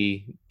can't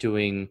be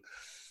doing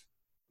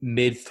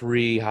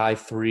mid-3,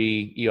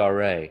 high-3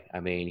 ERA. I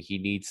mean, he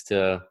needs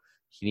to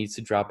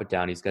drop it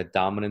down. He's got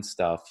dominant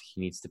stuff. He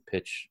needs to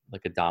pitch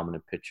like a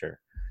dominant pitcher,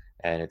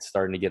 and it's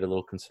starting to get a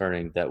little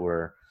concerning that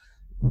we're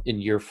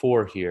in year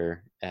 4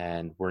 here,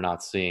 and we're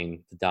not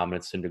seeing the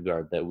dominant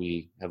Syndergaard that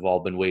we have all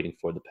been waiting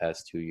for the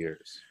past 2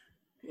 years.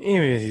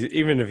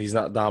 Even if he's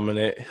not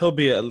dominant, he'll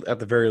be at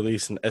the very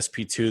least an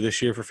SP2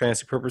 this year for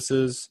fantasy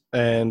purposes.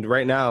 And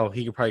right now,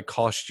 he could probably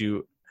cost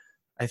you.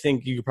 I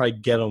think you could probably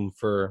get him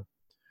for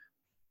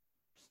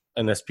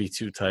an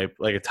SP2 type,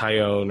 like a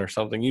Tyone or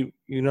something.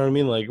 You know what I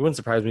mean? Like, it wouldn't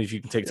surprise me if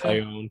you can take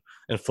Tyone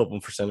and flip him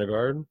for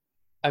Syndergaard.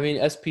 I mean,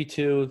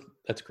 SP2,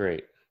 that's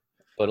great.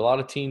 But a lot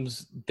of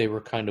teams, they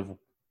were kind of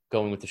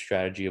going with the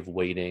strategy of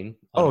waiting.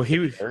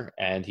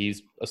 And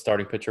he's a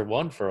starting pitcher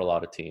 1 for a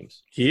lot of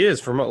teams. He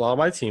is for a lot of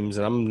my teams,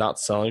 and I'm not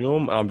selling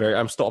him.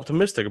 I'm still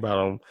optimistic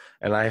about him.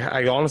 And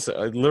I honestly,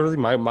 literally,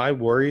 my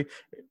worry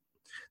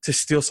to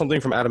steal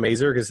something from Adam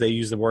Azer because they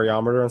use the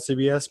worryometer on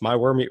CBS. My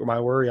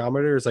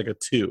worryometer is like a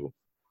 2.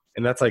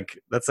 and that's like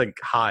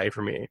high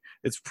for me.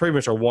 It's pretty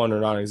much a 1 or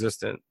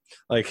non-existent.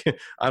 Like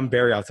I'm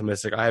very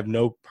optimistic. I have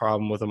no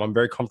problem with them. I'm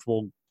very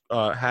comfortable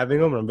having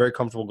them, and I'm very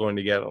comfortable going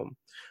to get them.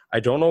 I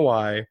don't know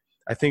why.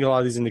 I think a lot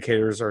of these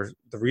indicators are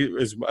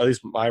is at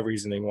least my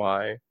reasoning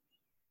why.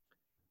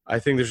 I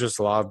think there's just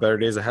a lot of better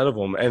days ahead of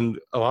him, and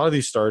a lot of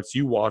these starts,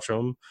 you watch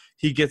them,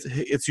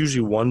 it's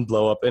usually one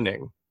blow up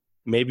inning,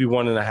 maybe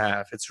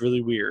 1.5. It's really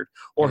weird,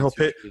 or he'll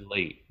pitch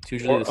late. It's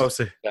usually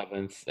the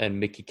seventh, and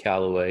Mickey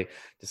Callaway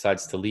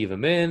decides to leave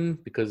him in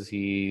because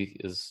he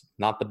is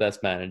not the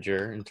best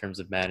manager in terms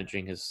of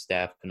managing his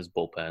staff and his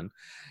bullpen,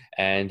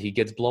 and he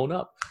gets blown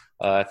up.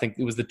 I think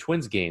it was the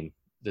Twins game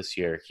this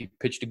year. He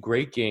pitched a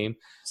great game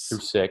through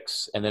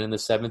 6, and then in the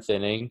 7th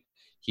inning,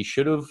 he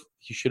should have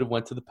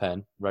went to the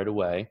pen right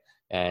away,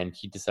 and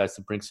he decides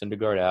to bring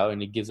Syndergaard out,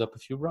 and he gives up a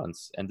few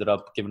runs. Ended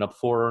up giving up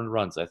 4 earned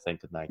runs, I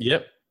think, in that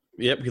game.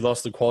 Yep. He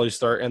lost the quality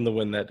start and the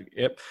win that.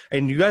 Yep.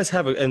 And you guys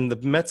and the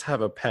Mets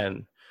have a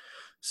pen,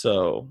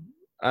 so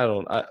I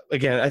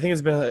think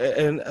it's been,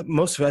 and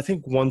most of it, I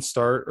think one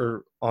start,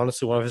 or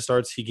honestly one of his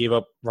starts, he gave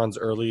up runs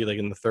early, like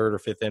in the 3rd or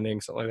 5th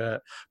inning, something like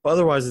that. But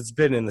otherwise, it's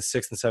been in the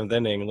 6th and 7th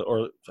inning,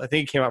 or I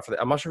think he came out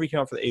I'm not sure if he came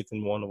out for the 8th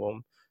in one of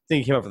them. I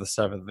think he came out for the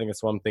 7th. I think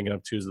that's what I'm thinking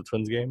of too, is the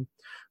Twins game.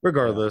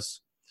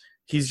 Regardless,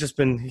 he's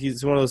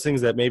one of those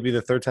things that maybe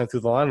the 3rd time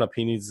through the lineup,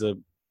 he needs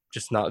to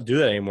just not do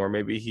that anymore.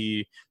 Maybe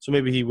he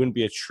wouldn't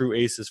be a true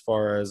ace as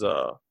far as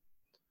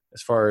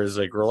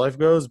like real life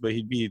goes, but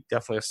he'd be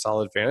definitely a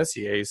solid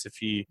fantasy ace if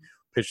he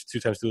pitched 2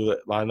 times through the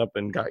lineup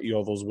and got you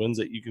all those wins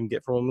that you can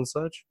get from him and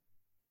such.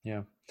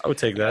 Yeah, I would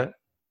take that.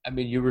 I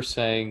mean, you were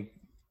saying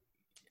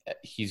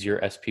he's your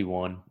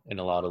SP1 in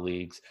a lot of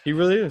leagues. He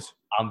really is.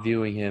 I'm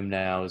viewing him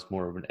now as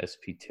more of an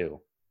SP2.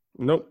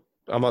 Nope,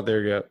 I'm not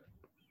there yet.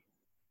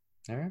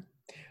 All right,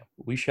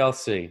 we shall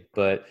see.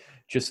 But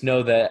just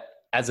know that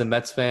as a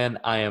Mets fan,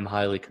 I am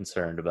highly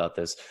concerned about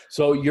this.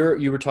 So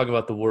you were talking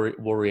about the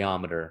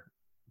worryometer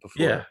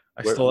before. Yeah,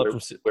 where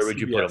would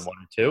you put him? 1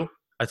 or 2?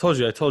 I told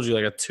you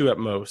like a 2 at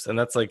most, and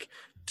that's like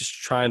just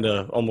trying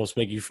to almost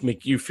make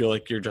you feel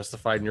like you're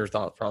justified in your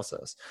thought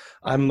process.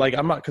 I'm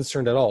not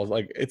concerned at all.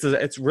 Like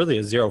it's really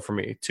a 0 for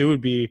me. 2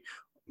 would be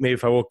maybe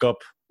if I woke up,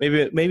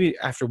 maybe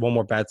after one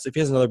more if he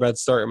has another bad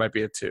start, it might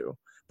be a 2.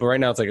 But right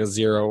now it's like a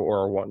 0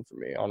 or a 1 for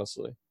me,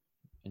 honestly.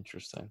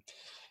 Interesting.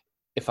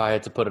 If I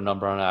had to put a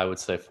number on it, I would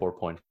say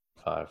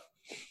 4.5.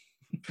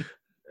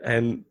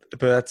 But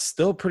that's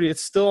still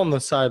it's still on the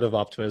side of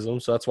optimism.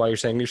 So that's why you're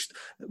saying at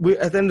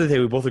the end of the day,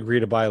 we both agree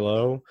to buy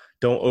low.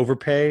 Don't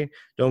overpay.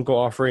 Don't go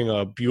offering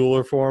a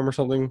Bueller for him or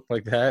something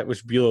like that,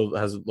 which Bueller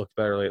has looked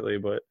better lately.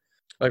 But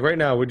like right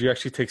now, would you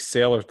actually take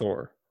Sale or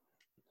Thor?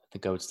 I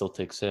think I would still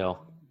take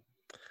Sale.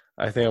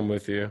 I think I'm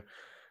with you.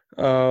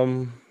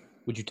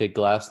 Would you take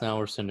Glass now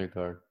or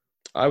Syndergaard?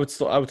 I would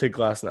take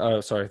Glass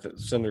now.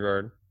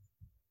 Syndergaard.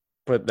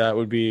 But that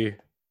would be, it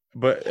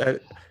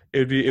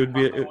would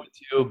be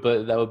too,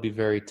 but that would be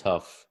very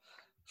tough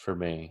for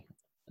me.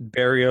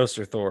 Barrios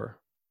or Thor?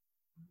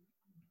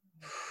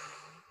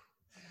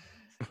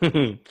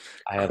 I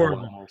have a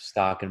lot more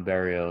stock in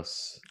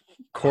Barrios.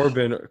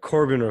 Corbin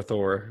or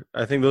Thor.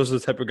 I think those are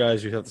the type of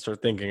guys you have to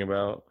start thinking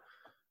about.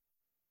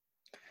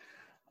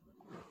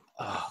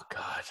 Oh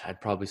God, I'd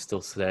probably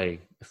still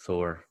say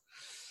Thor.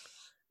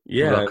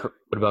 Yeah. What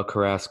about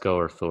Carrasco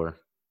or Thor?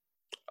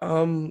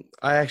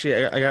 I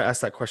got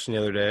asked that question the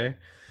other day,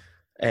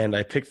 and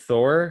I picked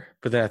Thor,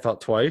 but then I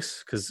thought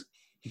twice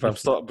but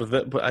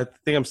I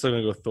think I'm still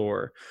gonna go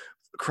Thor.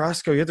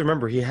 Carrasco, you have to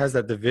remember he has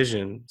that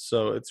division,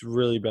 so it's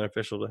really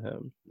beneficial to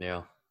him.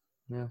 Yeah,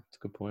 that's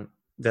a good point.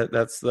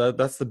 That's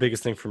the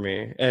biggest thing for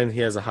me, and he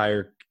has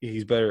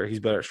he's better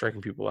at striking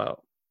people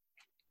out.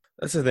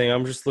 That's the thing.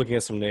 I'm just looking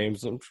at some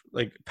names.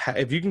 Like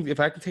if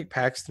I can take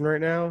Paxton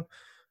right now.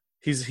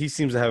 He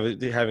seems to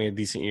having a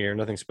decent year,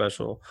 nothing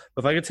special.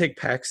 But if I could take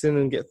Paxton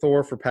and get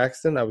Thor for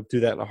Paxton, I would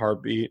do that in a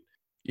heartbeat.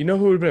 You know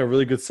who would have been a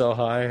really good sell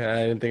high?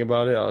 I didn't think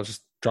about it. I'll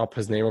just drop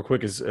his name real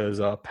quick. Is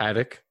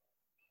Paddock?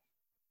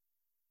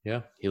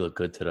 Yeah, he looked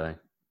good today.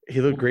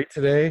 He looked great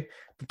today.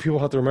 But people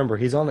have to remember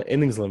he's on the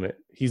innings limit.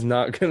 He's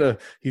gonna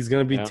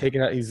be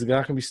taken out. He's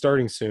not gonna be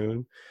starting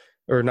soon,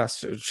 or not.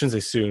 Shouldn't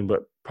say soon,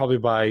 but probably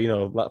by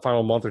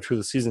final month or 2 of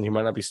the season, he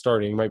might not be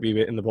starting. He might be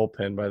in the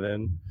bullpen by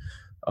then.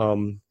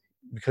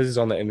 Because he's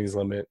on the innings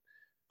limit,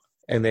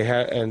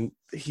 and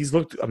he's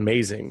looked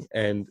amazing.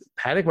 And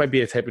Paddock might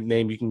be a type of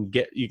name you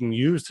can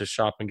use to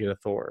shop and get a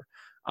Thor.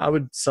 I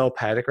would sell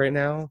Paddock right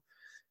now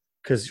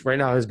because right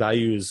now his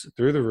value is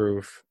through the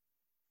roof,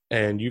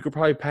 and you could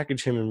probably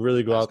package him and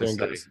really go out there and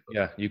get.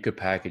 Yeah, you could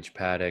package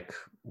Paddock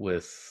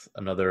with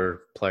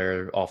another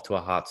player off to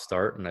a hot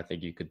start, and I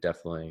think you could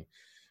definitely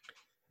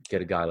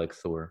get a guy like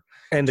Thor.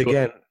 And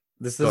again,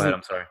 this doesn't. Go ahead,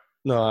 I'm sorry.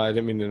 No, I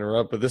didn't mean to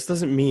interrupt, but this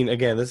doesn't mean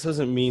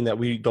that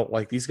we don't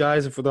like these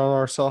guys if they're on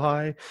our sell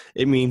high.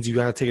 It means you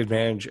got to take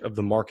advantage of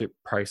the market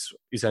price,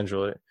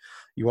 essentially.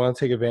 You want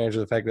to take advantage of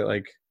the fact that,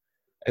 like,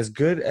 as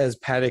good as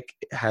Paddock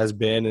has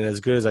been and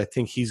as good as I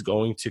think he's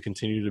going to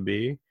continue to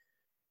be,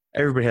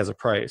 everybody has a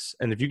price.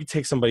 And if you could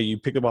take somebody, you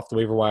pick them off the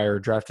waiver wire or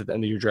draft at the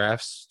end of your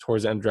drafts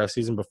towards the end of draft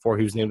season before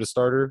he was named a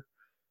starter,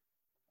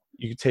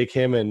 you could take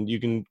him and you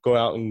can go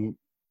out and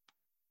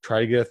try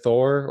to get a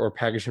Thor or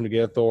package him to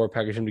get a Thor or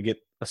package him to get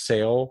a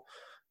Sale.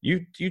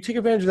 You take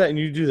advantage of that and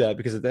you do that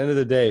because at the end of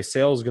the day,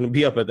 Sale is going to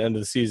be up at the end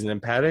of the season. And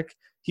Paddock,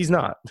 he's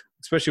not,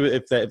 especially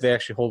if they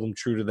actually hold him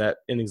true to that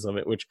innings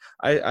limit, which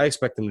I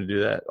expect them to do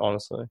that,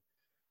 honestly.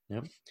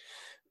 Yep.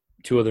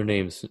 2 other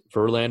names,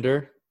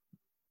 Verlander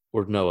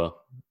or Noah?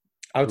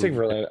 I would take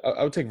Verlander.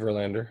 I would take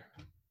Verlander.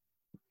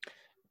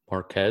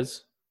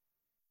 Marquez?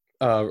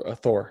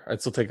 Thor.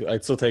 I'd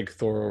still take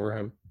Thor over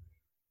him.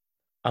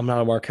 I'm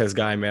not a Marquez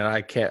guy, man.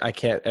 I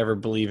can't ever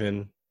believe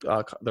in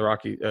the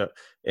Rocky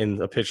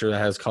in a pitcher that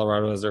has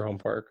Colorado as their home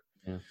park.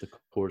 Yeah, the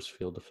Coors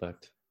Field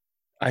effect.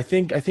 I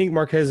think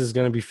Marquez is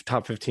going to be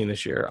top 15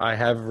 this year. I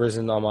have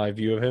risen on my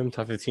view of him,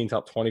 top 15,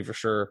 top 20 for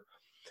sure.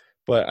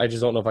 But I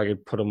just don't know if I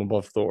could put him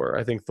above Thor.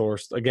 I think Thor,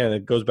 again,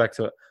 it goes back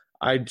to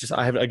I'm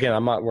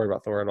not worried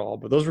about Thor at all.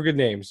 But those were good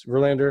names.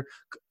 Verlander.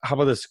 How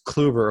about this?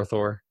 Kluber or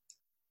Thor?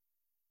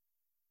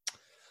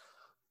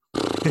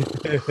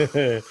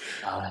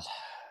 God.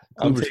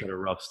 Kluber's had a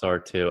rough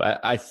start too.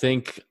 I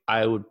think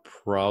I would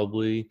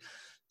probably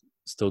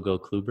still go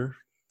Kluber.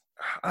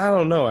 I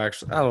don't know,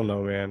 actually. I don't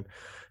know, man.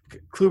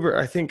 Kluber,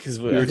 I think his.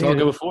 We were talking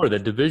before the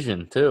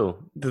division too.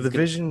 The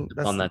division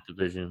on that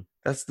division.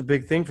 That's the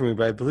big thing for me.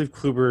 But I believe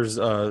Kluber's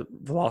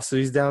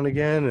velocity's down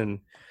again, and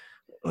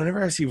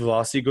whenever I see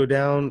velocity go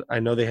down, I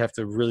know they have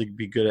to really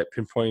be good at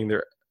pinpointing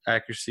their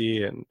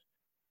accuracy. And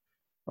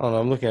I don't know.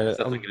 I'm looking at it. It's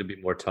definitely going to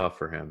be more tough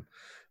for him.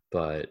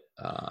 But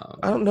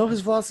I don't know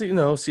his velocity.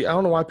 No, see, I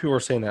don't know why people are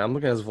saying that. I'm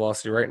looking at his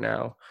velocity right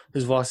now.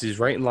 His velocity is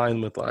right in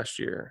line with last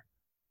year.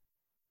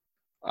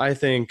 I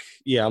think,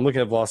 I'm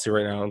looking at velocity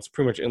right now. It's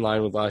pretty much in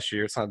line with last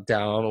year. It's not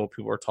down. I don't know what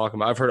people are talking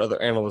about. I've heard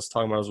other analysts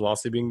talking about his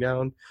velocity being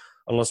down.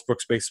 Unless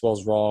Brooks Baseball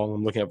is wrong,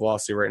 I'm looking at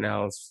velocity right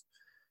now.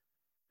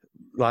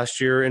 Last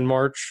year in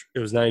March, it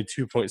was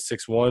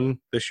 92.61.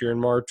 This year in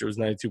March, it was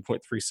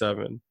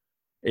 92.37.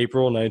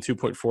 April,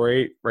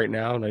 92.48. Right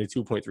now,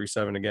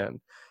 92.37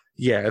 again.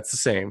 Yeah, it's the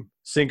same.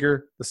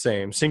 Sinker, the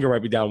same. Sinker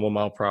might be down 1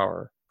 mile per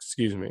hour.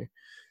 Excuse me,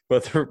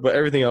 but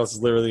everything else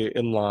is literally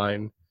in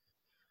line.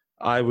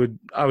 I would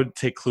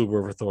take Kluber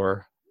over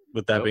Thor.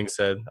 With that being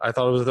said, I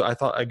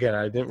thought again,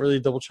 I didn't really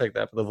double check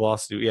that, but the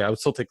velocity, I would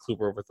still take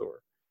Kluber over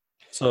Thor.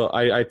 So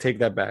I take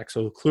that back.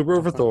 So Kluber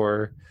over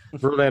Thor,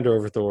 Verlander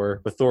over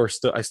Thor, but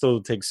I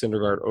still take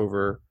Syndergaard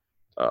over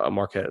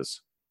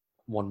Marquez.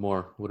 One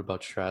more. What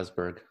about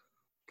Strasburg?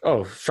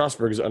 Oh,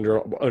 Strasburg is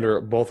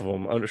under both of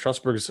them. I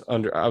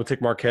would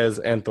take Marquez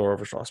and Thor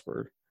over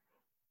Strasburg.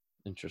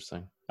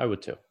 Interesting. I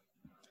would too.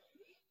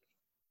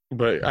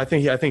 But I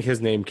think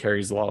his name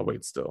carries a lot of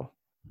weight still.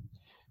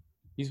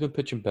 He's been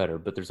pitching better,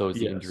 but there's always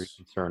the injury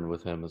concern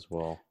with him as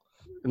well.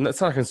 And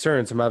that's not a concern.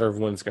 It's a matter of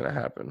when it's going to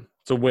happen.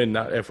 It's a win,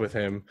 not if with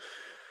him.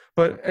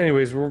 But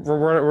anyways, we're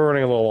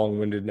running a little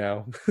long-winded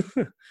now.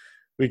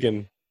 We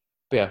can.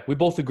 Yeah, we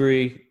both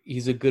agree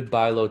he's a good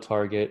buy low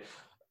target,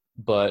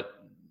 but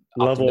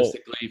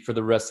optimistically for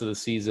the rest of the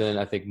season,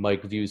 I think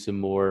Mike views him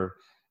more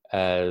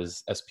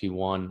as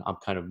SP1. I'm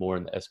kind of more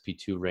in the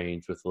SP2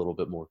 range with a little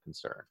bit more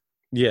concern.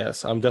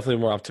 Yes, I'm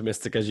definitely more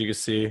optimistic, as you can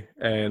see,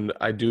 and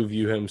I do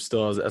view him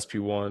still as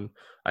SP1.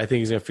 I think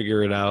he's going to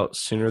figure it out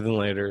sooner than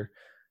later,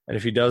 and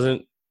if he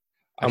doesn't,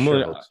 I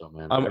hope so,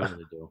 man. I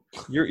really do.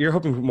 You're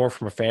hoping more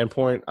from a fan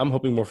point. I'm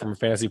hoping more from a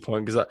fantasy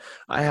point because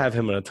I have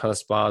him in a ton of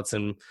spots,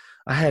 and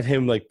I had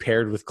him like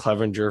paired with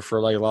Clevenger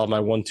for like a lot of my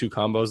 1-2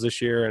 combos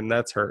this year, and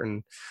that's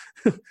hurting.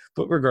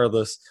 But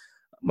regardless,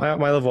 my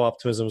level of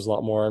optimism is a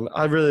lot more, and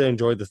I really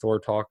enjoyed the Thor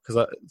talk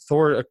because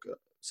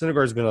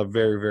Syndergaard's been a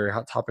very, very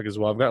hot topic as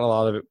well. I've gotten a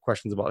lot of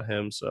questions about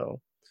him, so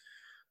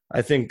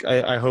I think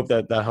I hope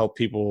that helped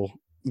people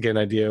get an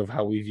idea of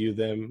how we view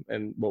them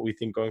and what we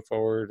think going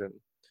forward. And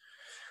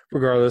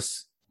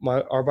regardless,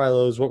 our buy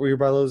lows. What were your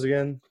buy lows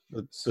again?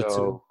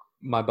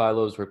 My buy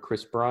lows were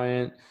Chris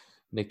Bryant,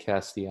 Nick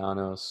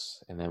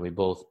Castellanos, and then we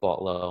both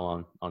bought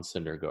low on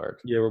Syndergaard.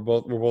 Yeah, we're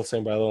both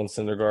saying buy low on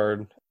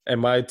Syndergaard, and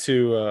my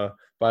 2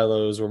 buy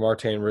lows were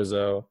Marte and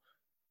Rizzo,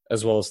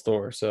 as well as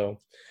Thor. So.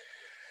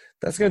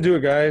 That's going to do it,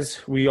 guys.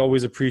 We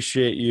always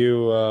appreciate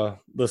you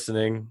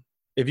listening.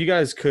 If you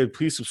guys could,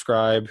 please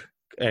subscribe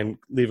and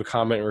leave a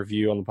comment and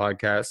review on the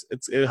podcast.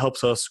 It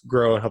helps us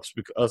grow and helps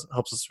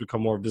us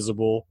become more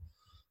visible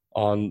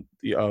on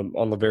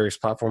the various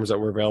platforms that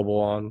we're available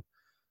on.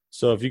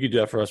 So if you could do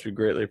that for us, we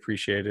greatly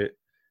appreciate it.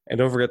 And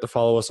don't forget to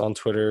follow us on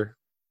Twitter.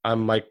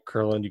 I'm Mike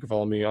Curlin. You can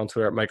follow me on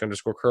Twitter at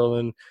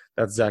Mike_Curlin.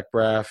 That's Zach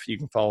Braff. You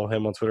can follow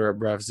him on Twitter at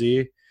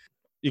BraffZ.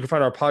 You can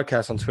find our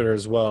podcast on Twitter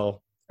as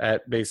well,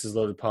 at Bases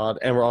Loaded Pod,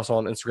 and we're also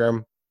on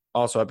Instagram,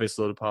 also at Bases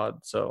Loaded Pod.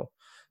 So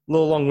a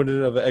little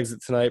long-winded of an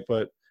exit tonight,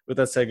 but with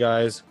that said,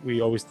 guys, we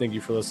always thank you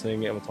for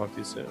listening, and we'll talk to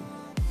you soon.